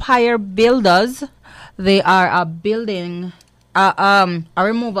Empire Builders. They are a building. A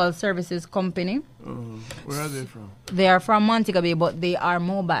removal services company. Where are they from? They are from Montego Bay, but they are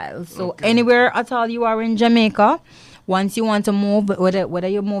mobile. So anywhere at all you are in Jamaica, once you want to move, whether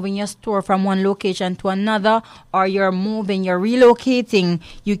you're moving your store from one location to another, or you're relocating,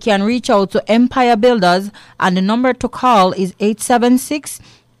 you can reach out to Empire Builders, and the number to call is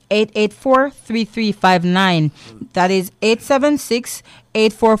 876-884-3359. That is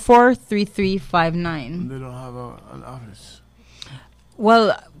 876-844-3359. They don't have an office.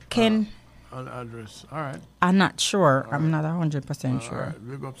 Well, an address. All right. I'm not sure. I'm not 100% sure. All right.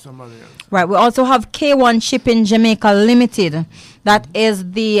 Big up somebody else. Right. We also have K1 Shipping Jamaica Limited. That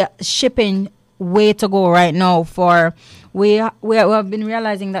is the shipping way to go right now. We have been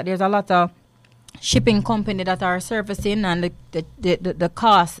realizing that there's a lot of shipping company that are surfacing, and the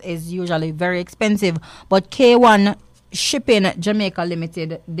cost is usually very expensive. But K1 Shipping Jamaica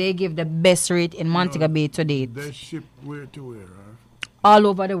Limited, they give the best rate in Montego Bay to date. They ship where to where? All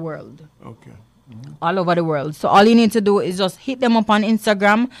over the world. Okay. Mm-hmm. All over the world. So all you need to do is just hit them up on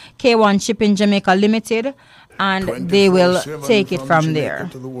Instagram, K1 Shipping Jamaica Limited, and they will take it from there.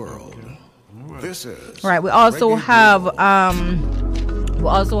 To the world. Okay. This is right. We also have a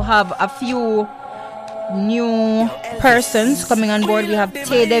few new persons coming on board. We have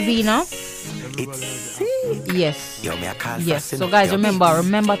Tay Devina. Yes. So guys,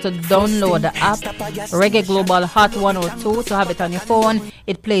 remember to download the app Reggae Global Hot 102 to have it on your phone.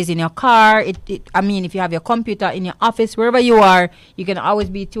 It plays in your car. If you have your computer in your office, wherever you are, you can always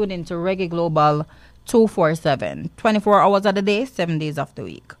be tuned into Reggae Global 247, 24 hours of the day, 7 days of the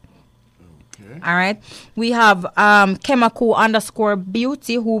week. Okay. All right. We have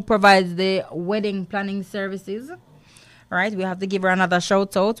Kemaku_Beauty, who provides the wedding planning services. All right, we have to give her another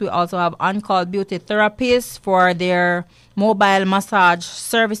shout out. We also have On Call Beauty Therapists for their mobile massage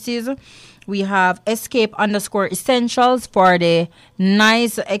services. We have Escape_Essentials for the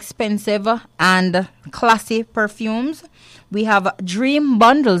nice, expensive, and classy perfumes. We have Dream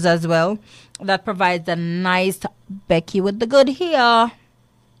Bundles as well that provides the nice Becky with the good hair.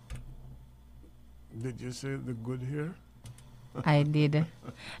 Did you say the good hair? I did.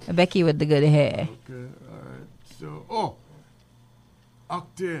 Becky with the good hair. Okay, all right. So,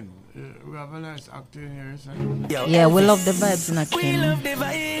 Octane. We have a nice Octane here. Yeah, we love the vibes in Octane. We love the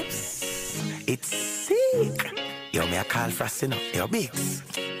vibes. It's sick. Yo, me a call for us, Yo, Biggs.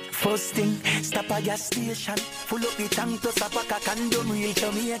 First thing, stop a gas station. Full up the tank to stop a cock and don't real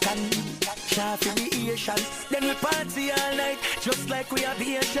Jamaican. Sharp aviation. Then we party all night, just like we are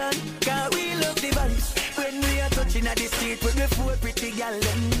Asian. Cause we love the vibes. When we are touching at the street with the four pretty gal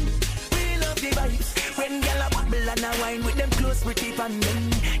them. We love the vibes. When gal a bubble and a wine with them close pretty pan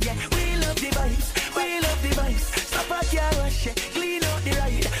them. Yeah, we love the vibes. We love the vibes. Stop a car wash, clean out the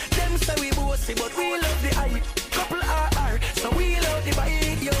ride. Them say we bossy, but we love the hype. Couple RR, so we love the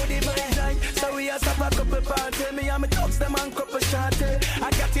bike, yo the bike. So we a stop a couple party. Me and me dogs them and couple shorty.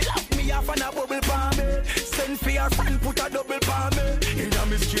 I got it off me off and a bubble palm me. Send for your friend, put a double palm me. In a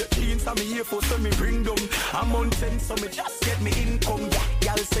me straight jeans, so me here for so me bring them. I'm on 10, so me just get me income.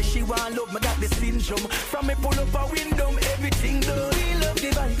 Yeah, y'all say she want love, me got the syndrome. From me pull up a window, everything do. We love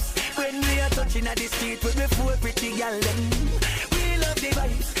the vibes. When we are touching at the street with the four pretty gal them. We love the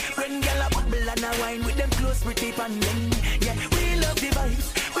vibes. When gal a bubble and a wine with them close pretty pan them. Yeah, we love the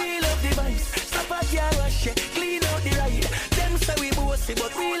vibes. We love the vibes. Stop a car wash, clean out the ride. Them say we bossy,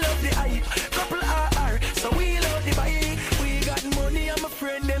 but we love the hype. Couple RR, so we love the bike. We got money, I'm a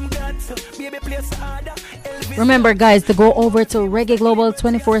friend, them got so baby place harder. Remember, guys, to go over to Reggae Global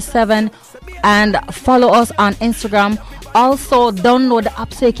 24/7 and follow us on Instagram. Also, download the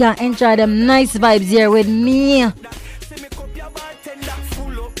app so you can enjoy them nice vibes here with me.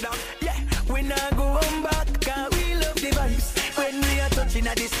 We not go home back, cause we love the vibes. When we are touching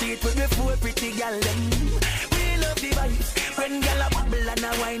at the street with the four pretty gal them. We love the vibes. When gal a bubble and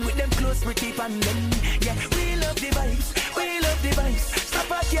a wine with them close pretty pan them. Yeah, we love the vibes. We love the vibes.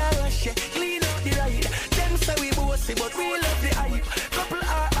 Stop a car wash, clean out the ride. Them say we bossy, but we love the hype. Couple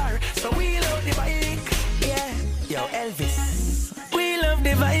RR, so we love the bike. Yeah, yo Elvis, we love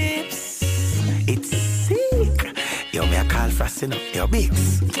the vibes. It's sick. Yo, me a call fast enough, yo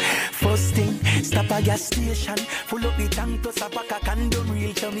bigs. First thing, stop a gas station. Full up the tank to stop a cock and don't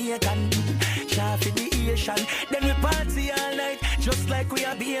real Jamaican. Sharp aviation. Then we party all night, just like we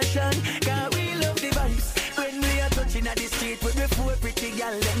are Asian. Cause we love the vibes. When we are touching at the street with the four pretty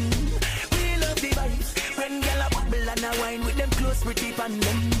gal them. We love the vibes. When gal a bubble and a wine with them close pretty pan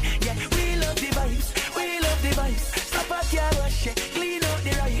them. Yeah, we love the vibes. We love the vibes. Stop a car wash, clean out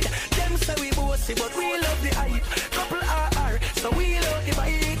the ride. Them say we bossy, but we love the hype. Couple RR, so we love the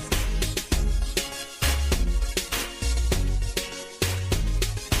bike.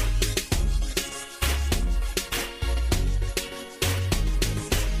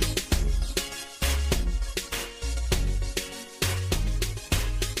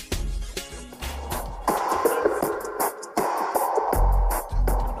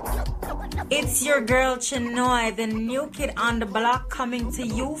 It's your girl Chinoy, the new kid on the block, coming to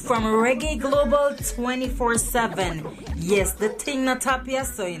you from Reggae Global 24/7. Yes, the thing not up here,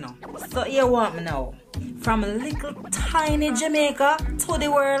 so you know. So you want me now. From a little tiny Jamaica to the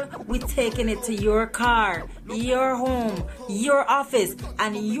world, we're taking it to your car, your home, your office,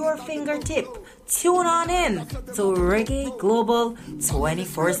 and your fingertip. Tune on in to Reggae Global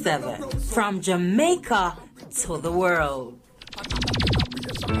 24/7. From Jamaica to the world.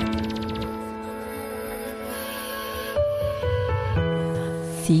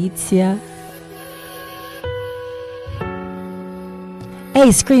 Seats, hey,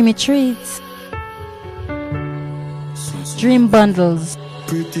 Screamy Treats. Dream Bundles.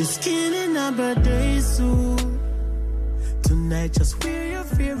 Pretty skin in a birthday suit. Tonight just wear your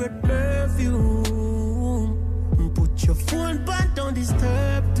favorite perfume. Put your phone back, don't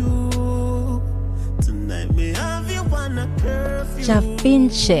disturb too. Tonight me have you on a curfew.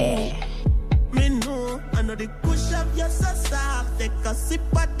 Javinci. Me know, I know the push up you're so soft. Take a sip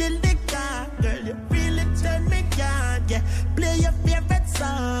of the liquor. Girl, you really turn me on. Yeah, play your favorite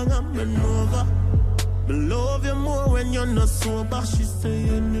song. I'm an over. I love you more when you're not sober. She say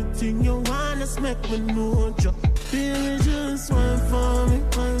anything you want, just make me know you. Baby, just wine for me,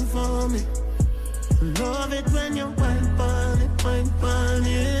 wine for me. Love it when you wine for it, wine for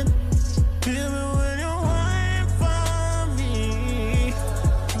it. Baby, when you wine for me.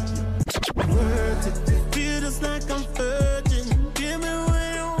 Worth it, feel just like I'm virgin. Baby,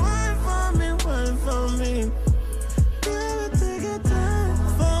 when you wine for me, wine for me. Baby, take your time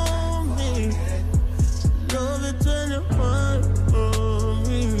for me. Love it when you wine for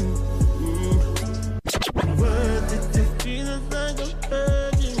me. Worth it, feel just like I'm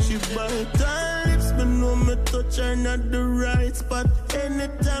virgin. She bite her lips, but know me touch her not the right spot.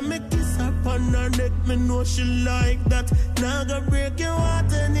 Anytime I kiss her on her neck, me know she like that. Now go break your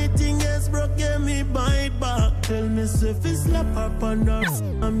heart, anything else broke, get me bite back. Tell me if it's slap her on her,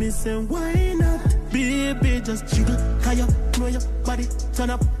 and me say why not? Baby, just jiggle, how you know your body turn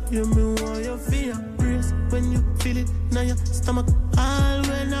up. You me want you feel brace when you feel it now your stomach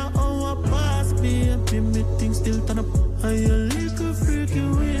always. when I hour pass, baby, me things still turn up. And your little freaky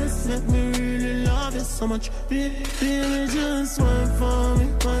ways make me really love you so much. Baby, just wine for me,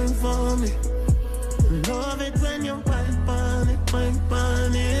 wine for me. Love it when you wine on it, wine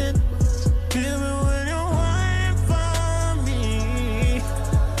on it. Baby, when you wine for me,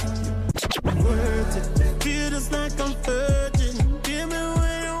 worth it. Feel just like I'm virgin. Give me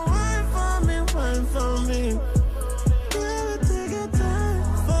when you wine for me, wine for me. Baby, take your time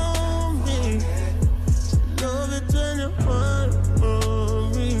for me. Love it when you wine for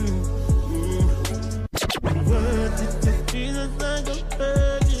me. Worth it. Feel just like I'm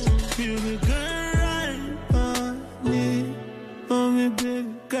virgin. Feel me, girl, right on it. For me,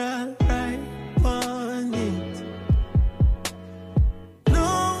 baby, girl, right on it.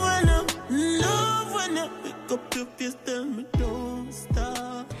 Love when I pick up your face, tell me don't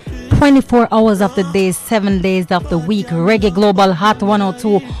stop. 24 hours of the day, 7 days of the week. Reggae Global Hot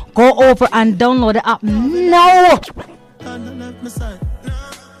 102. Go over and download the app now.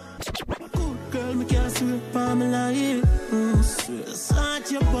 Good girl, me can't swear for me like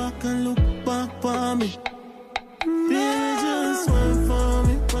Start your back and look back for me. Baby, just wine for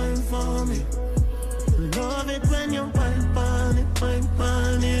me, wine for me. Love it when you wine on it, wine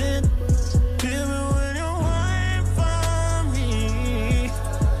on it. Baby, when you wine for me,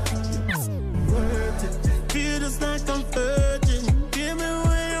 worth it. Feel just like I'm virgin. Give me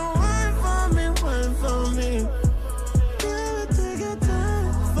when you wine for me, wine for me. Baby, take your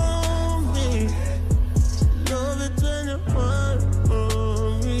time for me. Love it when you wine for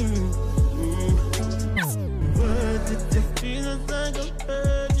me. Worth it. Feel just like I'm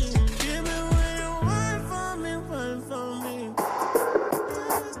virgin. Give me when you wine for me, wine for me.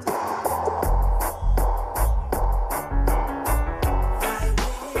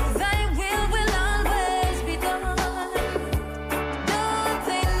 Thy will always be done. Don't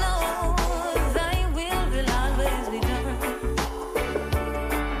they know thy will always be done?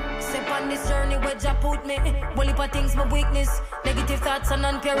 Step on this journey where Jah put me. Well, if I things my weakness. Negative thoughts and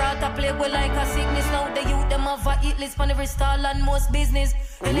non-pure heart, I play with like a sickness. Now the youth them have a hit list on every stall and most business.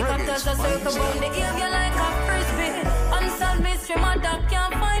 Helicopters are circle round the area like a frisbee. Unsolved mystery, my dog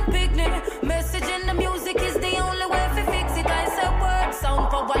can't find picnic. Message in the music is the only way to fix it. I say word, sound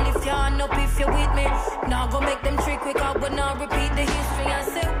power, lift your hand up if you're with me. Now go make them trick quick out, but now repeat the history. I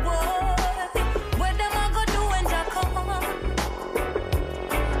say word, what them I go do when Jah come?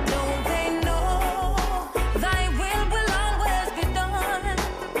 Don't they know thy will always be done?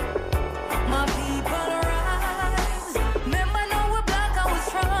 My people rise. Remember now we're black and we're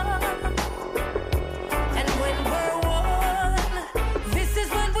strong. And when we're one, this is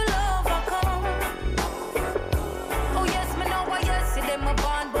when we'll overcome. Oh yes, me know why yes, see them a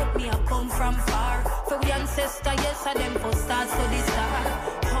born, but me I come from far. For we ancestor, yes, I them for stars to the star.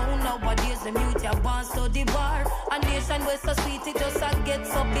 How nowadays the mute ya born to the bar. A nation where so sweet it just a get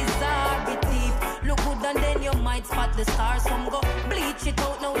so bizarre. Be deep, look good and then you might spot the stars. Some go bleach it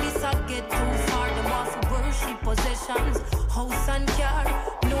out, now this a get too far. Them want for worship possessions, house and car.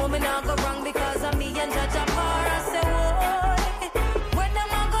 No, me not go wrong because of me and Jah Jah par. I say, whoa, what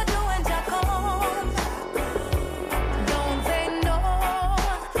them I go do when Jah come? Don't they know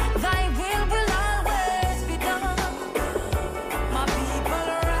thy will always be done? My people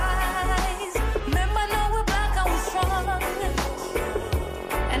rise. Remember now we're black and we're strong.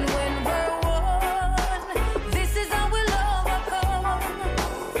 And when we're one, this is how we'll overcome.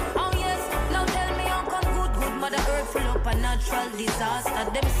 Oh yes, now tell me how come good Mother Earth full up a natural disaster.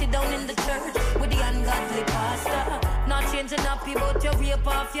 Them sit down in the church with the ungodly pastor. Not changing happy but you rape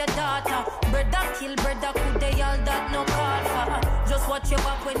off your daughter. Brother kill brother, could they all that no call for? Just watch your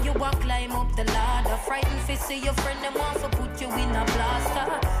back when you walk, climb up the ladder. Frightened to see your friend, them want to put you in a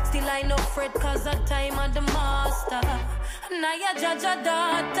blaster. Still I no fret cause the time of the master. Now you judge a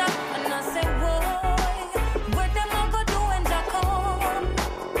daughter. And I say, whoa, what them I go do when Jah come?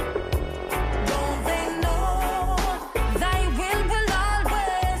 Don't they know thy will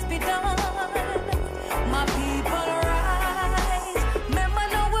always be done? My people rise. Remember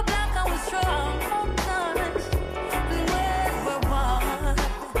now we're black and we're strong. And when we're one,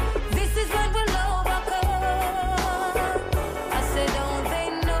 this is when we'll overcome. I say, don't they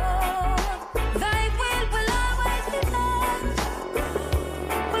know thy will always be done?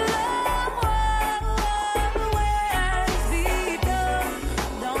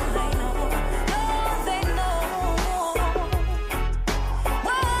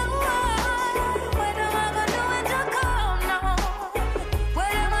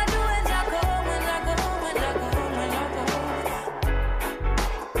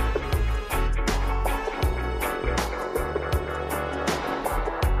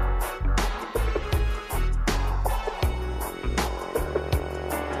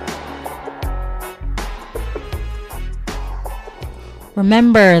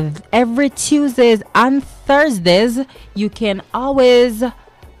 Remember, every Tuesdays and Thursdays, you can always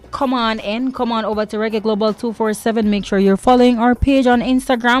come on over to Reggae Global 247. Make sure you're following our page on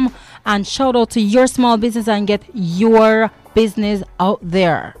Instagram and shout out to your small business and get your business out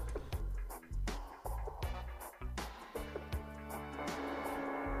there.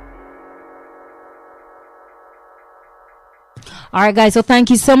 Alright guys, so thank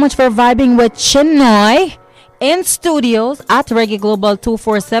you so much for vibing with Chinoy in studios at Reggae Global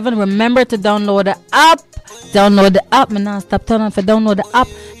 247. Remember to download the app. Download the app. Stop turning for download the app.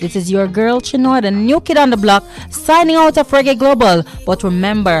 This is your girl Chinoy, the new kid on the block, signing out of Reggae Global. But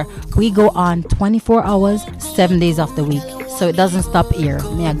remember, we go on 24 hours, 7 days of the week. So it doesn't stop here.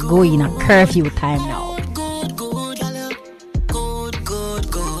 Me I go in a curfew time now.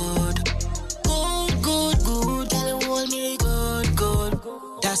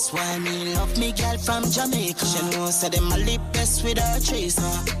 That's why me love me girl from Jamaica. She knows that them a lip best with her chaser.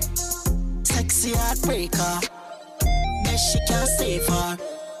 Sexy heartbreaker. Best she can save her.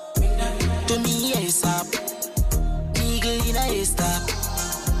 To me ASAP. Eagle in a haystack.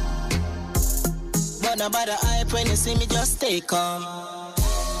 But no bother hype when you see me just stay calm.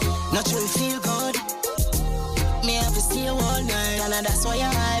 Not sure you feel good. Me have to stay all night. And that's why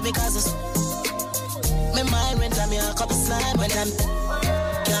I high because it's my mind when I'm a couple slime when I'm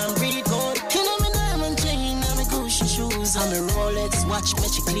can't breathe good. You know me diamond chain, I'm a Gucci shoes, I'm a Rolex watch,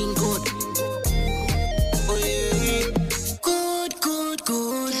 make you clean good. Oh yeah, good, good,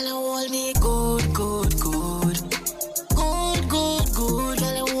 good. Girl, you hold me good, good, good. Good, good, good.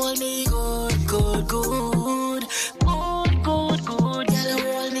 Girl, you hold me good, good, good. Good, good, good. Girl, you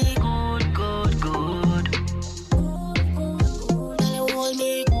hold me good, good, good. Girl, you hold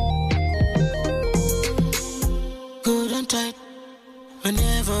me good and tight. I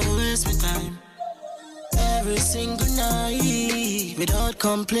never waste my time. Every single night, without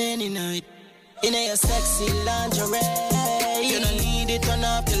complaining night. In your sexy lingerie, you don't need it, turn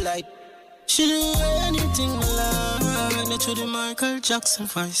off the light. She do anything I like, me to the Michael Jackson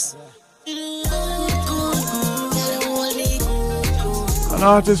voice. She do good, good, good. An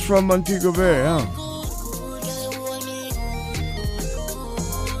artist from Montego Bay, huh?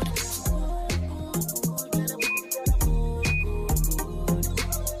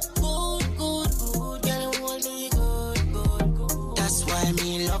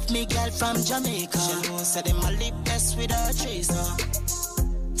 From Jamaica, she knows that them a lip best with her chaser.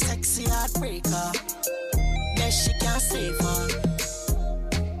 Sexy heartbreaker, best she can save her.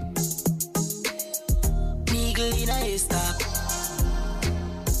 Eagle in a haystack.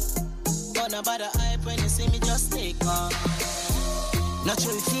 But no bother hype when you see me just stay calm. Not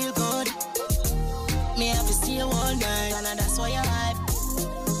sure you feel good. Me have to stay all night, and that's why I hype.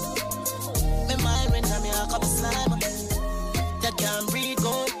 Me mind when I'm a couple slime that can't breathe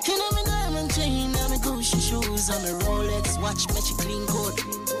good. You know me diamond chain, I'm a Gucci shoes, I'm a Rolex watch, make you clean good.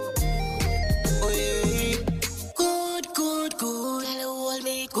 Oh yeah, good, good, good. Girl, you hold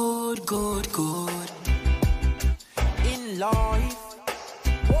me good, good, good. In life,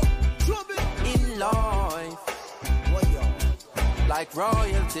 in life, like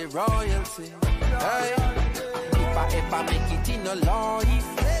royalty, royalty. Hey, if I ever make it in a life,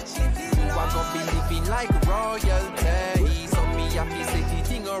 you are gonna be living like royalty. Happy say the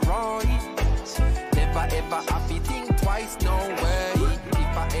thing alright. Never ever happy think twice, no way.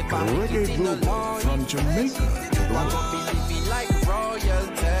 If I ever make it in a life from Jamaica, I'm gonna be living like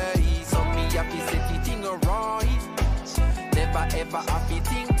royalty. So me happy say the thing alright. Never ever happy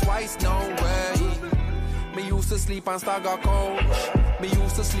think twice, no way. Me used to sleep on Stagger Coach. Me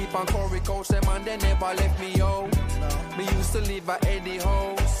used to sleep on Corey Coach. Them and they never left me out. Me used to live at Eddie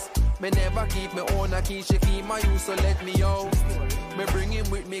House. Me never keep me own a key, she keep my used to let me out. Me bring him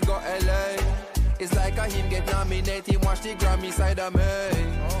with me, go LA. It's like a him get nominated, watch the Grammy side of me.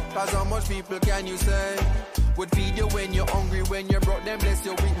 Cause how much people can you say would feed you when you're hungry, when you brought them bless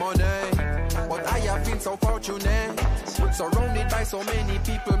you with money. But I have been so fortunate, surrounded by so many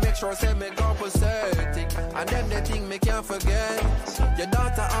people, make sure say me compensating. And them the thing me can't forget. Your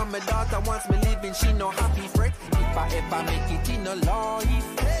daughter and my daughter wants me living, she no happy fret. If I ever make it in a life,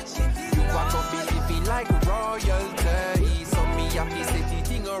 you are gonna be living like royalty. So me happy say the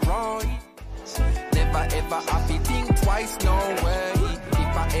thing alright. Never ever happy think twice, no way.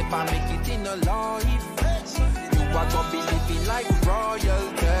 If I ever make it in a life, you are gonna be living like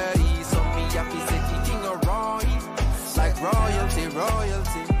royalty. So me happy say the thing alright. Like royalty,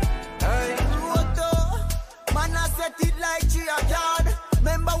 royalty. Hey. Man, I set it like G-A-God.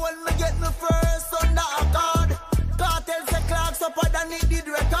 Remember when me get me first under a card. Cartel say clocks up than it did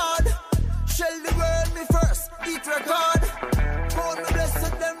record. Shell the world me first, it record. Phone me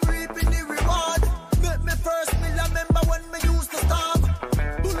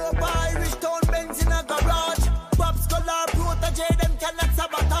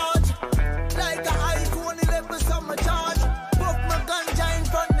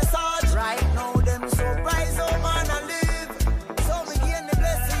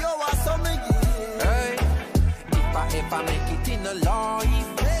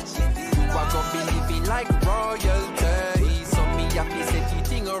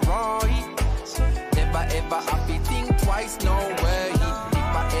ever have to think twice, no way. If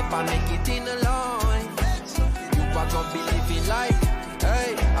I ever make it in a life, you are gonna be living life.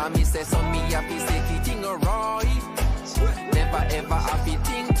 Hey, I me say so me happy say the thing alright. Never ever have to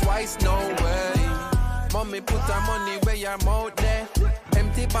think twice, no way. Mommy put her money where your mouth there.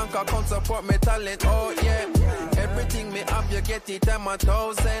 Empty bank account support me talent, oh yeah. Everything me have you get it time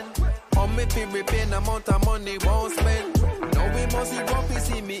 1,000. On me feel repay the amount of money won't spend. Now we must be grumpy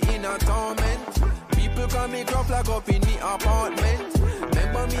see me in a torment. People call me gruff like up in the apartment.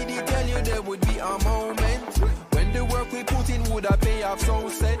 Remember me they tell you there would be a moment when the work we put in would have pay off so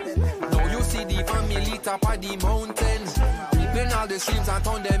set. Now you see the family top of the mountain. Ripping all the streams and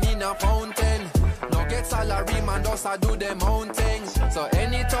turn them in a fountain. Now get salary man does I do them own things. So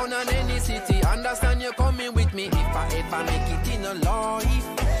any town and any city understand you coming with me. If I ever make it in a life,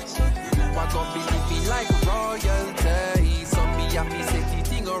 you are gonna be living like royalty. So me happy say the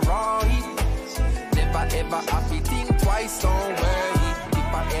thing alright. Never ever have to think twice, don't worry.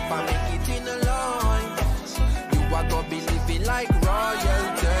 If I ever make it in a life, you are gonna be living like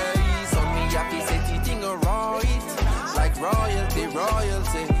royalty. So me happy say the thing alright. Like royalty,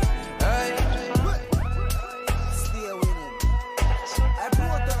 royalty. Hey. Stay with him. I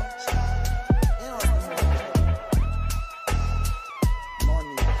brought up. You know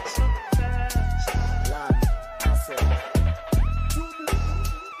money. Land. Asset.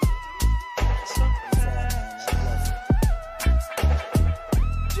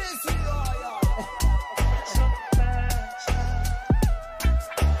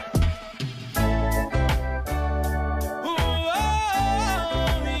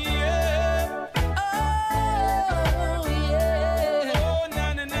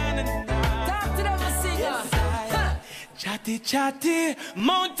 Chatty,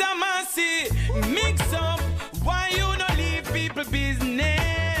 Mount Amasi, mix up. Why you not leave people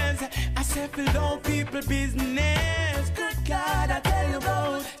business? I said, below people business. Good God, I tell you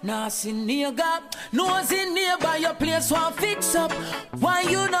about. Nah, sin near gap, nose in nearby your place, one fix up. Why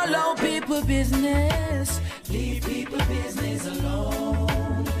you not allow people business? Leave people business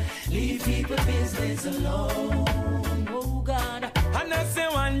alone. Leave people business alone. Oh God. And I say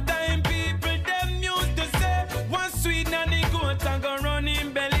one time people them used to say one sweet nanny goat and go run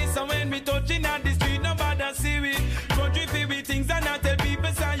in belly. So when we touching at the street, nobody see we. Go drippy with things and I tell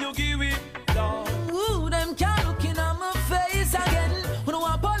people say you give it. No. Ooh, them can't look in on my face again. When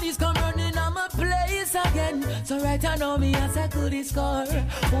the police come running on my place again. So right now me as I could score.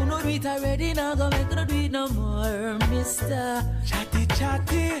 Who know it already now go make no do it no more, Mister.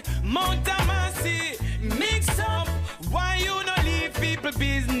 Chatty, Mount Amasi, mix up. Why you not leave people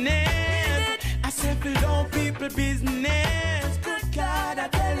business? I said below people business. Good God, I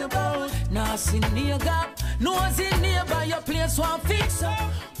tell you about. Nah, sin near gap, nose in nearby your place, one fix up.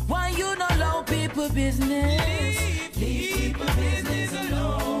 Why you not allow people business? Leave people business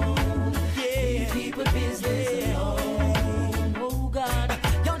alone. Leave people business alone. Oh God,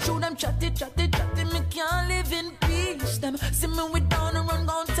 y'all show them chatty, me can't live in peace. Them see me with down and run,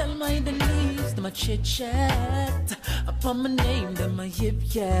 gon' tell my Denise. Them a chit chat, upon my name, them a yip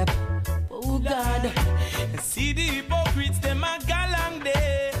yap. Oh God, see the hypocrites, them a galang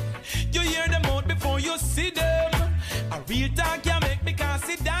day. You hear them out before you see them. A real talk can make me can't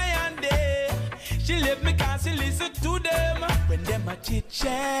see Diane day. She left me cause she listen to them. When them a chit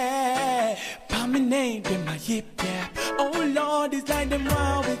chat, pa me name, them a yip yap. Oh Lord, it's like them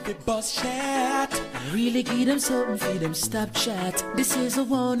wow with the bus chat. I really give them something for them stop chat. This is a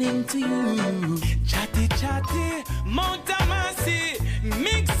warning to you. Chatty, Mount Amasi,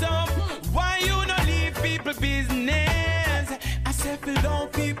 mix up. Why you not leave people business? I said below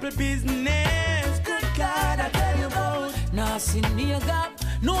people business. Good God, I tell you about. Nah, sin near gap,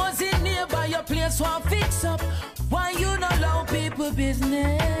 nose in nearby your place, one fix up. Why you not allow people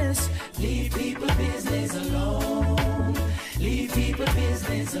business? Leave people business alone. Leave people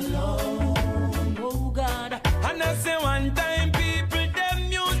business alone. Oh God. And I say one time people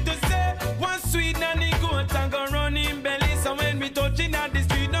them used to say one sweet nanny goat and go run in belly. So when we touching at the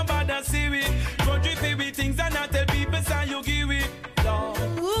street, nobody see we. Go drippy with things and I tell people say you give it. No.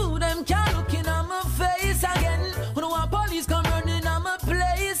 Ooh, them can't look in on my face again. When the police come running on my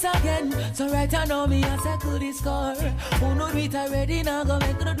place again. So right now me as I could score. Who know it already now go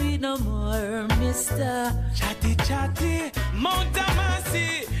make no do it no more, Mister. Chatty, Mount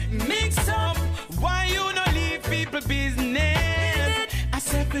Amasi, mix up. Why you not leave people business? I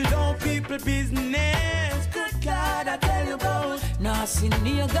said below people business. Good God, I tell you about. Nah, sin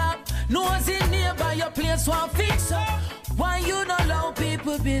near gap, nose in nearby your place, one fix up. Why you not allow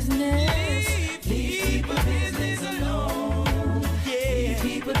people business? Leave people business alone. Leave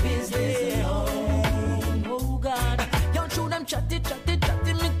people business alone.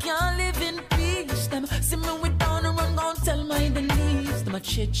 my the leaves, my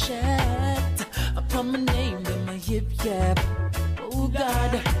chit chat. Upon my name, then my yip yap. Oh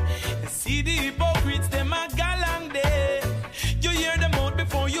God. See the hypocrites, them a galang day. You hear them out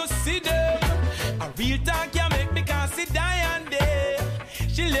before you see them. A real talk can make me can't sit down day.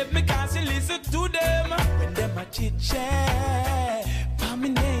 She left me can't she listen to them. When them a chit chat. Upon my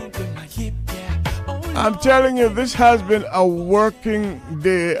name, then my yip yap. I'm telling you, this has been a working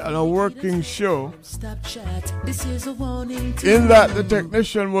day and a working show. In that the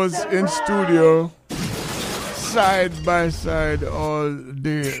technician was in studio side by side all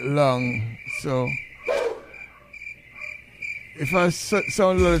day long. So if I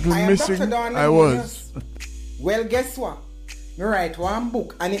sound a little missing, I was. Well, guess what? Me write one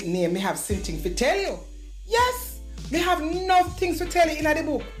book and it name me have something to tell you. Yes, me have nothing to tell you in the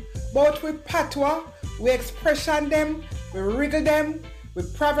book. But we patois, we expression them, we wriggle them, we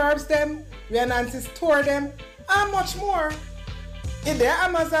proverbs them, we announce store them, and much more. In the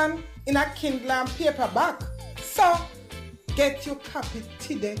Amazon, in a Kindle and paperback. So, get your copy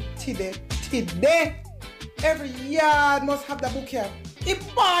today. Every yard must have the book here. If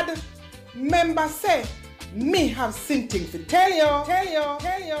bad, member say, me have something to tell you.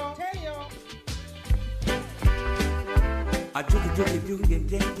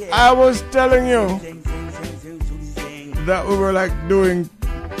 I was telling you that we were like doing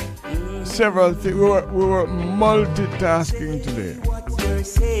several things. We were multitasking today.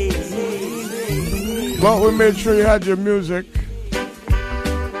 But we made sure you had your music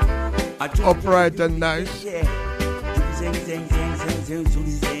upright and nice.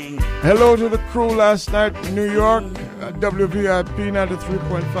 Hello to the crew last night in New York at WVIP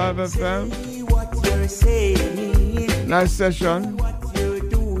 93.5 FM. Nice session.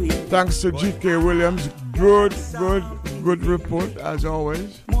 Thanks to G.K. Williams. Good report as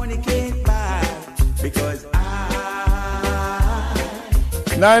always.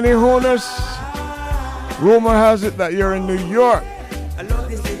 Nanny Honus, rumor has it that you're in New York.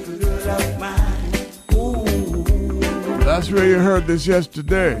 That's where you heard this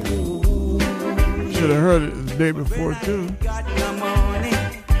yesterday. Should have heard it the day before too.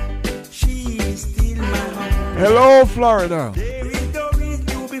 Hello, Florida.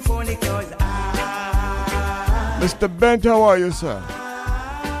 Mr. Bent, how are you, sir?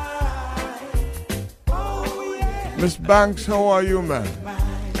 Miss Banks, how are you, man?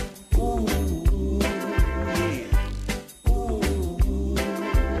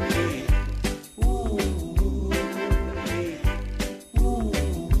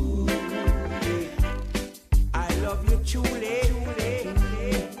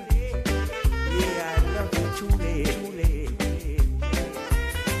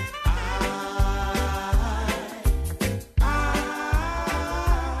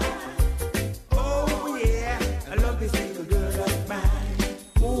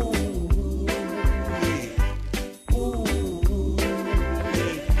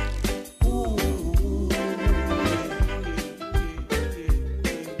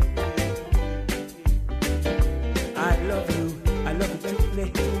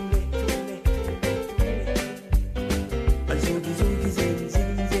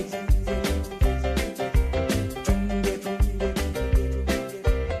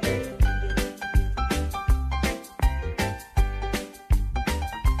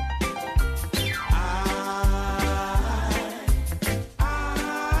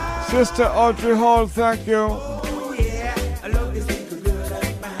 Sister Audrey Hall, thank you.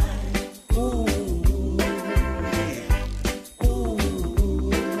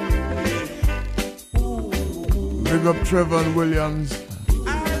 Big up Trevor Williams.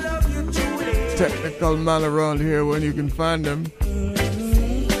 Technical man around here when you can find him.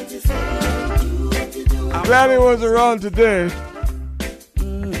 Glad he was around today.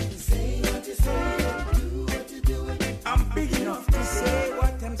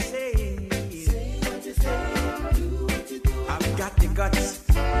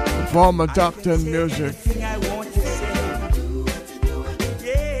 Former top 10 music. Say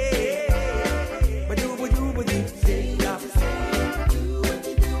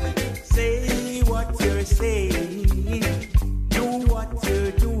what you're saying, do what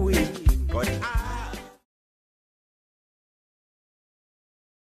you're doing.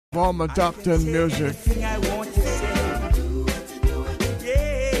 Former top 10 music.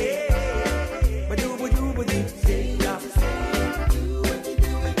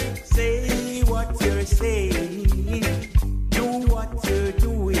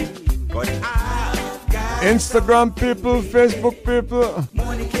 Instagram people, Facebook people,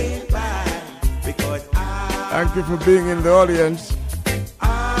 thank you for being in the audience.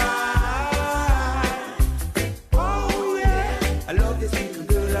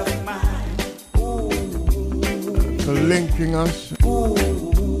 for linking us.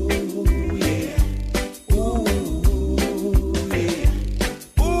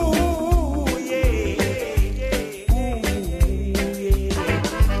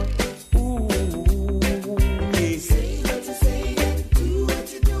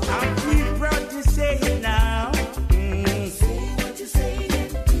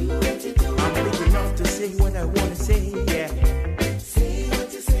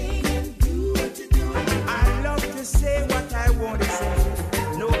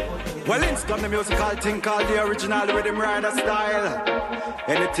 The musical thing called the original rhythm rider style.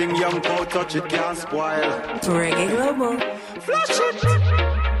 Anything young cow touch it can't spoil. Reggae Global. Flash it.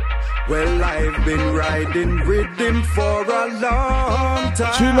 Well, I've been riding rhythm for a long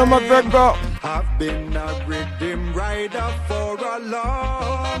time. Chino McGregor. I've been a rhythm rider for a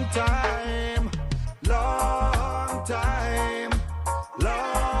long time. Long time.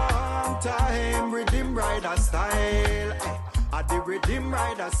 Long time. Rhythm rider style. The rhythm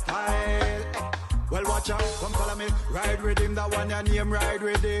rider style. Well, watch out, come follow me. Ride with him, that one your name, ride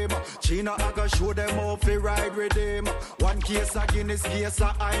with him. Chino, I go show them how to ride with him. One case of Guinness, case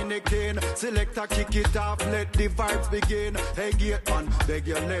of Heineken. Selector, kick it off, let the vibes begin. Hey, gate man, beg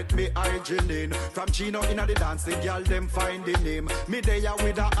you, let me hygiene in. From Chino inna the dance, the girl them finding him. Me there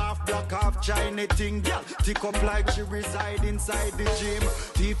with a half black, half China thing. Girl, tick up like she reside inside the gym.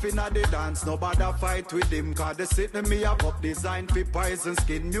 Thief inna the dance, nobody fight with him. Cause they sit me up design for poison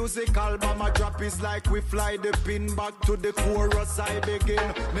skin. Music album, I drop his like we fly the pin back to the chorus I begin.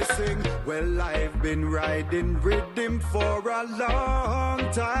 Me sing, well I've been riding rhythm for a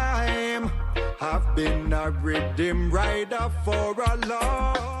long time. I've been a rhythm rider for a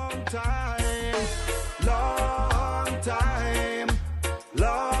long time. Long time.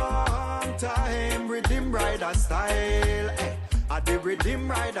 Long time. Rhythm rider style. I the rhythm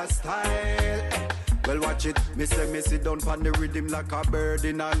rider style. Well, watch it. Me say me sit down on the rhythm like a bird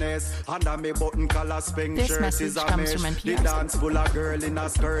in a nest. Under me button collar spring This shirt message is a comes mesh. from The NPR. dance full of girl in a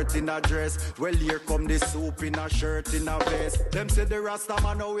skirt in a dress. Well, here come the soup in a shirt in a vest. Them say the Rasta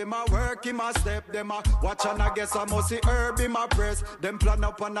man know him a work, him a step. Them a watch and I guess I must see herb in my breast. Them plan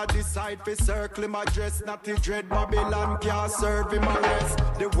up and I decide fi circle my dress. Not the dread Babylon can't serve him a rest.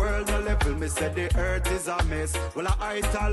 The world no level, me say the earth is a mess. Well, I tell